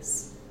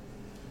generous.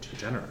 Too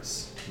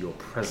generous? Your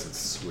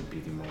presence would be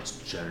the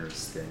most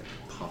generous thing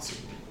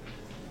possibly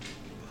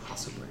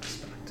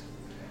expect.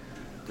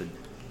 The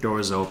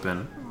doors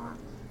open,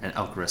 and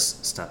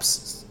Elkoris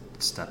steps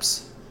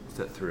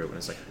through, and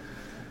it's like,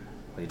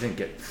 well, you didn't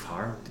get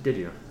far, did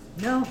you?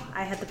 No,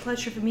 I had the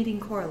pleasure of meeting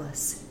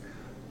Corliss.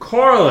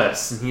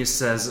 Corliss! And he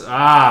says,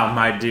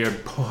 my dear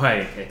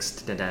boy,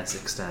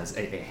 extends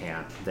a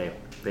hand.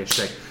 They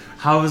shake.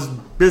 How's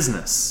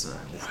business?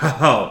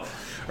 Well,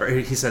 or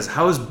he says,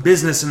 how's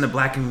business in the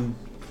Blackened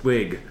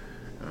Wig?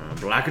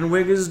 Blackened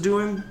Wig is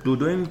doing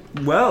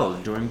well.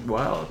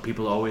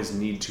 People always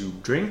need to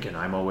drink, and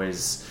I'm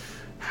always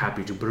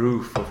happy to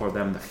brew for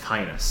them the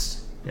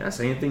finest. Yes,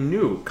 anything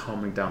new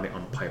coming down the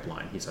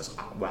pipeline. He says,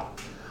 well,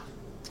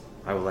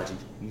 I will let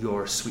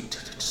your sweet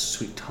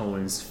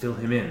tones fill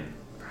him in,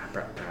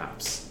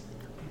 perhaps.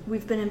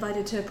 We've been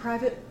invited to a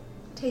private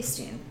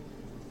tasting.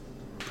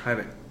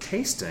 Private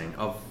tasting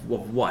of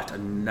what?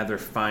 Another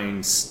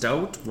fine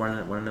stout?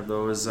 One of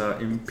those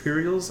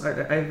imperials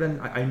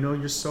I know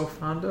you're so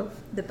fond of?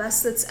 The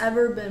best that's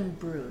ever been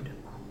brewed,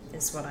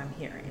 is what I'm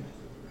hearing.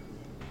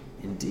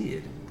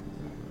 Indeed.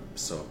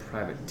 So a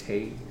private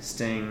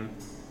tasting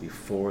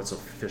before it's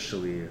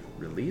officially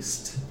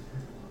released?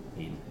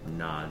 He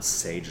nods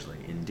sagely.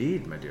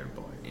 Indeed, my dear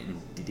boy.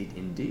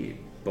 Indeed.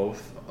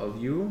 Both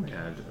of you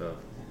and a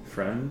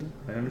friend,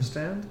 I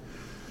understand?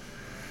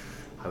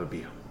 I would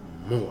be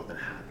more than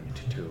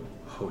happy to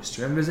host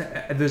you. And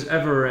if there's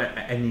ever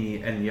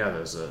any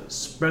others,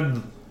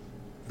 spread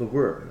the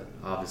word.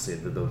 Obviously,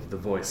 the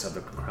voice of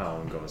the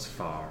crown goes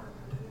far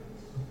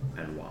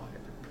and wide.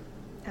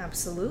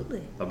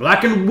 Absolutely. The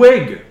Blackened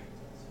Wig!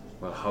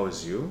 Well, how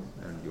is you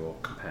and your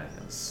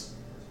companions?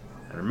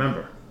 And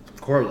remember,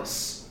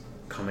 Corliss,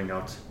 coming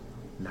out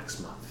next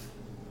month.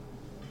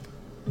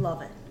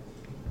 Love it.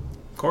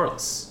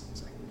 Corliss.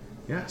 It's like,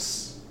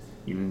 yes,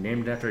 you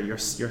named it after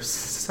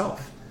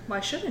yourself. Why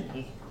shouldn't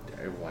he?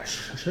 Why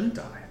shouldn't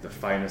I? The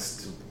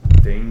finest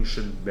thing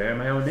should bear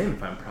my own name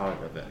if I'm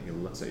proud of it. He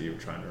looks at you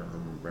trying to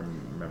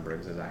remember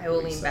exactly. I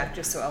will lean back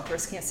just so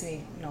Elkoris can't see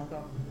me, and I'll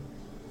go.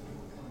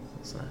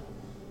 What's that?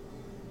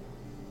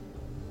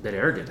 Bit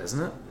arrogant,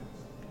 isn't it?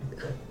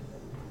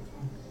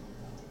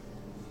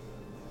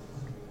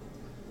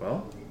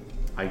 Well,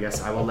 I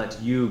guess I will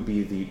let you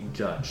be the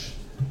judge.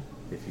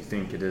 If you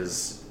think it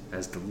is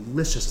as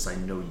delicious as I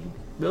know you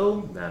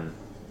will, then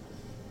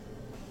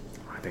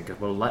I think it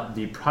will let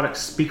the product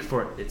speak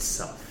for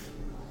itself.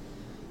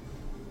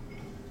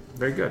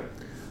 Very good.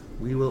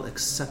 We will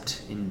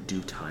accept in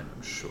due time,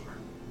 I'm sure.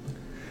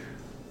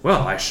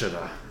 Well, I should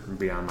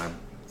be on my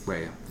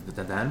way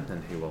then,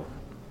 and he will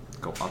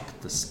go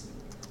up the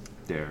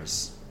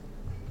stairs.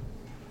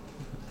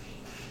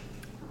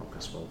 I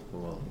guess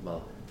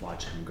we'll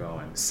watch him go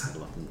and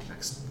settle up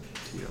next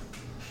to you.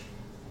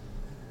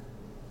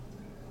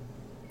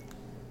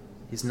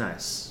 He's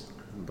nice,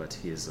 but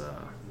he's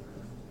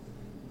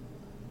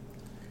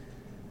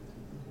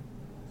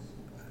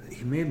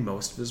he made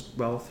most of his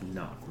wealth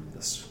not from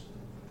this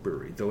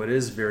brewery, though it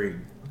is very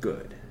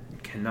good.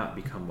 It cannot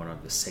become one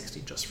of the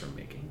 60 just from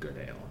making good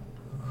ale.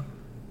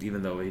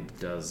 Even though he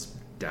does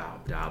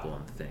dabble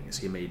in things,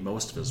 he made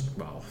most of his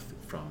wealth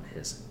from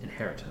his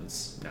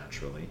inheritance,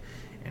 naturally,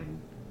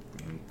 and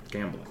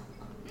gambling.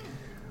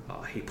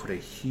 He put a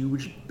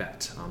huge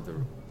bet on the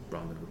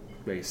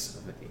race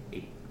of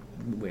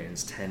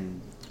wins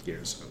 10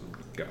 years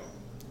ago.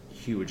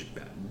 Huge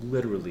bet.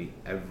 Literally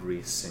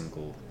every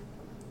single,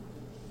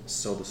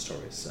 so the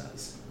story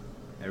says,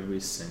 every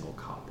single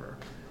copper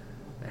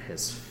that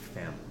his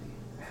family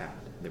had,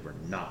 they were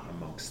not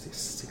amongst the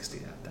 60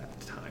 at that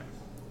time.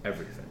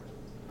 Everything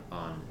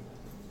on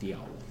the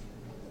owl.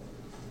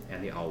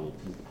 And the owl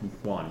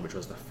won, which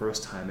was the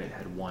first time it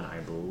had won, I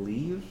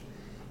believe,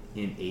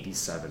 in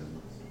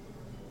 87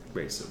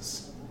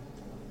 races.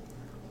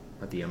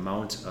 But the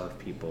amount of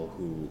people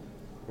who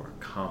were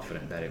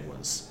confident that it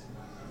was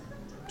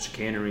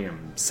chicanery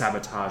and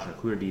sabotage and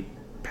who did he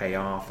pay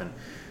off, and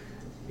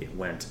it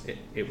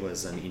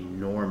was an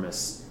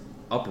enormous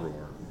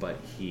uproar, but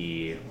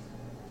he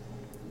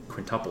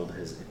quintupled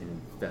his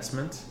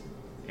investment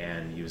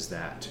and used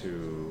that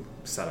to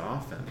set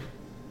off. And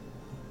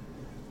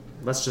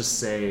let's just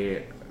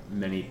say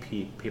many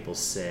people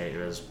say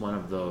it was one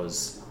of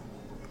those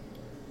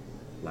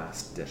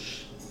last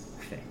dish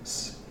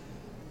things.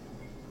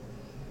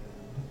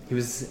 He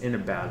was in a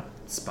bad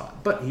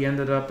spot, but he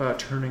ended up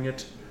turning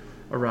it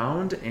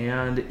around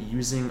and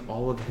using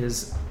all of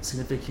his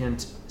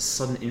significant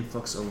sudden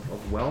influx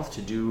of wealth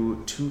to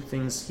do two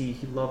things he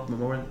loved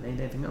more than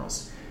anything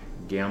else: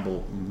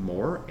 gamble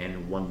more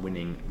and one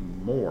winning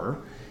more,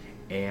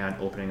 and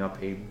opening up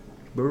a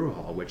brew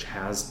hall, which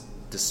has,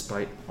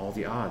 despite all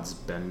the odds,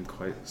 been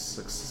quite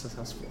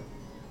successful.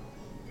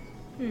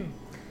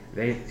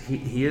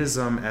 He is,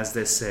 as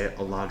they say,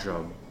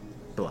 Aladra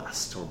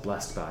blessed, or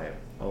blessed by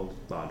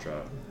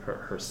Aladra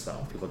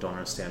herself. People don't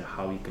understand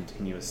how he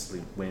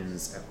continuously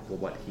wins at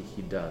what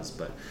he does,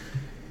 but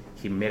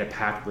he made a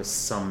pact with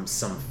some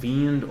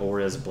fiend, or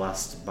is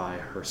blessed by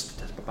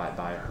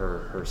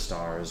her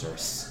stars or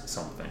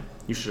something.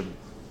 We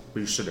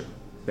should have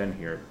been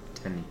here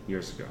 10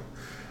 years ago.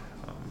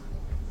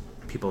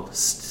 People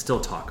still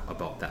talk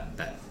about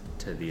that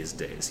to these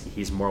days.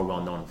 He's more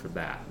well known for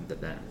that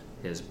than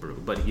his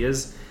brew, but he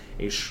is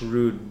a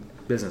shrewd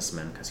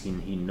businessman because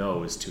he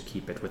knows to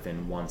keep it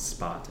within one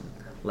spot and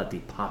let the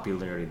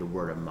popularity, the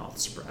word of mouth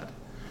spread.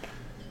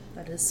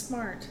 That is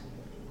smart.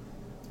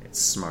 It's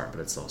smart,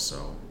 but it's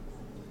also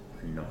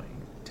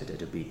annoying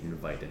to be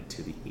invited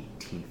to the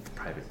 18th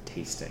private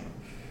tasting.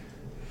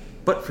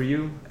 But for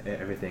you,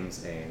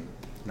 everything's a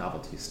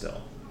novelty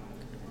still.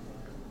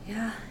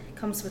 Yeah, it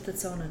comes with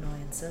its own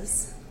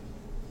annoyances.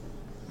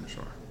 I'm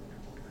sure.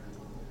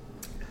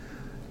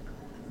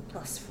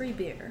 Plus free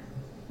beer.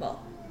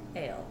 Well,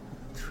 ale.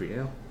 Free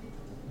ale?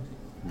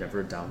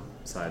 Never a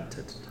downside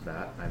to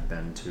that. I've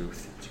been to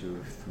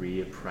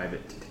 3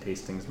 private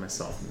tastings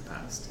myself in the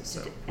past.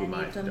 So Did who any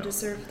might of them know?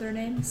 deserve their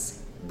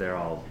names? They're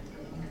all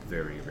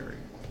very, very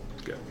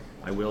good.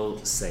 I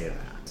will say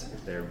that.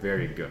 They're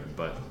very good,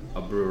 but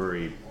a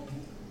brewery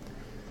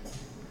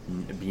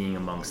being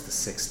amongst the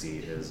 60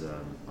 is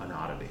an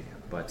oddity.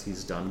 But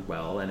he's done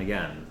well, and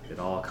again, it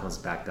all comes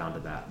back down to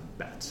that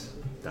bet,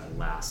 that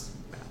last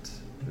bet,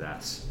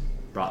 that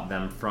brought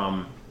them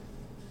from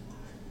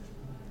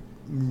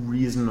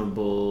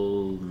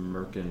reasonable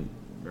merchant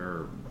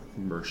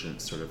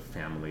sort of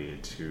family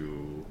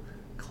to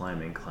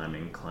climbing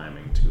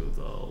to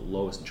the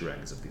lowest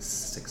dregs of these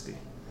 60.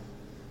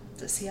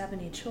 Does he have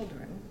any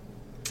children?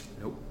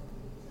 Nope.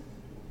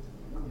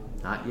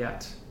 Not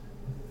yet.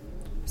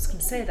 I was going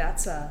to say,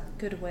 that's a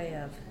good way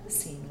of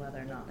seeing whether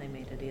or not they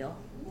made a deal.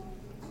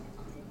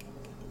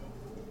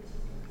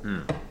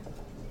 You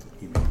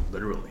mean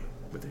literally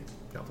with a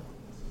devil?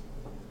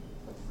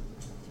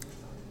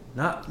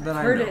 Not that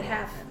I know. I've heard it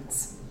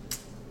happens.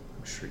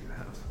 I'm sure you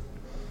have.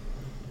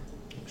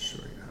 I'm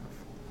sure you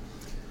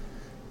have.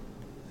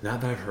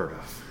 Not that I've heard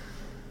of.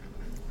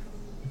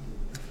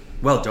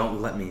 Well,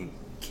 don't let me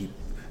keep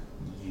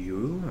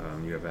you.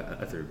 You have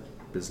other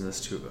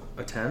business to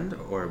attend,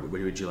 or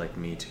would you like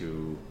me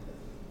to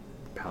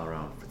pal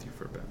around with you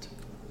for a bit?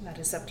 That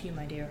is up to you,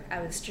 my dear.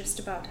 I was just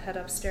about to head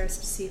upstairs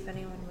to see if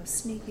anyone was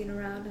sneaking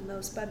around in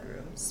those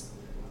bedrooms.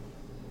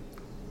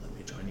 Let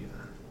me join you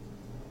then.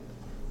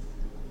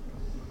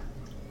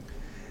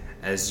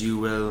 As you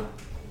will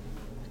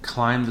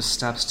climb the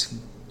steps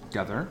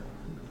together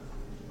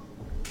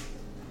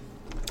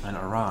and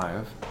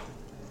arrive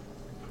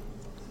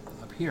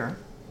up here.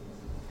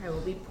 I will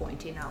be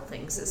pointing out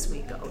things as we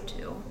go,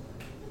 too.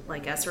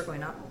 Like, as we're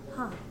going up,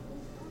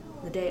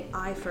 the day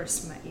I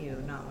first met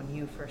you, not when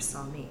you first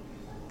saw me.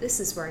 This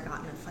is where I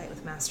got in a fight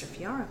with Master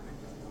Fjarlin.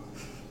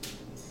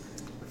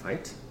 A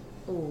fight?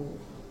 Oh.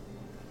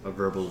 A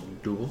verbal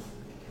duel?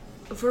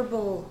 A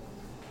verbal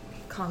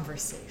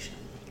conversation,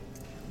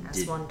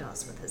 as one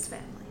does with his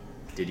family.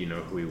 Did you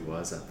know who he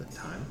was at the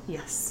time?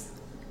 Yes.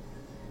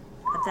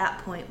 At that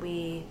point,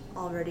 we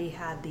already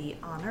had the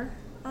honor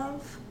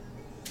of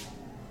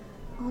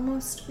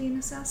almost being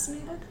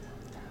assassinated.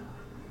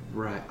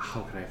 Right.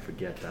 How could I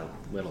forget that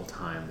little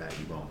time that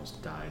you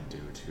almost died due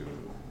to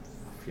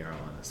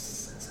Fjarlin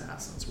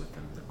assassins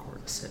within the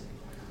court city?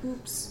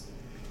 Oops.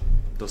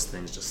 Those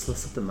things just slip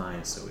the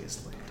mind so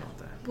easily, don't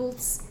they? Well,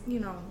 it's,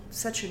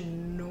 such a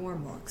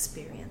normal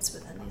experience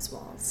within these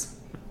walls.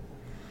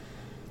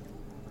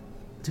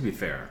 To be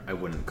fair, I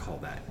wouldn't call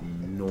that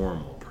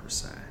normal per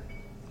se.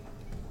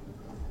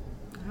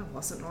 It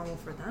wasn't normal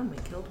for them. We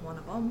killed one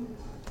of them.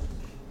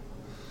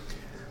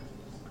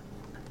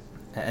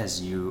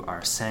 As you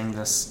are saying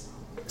this,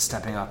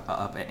 stepping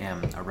up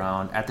and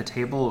around at the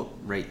table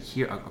right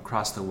here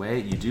across the way,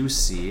 you do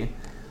see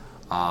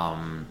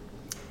Lord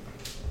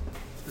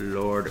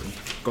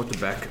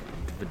Gotebek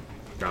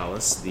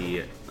Vidalis,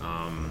 the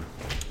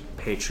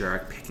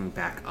patriarch, picking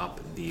back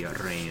up the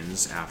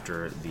reins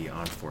after the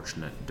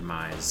unfortunate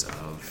demise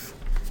of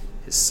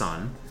his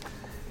son.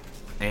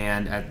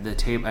 And at the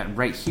table,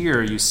 right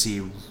here, you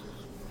see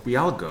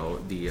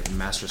Rialgo, the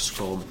master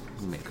scroll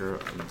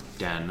maker,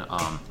 again,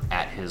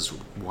 at his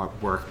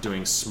work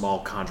doing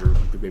small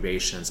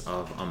contributions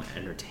of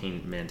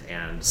entertainment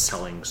and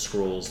selling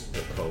scrolls to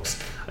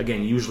folks.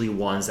 Again, usually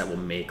ones that will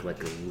make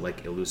like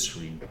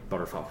illusory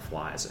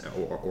butterflies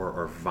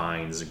or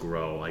vines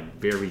grow, like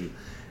very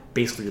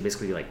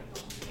basically like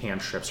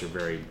cantrips or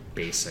very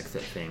basic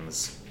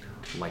things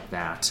like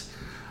that.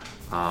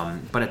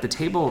 But at the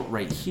table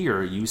right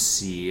here, you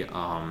see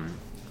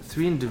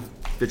 3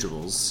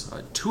 individuals.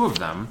 2 of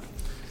them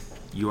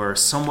you are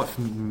somewhat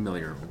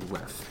familiar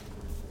with.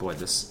 Boy,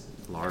 this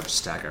large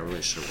stack, I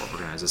really should have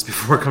organized this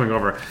before coming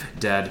over.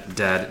 Dead,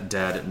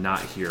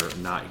 not here,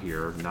 not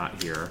here,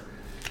 not here.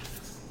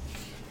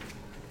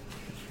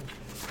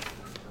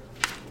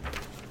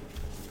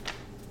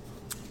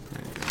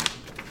 There you go.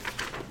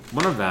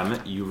 One of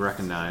them you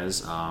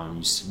recognize,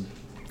 you see,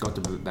 go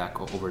to boot back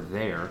over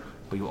there,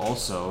 but you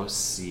also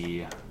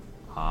see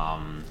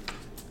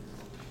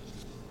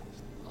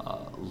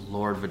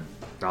Lord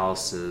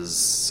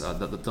Vidalis's,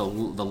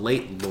 the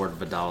late Lord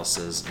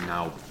Vidalis's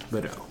now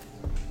widow,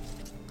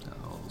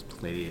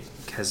 Lady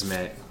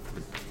Kesme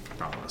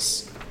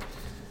Vidalis,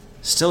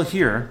 still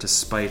here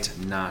despite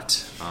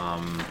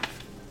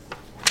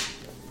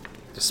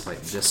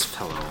this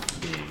fellow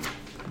being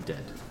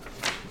dead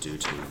due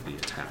to the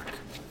attack.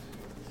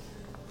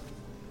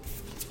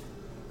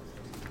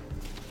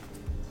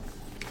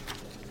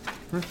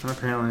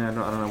 Apparently, I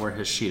don't know where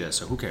his sheet is,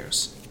 so who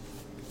cares?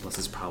 Unless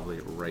it's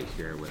probably right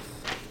here with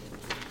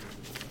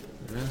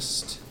the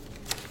rest.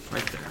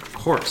 Right there. Of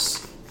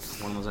course.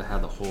 One was I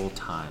had the whole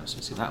time. So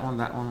you see that one,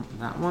 that one,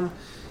 that one.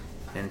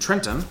 And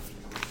Trenton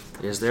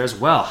is there as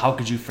well. How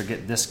could you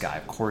forget this guy?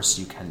 Of course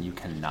you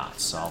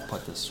cannot. So I'll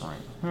put this right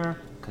here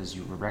because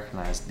you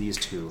recognize these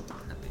 2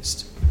 at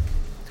least.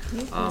 Can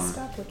you please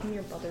stop licking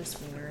your brother's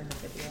finger in the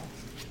video?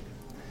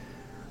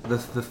 The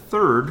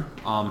third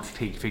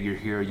figure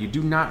here you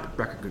do not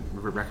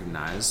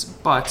recognize,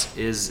 but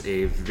is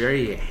a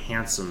very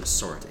handsome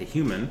sort, a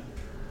human.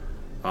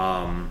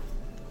 Let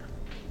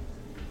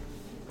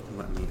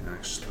me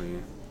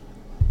actually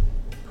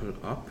put it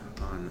up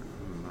on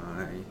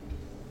my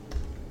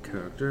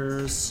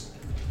characters.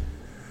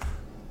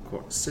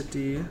 Court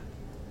City.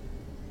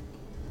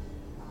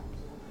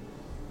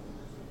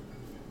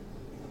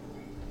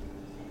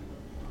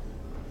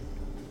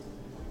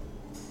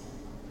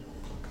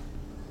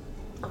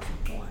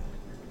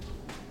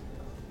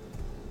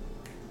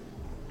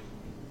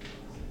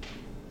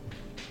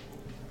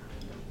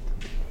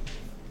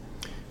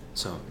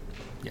 So,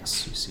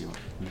 yes, you see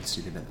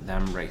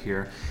them right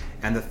here,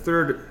 and the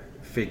third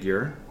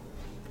figure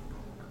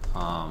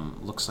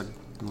looks like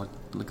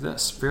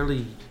this,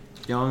 fairly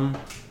young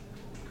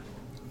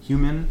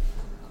human,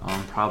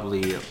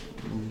 probably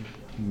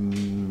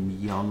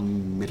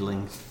young,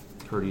 middling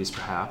 30s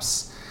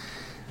perhaps.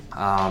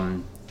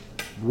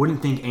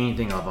 Wouldn't think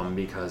anything of him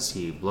because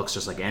he looks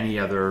just like any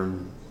other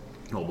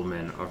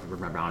nobleman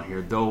around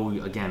here, though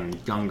again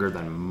younger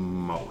than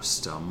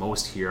most.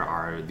 Most here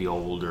are the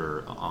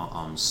older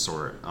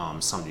sort,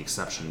 some of the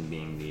exception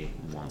being the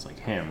ones like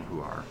him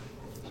who are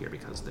here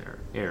because they're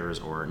heirs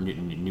or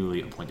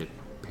newly appointed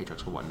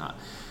patriarchs or whatnot.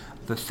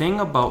 The thing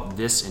about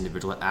this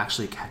individual that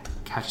actually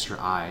catches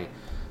your eye,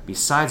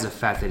 besides the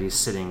fact that he's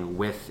sitting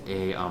with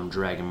a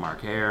dragon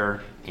mark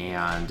heir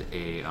and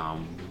a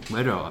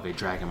widow of a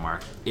dragon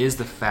mark, is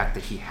the fact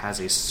that he has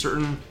a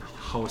certain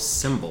house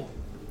symbol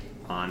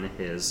on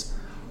his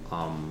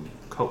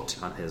coat,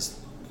 on his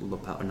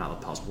lapel, not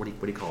lapels. What do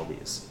you call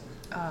these?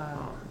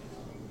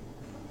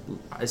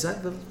 Is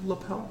that the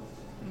lapel?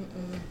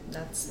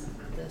 That's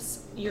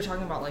this. You're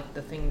talking about like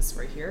the things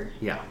right here?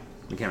 Yeah, I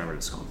can't remember what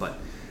it's called, but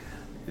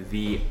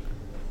the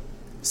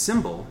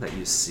symbol that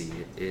you see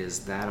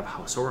is that of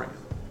House Orion.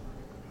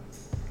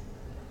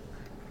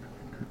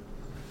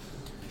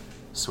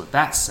 So with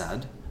that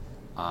said,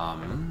 I'll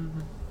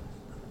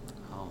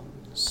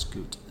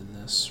scoot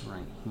this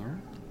right here.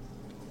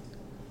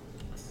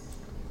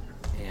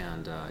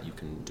 And you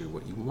can do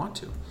what you want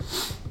to.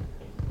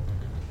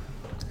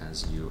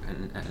 As you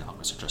and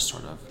Elkoris are just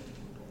sort of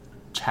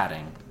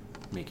chatting,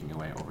 making your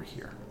way over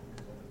here.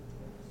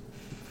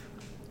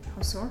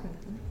 How sort of?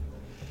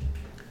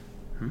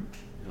 He'll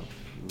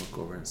look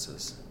over and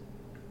says,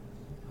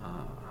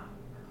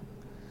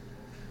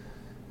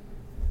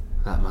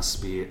 that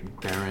must be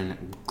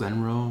Baron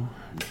Glenroe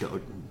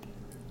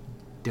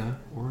de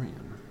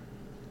Orion.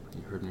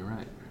 You heard me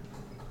right.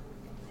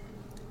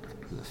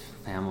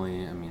 the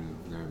family, I mean,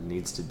 there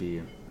needs to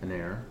be an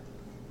heir.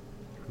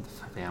 The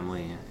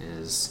family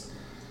is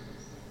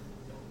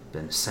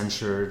been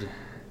censured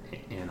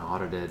and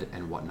audited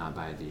and whatnot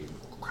by the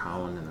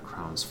crown and the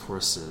crown's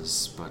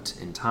forces, but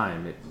in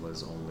time it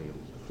was only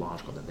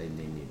logical that they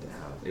need to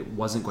have. It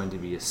wasn't going to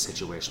be a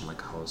situation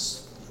like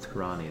House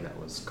Thirani that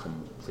was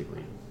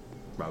completely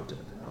routed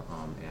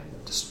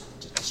and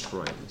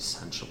destroyed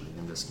essentially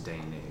in this day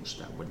and age.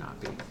 That would not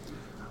be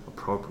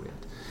appropriate.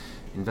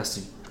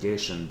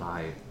 Investigation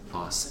by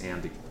us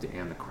and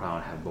the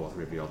crown have both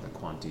revealed that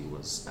Quanti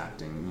was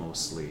acting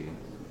mostly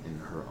in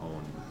her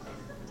own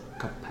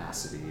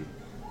capacity,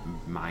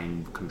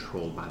 mind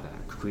controlled by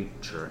that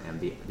creature, and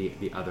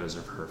the others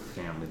of her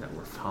family that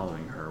were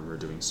following her were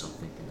doing so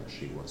thinking that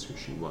she was who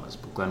she was.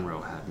 But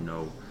Glenroe had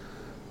no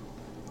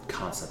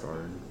concept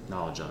or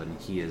knowledge of it, and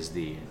he is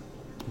the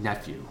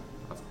nephew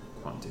of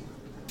Quanti.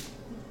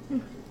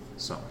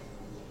 So,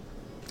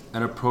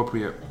 an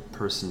appropriate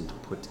person to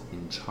put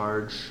in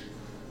charge.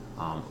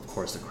 Of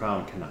course, the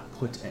crown cannot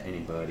put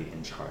anybody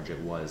in charge. It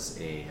was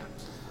a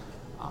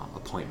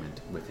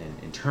appointment within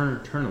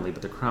internally,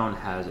 but the crown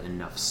has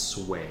enough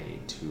sway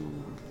to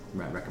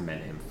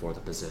recommend him for the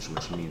position,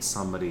 which means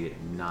somebody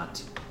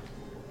not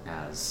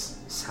as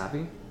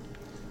savvy,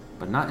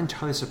 but not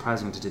entirely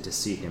surprising to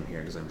see him here,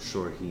 because I'm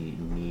sure he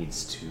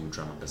needs to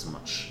drum up as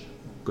much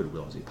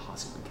goodwill as he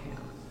possibly can.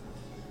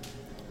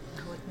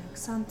 That would make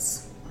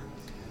sense.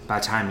 By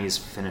the time he's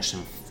finished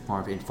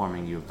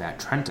informing you that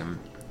Trenton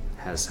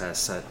has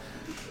said,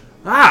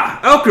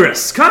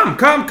 Elkoris, come,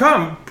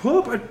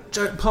 pull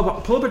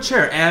up a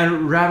chair,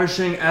 and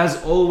ravishing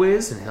as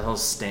always, and he'll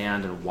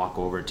stand and walk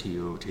over to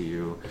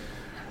you.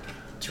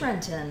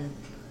 Trenton.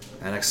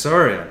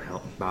 Anixoria, and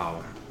he'll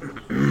bow.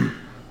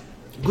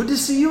 Good to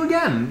see you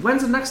again.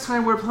 When's the next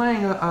time we're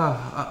playing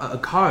a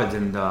card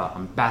in the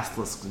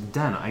Basilisk's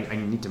Den? I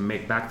need to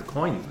make back the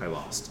coin I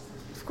lost.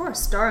 Of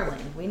course,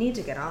 darling. We need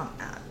to get on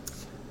that.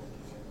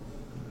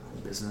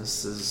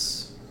 Business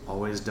is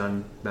always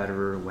done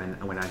better when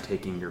I'm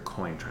taking your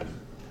coin, Trenton.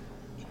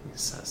 He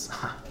says,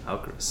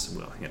 Elkoris,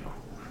 well,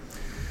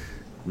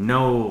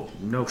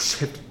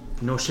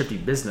 no shifty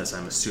business,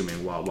 I'm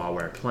assuming, while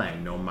we're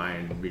playing. No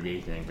mind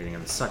reading anything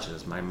and such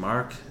as my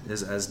mark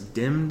is as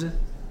dimmed.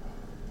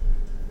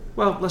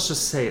 Well, let's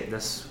just say it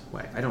this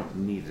way. I don't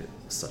need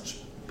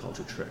such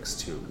paltry tricks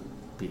to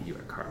beat you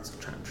at cards.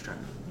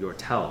 Trenton. Your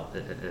tell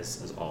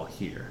is all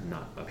here,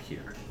 not up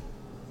here.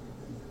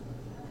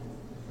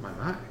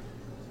 My.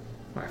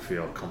 I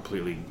feel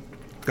completely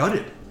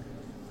gutted.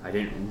 I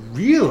didn't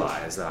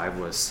realize that I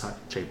was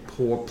such a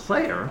poor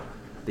player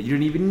that you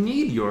didn't even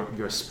need your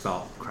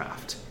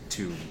spellcraft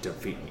to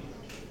defeat me.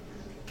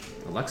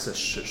 Alexis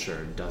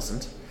sure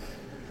doesn't.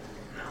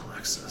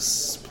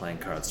 Alexis playing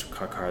cards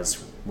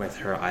with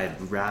her, I'd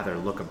rather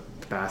look a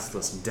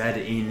basilisk dead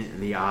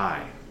in the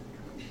eye.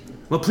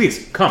 Well,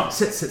 please, come,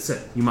 sit.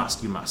 You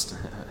must.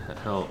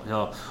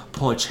 He'll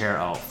pull a chair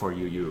out for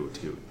you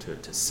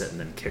to sit, and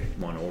then kick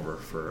one over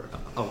for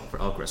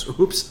Elkoris.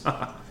 Oops.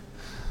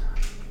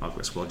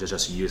 Elkoris will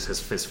just use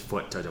his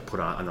foot to put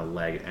on the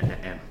leg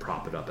and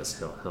prop it up as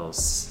he'll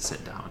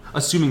sit down.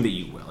 Assuming that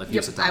you will. If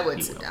you sit down, I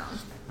would sit down.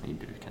 You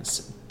can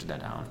sit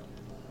down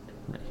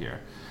right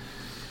here.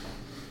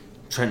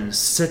 Trenton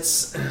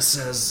sits and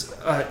says,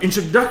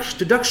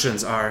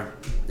 introductions are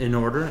in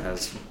order,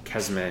 as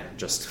Kesme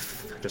just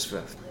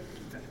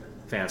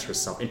fans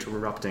herself,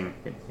 interrupting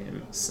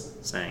him,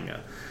 saying,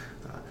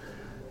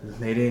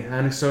 Lady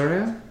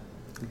Anixoria?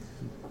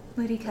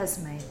 Lady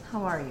Kesme,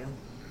 how are you?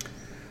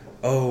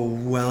 Oh,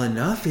 well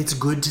enough. It's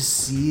good to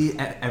see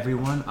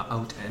everyone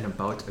out and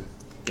about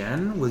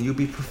again. Will you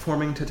be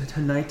performing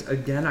tonight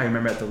again? I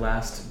remember at the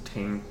last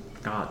Tane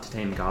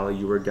Gala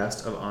you were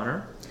guest of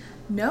honor.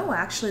 No,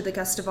 actually, the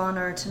guest of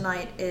honor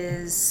tonight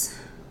is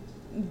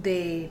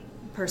the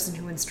person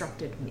who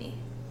instructed me.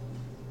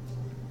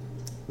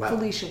 Well,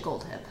 Felicia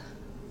Goldhip.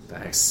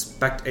 I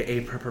expect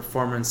a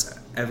performance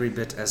every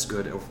bit as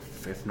good,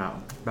 if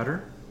not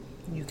better.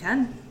 You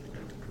can.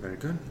 Very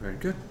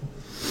good.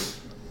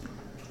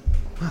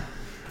 Well,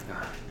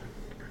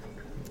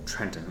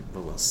 Trenton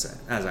will say,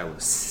 as I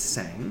was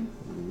saying,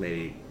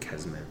 Lady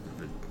Kesme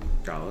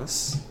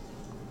Vidalis,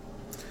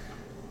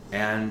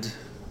 and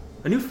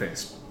a new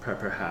face,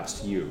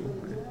 perhaps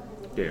you,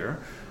 dear,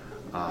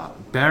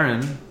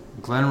 Baron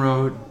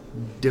Glenroe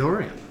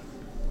Dorian.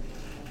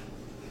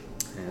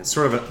 And it's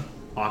sort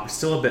of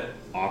still a bit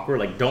awkward.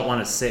 Like, don't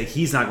want to say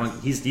he's not going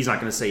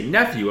to say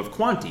nephew of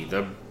Quanti,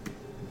 the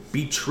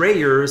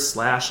betrayer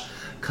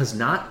 / because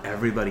not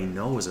everybody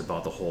knows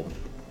about the whole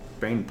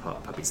brain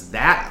puppies.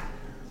 That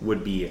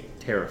would be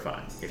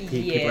terrifying if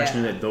people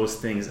actually knew that those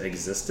things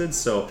existed.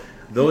 So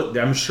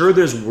I'm sure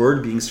there's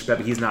word being spread,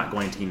 but he's not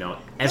going to,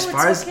 As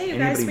far as anybody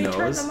knows, you guys may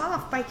turn them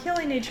off by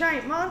killing a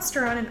giant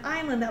monster on an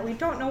island that we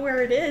don't know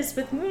where it is,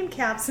 with moon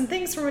caps and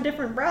things from a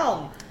different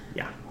realm.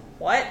 Yeah.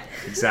 What?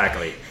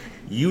 Exactly.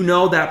 You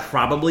know that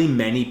probably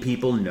many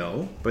people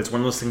know, but it's one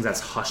of those things that's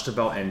hushed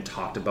about and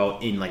talked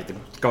about in like the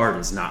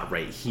gardens, not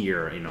right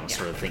here,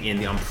 sort of thing. In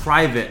the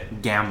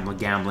private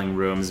gambling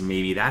rooms,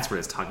 maybe that's what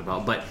it's talked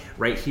about. But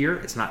right here,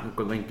 it's not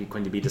going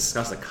to be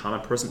discussed. A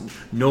common person,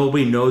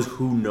 nobody knows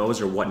who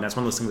knows or what, and that's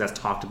one of those things that's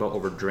talked about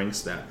over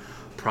drinks that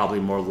probably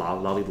more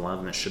loudly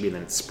than it should be,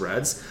 then it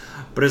spreads.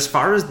 But as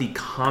far as the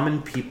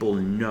common people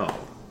know,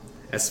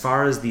 as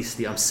far as the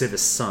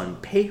Civis Sun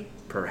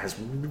paper has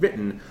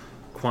written,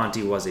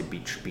 Quanti was a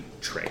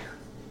betrayer.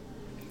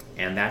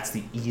 And that's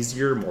the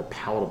easier, more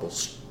palatable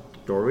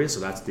story, so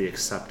that's the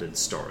accepted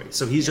story.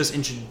 So he just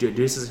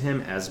introduces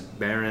him as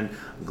Baron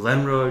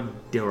Glenro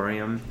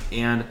Dorium,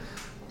 and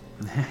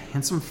a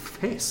handsome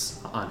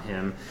face on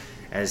him,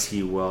 as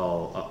he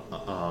will,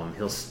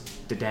 he'll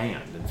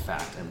stand, in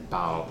fact, and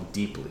bow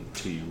deeply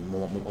to you,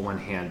 one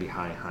hand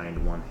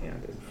behind, one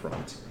hand in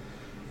front.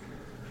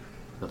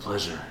 The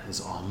pleasure is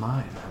all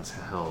mine, as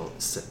he'll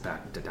sit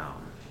back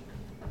down.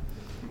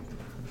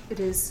 It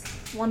is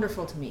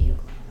wonderful to meet you.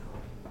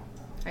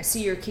 I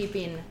see you're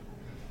keeping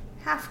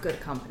half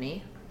good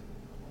company.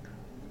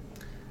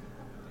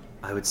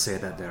 I would say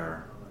that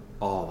they're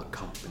all the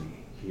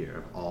company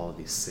here, all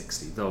the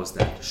 60, those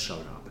that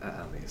showed up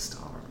at least,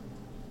 are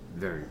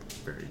very,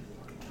 very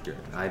good.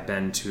 I've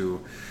been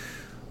to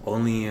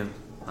only a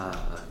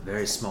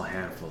very small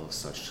handful of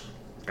such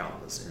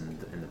galas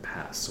in the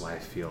past, so I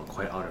feel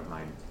quite out of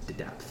my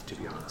depth, to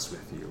be honest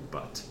with you,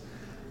 but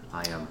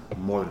I am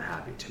more than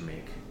happy to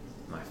make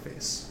my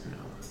face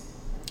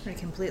known. I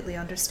completely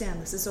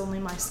understand. This is only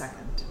my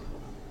second.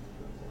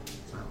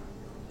 Well,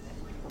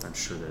 I'm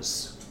sure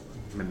there's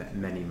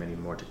many, many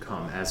more to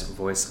come. As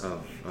voice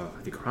of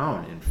the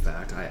crown, in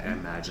fact, I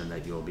imagine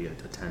that you'll be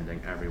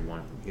attending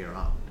everyone from here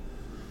on.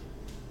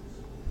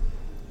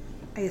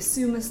 I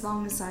assume as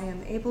long as I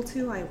am able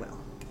to, I will.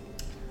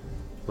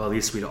 Well, at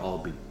least we'd all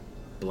be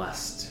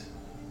blessed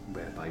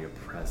by your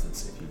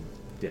presence if you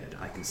did.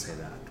 I can say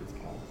that with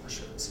all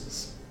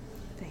assurances.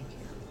 Thank you.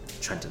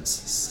 Trenton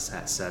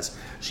says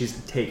she's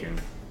taken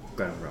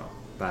Glenroe,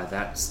 but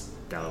that's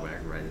Delaware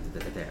right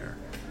there.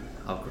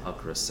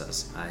 Elkoris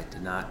says, I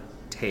did not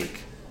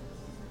take,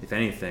 if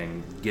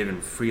anything,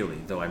 given freely,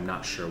 though I'm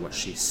not sure what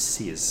she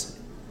sees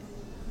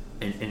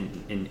in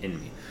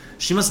me.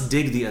 She must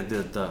dig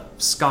the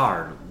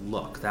scarred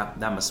look. That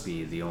must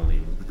be the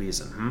only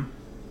reason,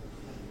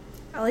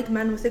 I like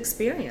men with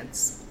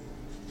experience.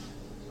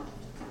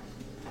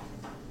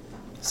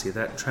 See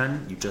that,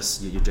 Tren? You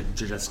just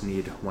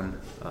need one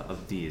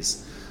of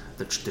these.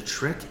 The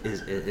trick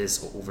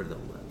is over the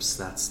lips.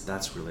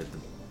 That's really the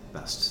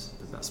best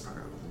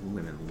part.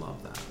 Women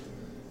love that.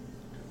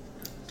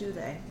 Do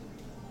they?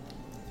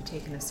 Have you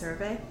taken a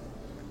survey?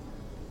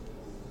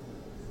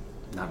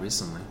 Not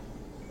recently.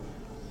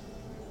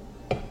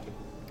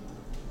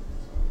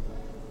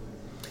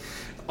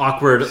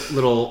 Awkward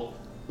little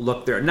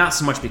look there. Not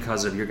so much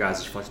because of your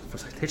guys'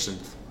 frustration.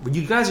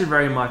 You guys are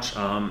very much.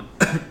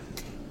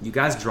 You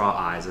guys draw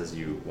eyes as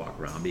you walk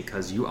around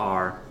because you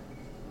are,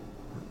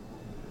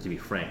 to be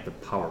frank, the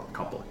power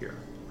couple here.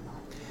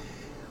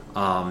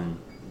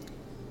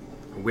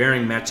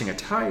 Wearing matching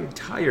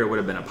attire would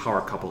have been a power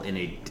couple in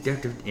a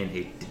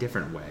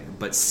different way,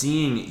 but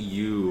seeing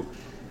you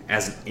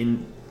as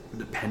an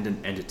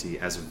independent entity,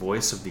 as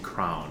voice of the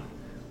crown,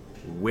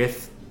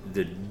 with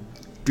the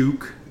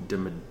Duke de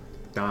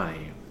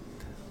Medani,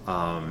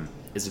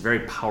 is a very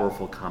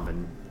powerful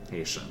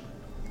combination.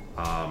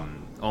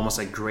 Almost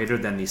like greater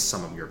than the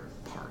sum of your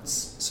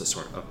parts, so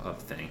sort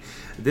of thing.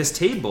 This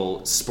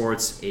table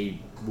sports a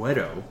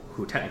widow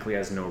who technically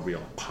has no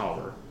real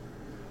power,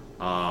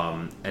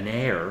 an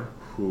heir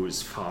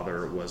whose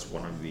father was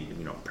one of the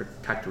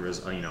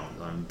protectors.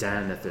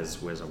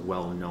 Daneth was a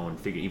well-known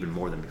figure, even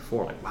more than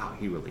before. Like, wow,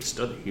 he really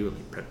stood there. He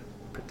really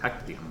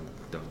protected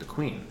the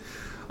queen,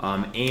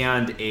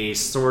 and a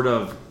sort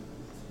of,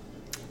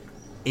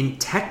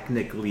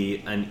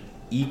 technically an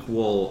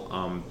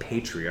equal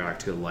patriarch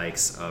to the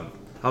likes of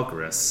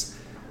Elkoris,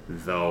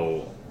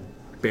 though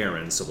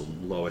Baron, so the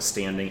lowest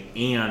standing,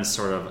 and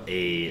sort of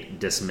a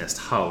dismissed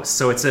host.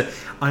 So it's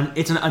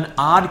an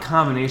odd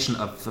combination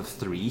of the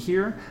three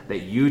here that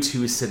you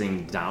two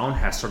sitting down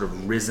has sort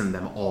of risen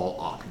them all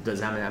up.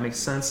 Does that make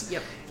sense?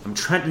 Yep.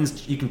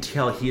 Trenton's, you can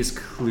tell he is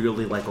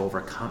clearly like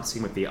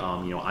overcompensating with the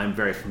I'm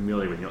very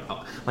familiar with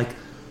like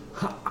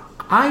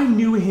I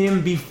knew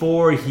him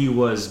before he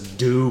was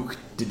Duke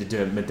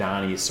de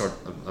Medani sort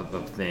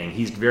of thing.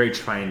 He's very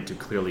trying to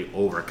clearly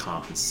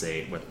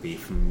overcompensate with the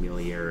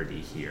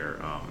familiarity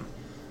here.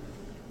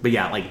 But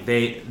yeah, like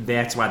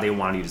that's why they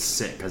wanted you to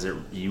sit, because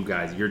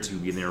you're to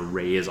be there,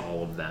 raise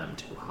all of them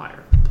to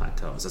higher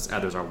plateaus. As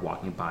others are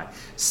walking by,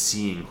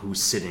 seeing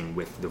who's sitting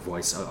with the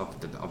voice of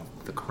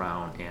the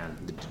crown and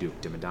the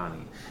Duke de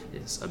Medani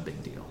is a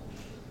big deal.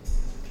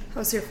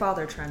 How's your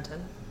father,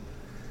 Trenton?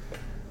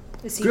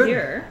 Is he Good.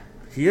 here?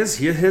 He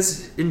is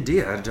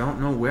indeed. I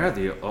don't know where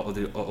the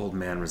old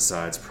man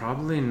resides.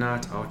 Probably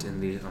not out in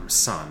the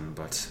sun,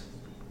 but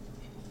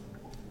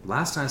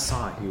last I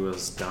saw, he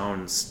was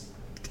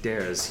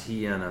downstairs.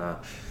 He and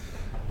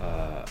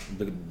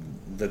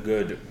the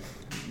good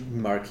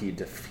Marquis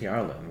de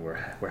Fjarlin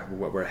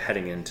we're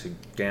heading in to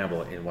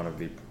gamble in one of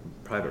the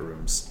private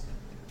rooms.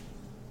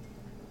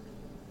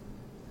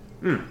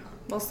 Well,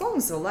 as long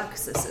as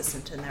Alexis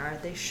isn't in there,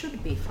 they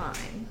should be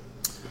fine.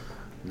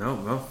 No,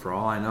 well, for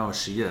all I know,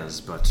 she is.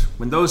 But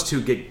when those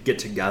two get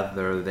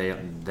together,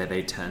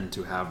 they tend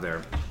to have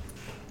their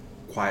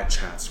quiet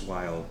chats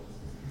while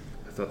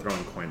they're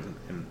throwing coins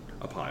in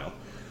a pile.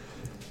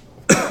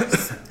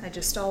 I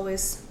just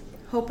always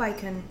hope I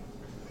can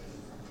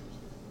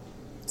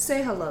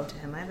say hello to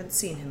him. I haven't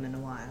seen him in a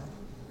while.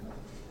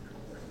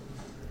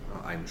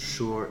 I'm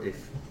sure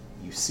if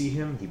you see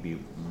him, he'd be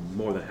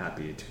more than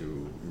happy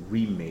to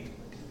remake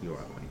your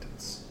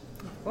acquaintance.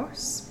 Of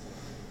course.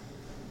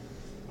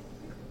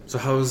 So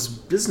how's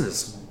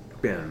business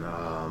been?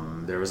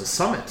 There was a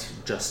summit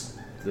just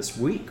this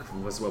week.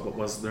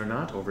 Was there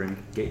not over in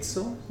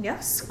Gatesville?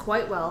 Yes,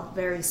 quite well.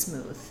 Very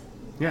smooth.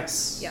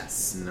 Yes.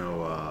 Yes.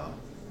 No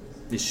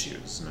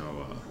issues.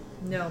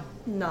 No,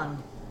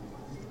 none.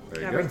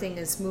 Very Everything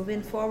is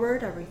moving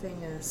forward.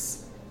 Everything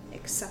is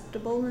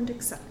acceptable and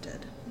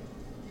accepted.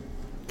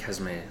 good.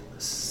 Kesme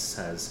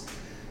says,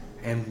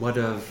 and what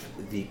of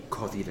the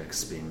Court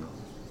edicts being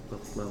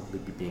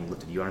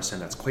lifted? You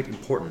understand that's quite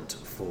important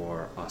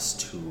for us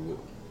to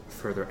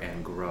further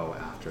and grow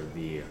after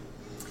the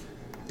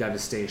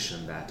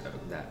devastation that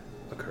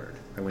occurred.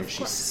 And when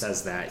she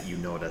says that, you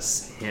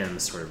notice him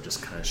sort of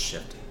just kind of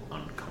shift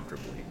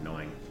uncomfortably,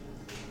 knowing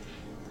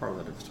part of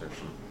the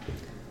devastation.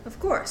 Of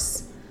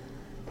course.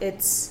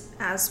 It's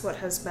as what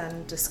has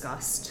been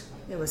discussed.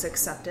 It was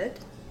accepted.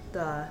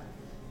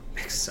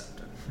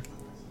 Accepted.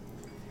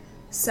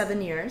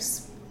 7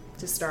 years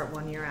to start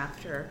 1 year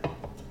after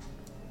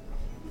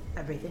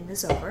everything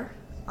is over.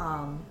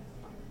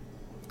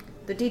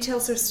 The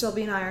details are still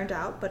being ironed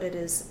out, but it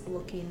is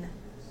looking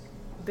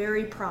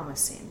very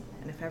promising.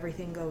 And if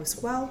everything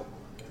goes well,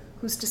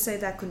 who's to say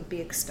that couldn't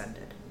be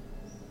extended?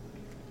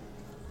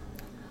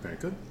 Very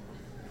good.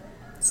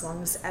 As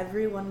long as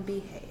everyone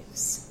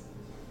behaves.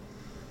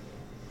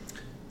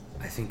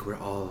 I think we're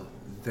all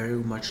very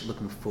much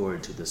looking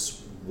forward to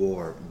this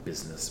war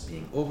business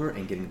being over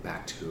and getting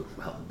back to,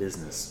 well,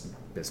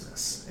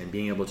 business, and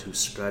being able to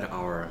spread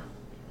our,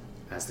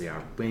 as they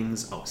are,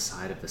 wings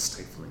outside of the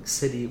stifling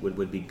city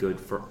would be good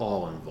for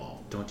all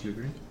involved. Don't you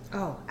agree?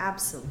 Oh,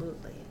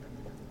 absolutely.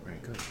 Very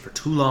good. For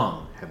too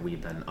long have we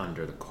been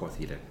under the Court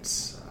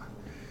edicts'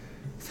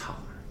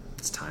 thumb.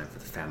 It's time for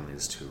the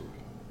families to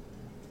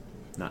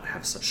not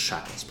have such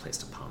shackles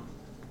placed upon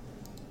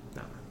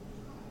them.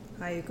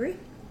 I agree.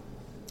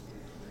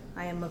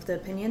 I am of the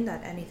opinion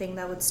that anything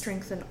that would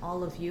strengthen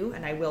all of you,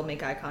 and I will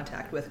make eye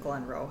contact with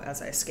Glenroe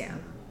as I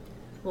scan,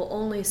 will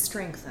only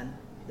strengthen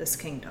this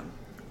kingdom.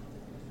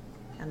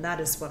 And that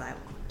is what I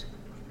want.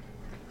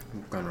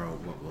 Glenroe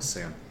will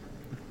say,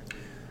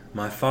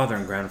 my father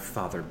and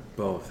grandfather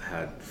both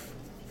had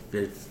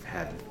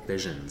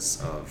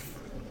visions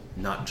of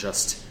not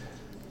just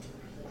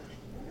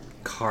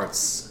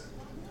carts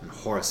and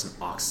horse and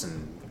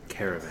oxen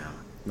caravan,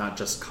 not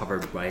just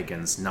covered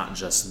wagons, not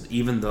just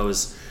even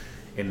those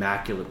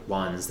immaculate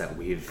ones that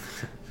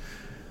we've,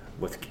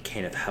 with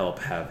Kenneth's help,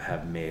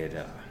 have made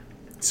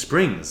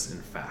springs,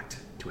 in fact,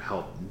 to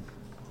help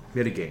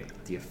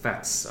mitigate the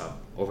effects of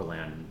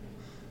overland,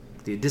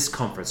 the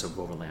discomforts of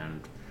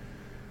overland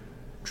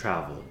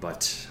travel.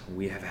 But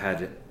we have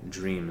had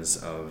dreams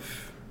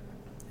of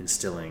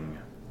instilling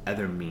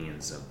other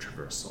means of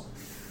traversal,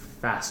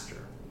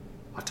 faster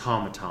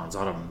automatons,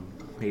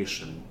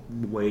 automation,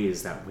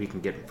 ways that we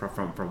can get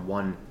from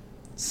one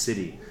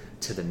city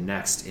to the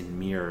next in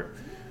mere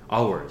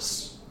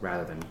hours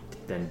rather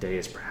than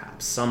days,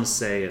 perhaps. Some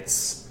say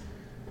it's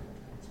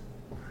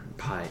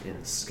pie in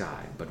the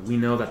sky, but we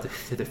know that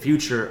the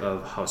future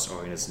of House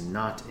Orient is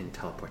not in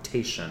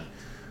teleportation,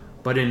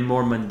 but in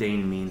more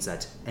mundane means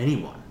that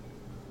anyone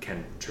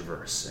can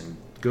traverse and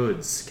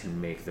goods can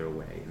make their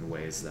way in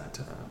ways that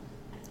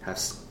have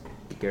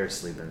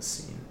scarcely been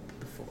seen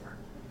before.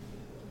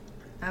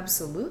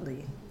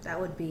 Absolutely.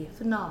 That would be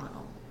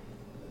phenomenal.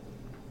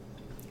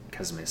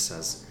 Kesme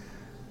says,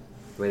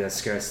 the way that's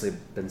scarcely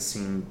been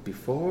seen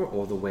before,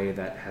 or the way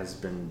that has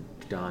been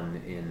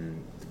done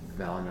in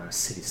the Valinor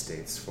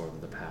city-states for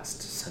the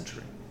past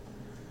century.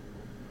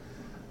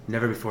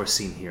 Never before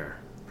seen here,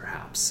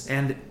 perhaps,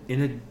 and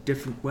in a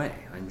different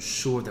way. I'm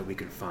sure that we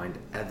can find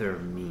other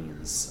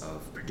means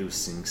of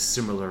producing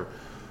similar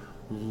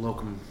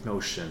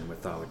locomotion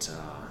without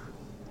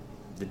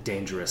the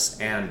dangerous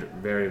and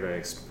very, very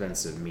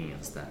expensive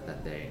means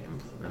that they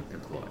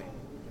employ.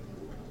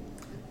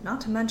 Not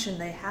to mention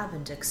they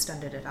haven't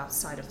extended it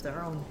outside of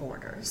their own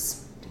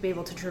borders. To be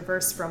able to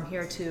traverse from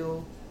here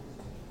to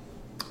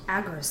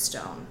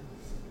Agrastone,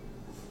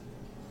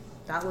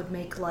 that would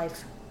make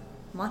life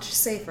much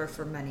safer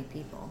for many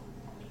people.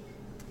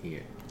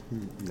 He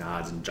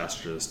nods and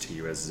gestures to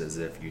you as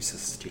if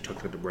you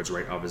took the words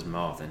right out of his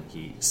mouth, and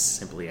he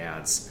simply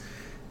adds,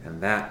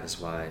 and that is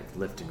why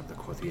lifting of the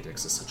Court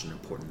edicts is such an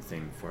important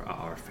thing for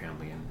our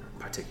family in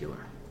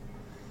particular.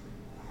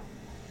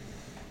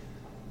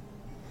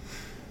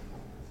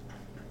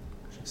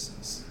 She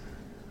says,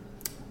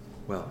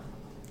 well,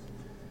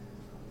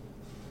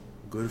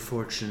 good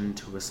fortune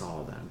to us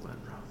all then,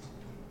 Glenroe.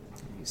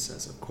 He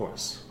says, of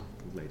course,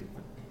 Lady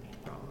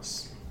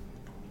Rallis.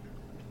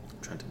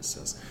 Trenton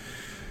says,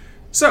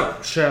 so,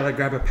 shall I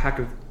grab a pack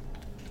of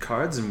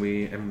cards and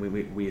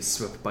we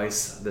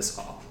spice this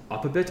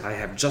up a bit? I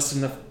have just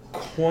enough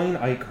coin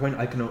I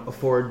can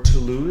afford to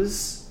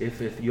lose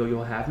if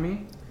you'll have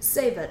me.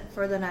 Save it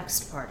for the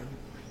next party.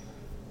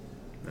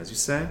 As you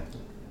say.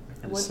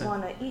 I wouldn't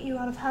want to eat you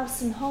out of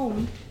house and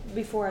home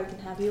before I can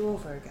have you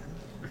over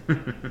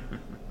again.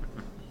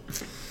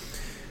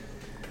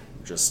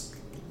 Just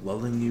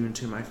lulling you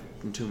into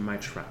my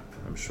trap,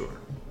 I'm sure.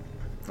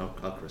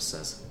 Elkoris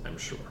says, I'm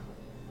sure.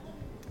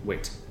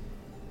 Wait.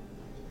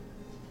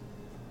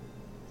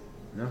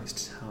 No,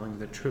 he's telling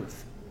the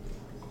truth.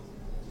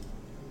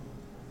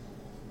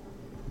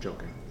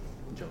 Joking.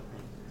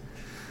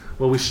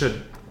 Well, we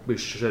should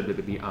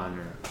be on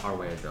our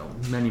way, though.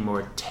 Many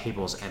more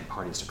tables and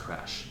parties to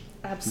crash.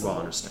 Absolutely. You all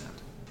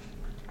understand.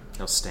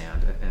 He'll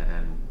stand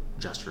and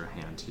gesture a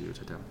hand to you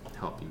to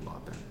help you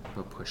up, and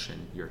he'll push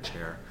in your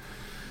chair.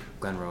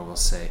 Glenroe will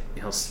say,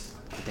 he'll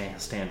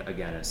stand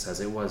again and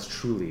says, it was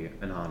truly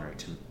an honor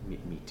to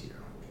meet you,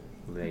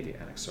 Lady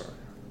Anixoria.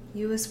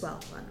 You as well,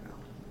 Glenroe.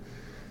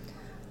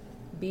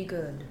 Be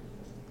good.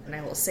 And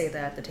I will say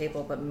that at the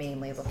table, but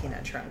mainly looking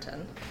at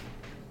Trenton.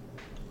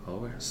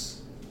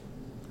 Always.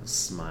 He'll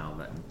smile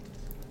that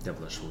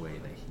devilish way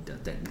that he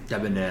does, that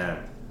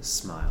debonair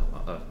smile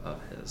of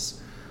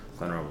his.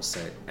 Glenroe will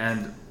say,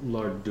 and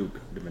Lord Duke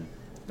de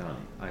Medani,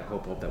 I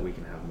hope that we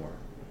can have more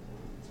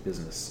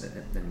business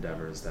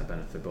endeavors that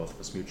benefit both of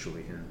us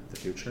mutually in the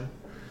future.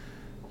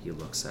 He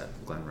looks at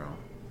Glenroe,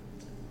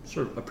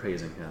 sort of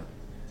appraising him.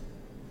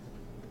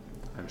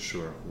 I'm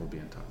sure we'll be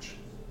in touch.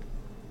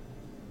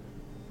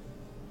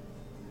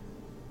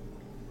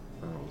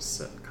 Glenroe will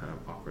sit kind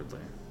of awkwardly.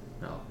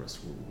 Elkoris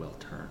will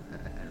turn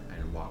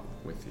and walk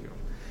with you.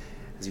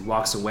 As he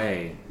walks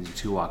away, as you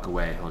two walk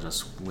away, he'll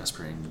just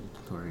whisper in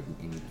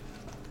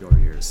your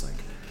ears, like,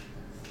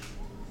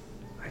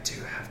 I do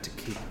have to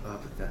keep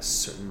up with that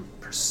certain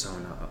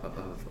persona of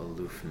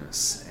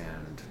aloofness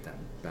and that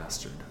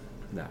bastard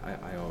that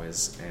I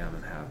always am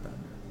and have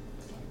been.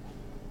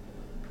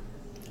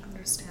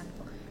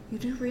 Understandable. You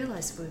do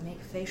realize if we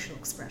make facial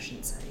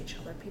expressions at each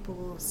other, people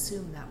will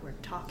assume that we're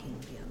talking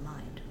via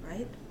mind,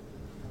 right?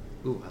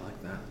 Ooh, I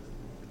like that.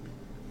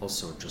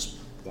 Also, just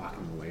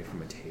walking away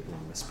from a table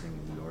and whispering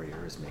in your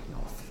ear is making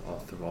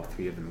all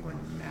three of them going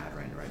mad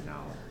right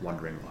now,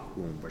 wondering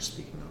whom we're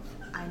speaking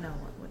of. I know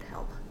what would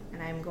help.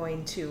 And I'm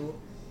going to,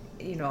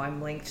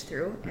 I'm linked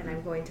through, and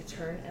I'm going to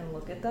turn and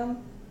look at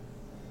them,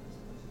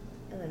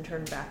 and then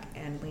turn back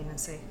and lean and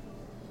say,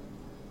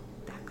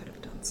 that could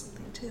have done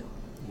something too.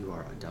 You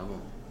are a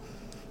devil.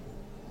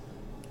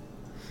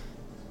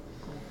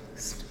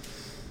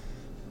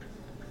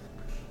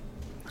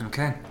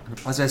 Okay.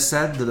 As I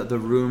said, the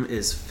room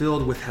is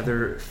filled with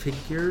Heather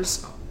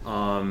figures.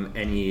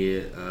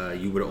 Any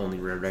you would only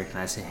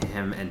recognize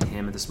him and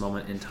him at this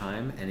moment in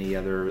time. Any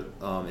other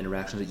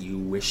interactions that you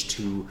wish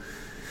to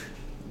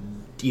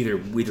either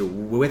with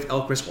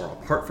Elkoris or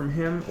apart from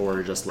him,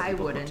 or just let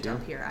people wouldn't up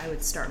up here. I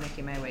would start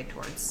making my way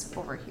towards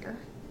over here.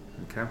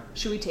 Okay.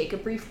 Should we take a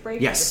brief break?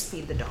 Yes. Or just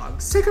feed the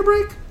dogs. Take a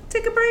break.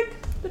 Take a break.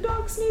 The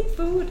dogs need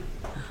food.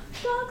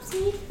 Dogs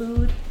need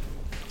food.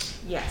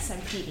 Yes, I'm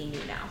feeding you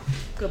now.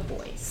 Good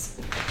boys.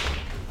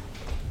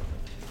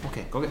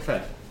 Okay, go get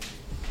fed.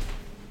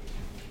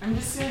 I'm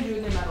just gonna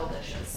do the metal dishes.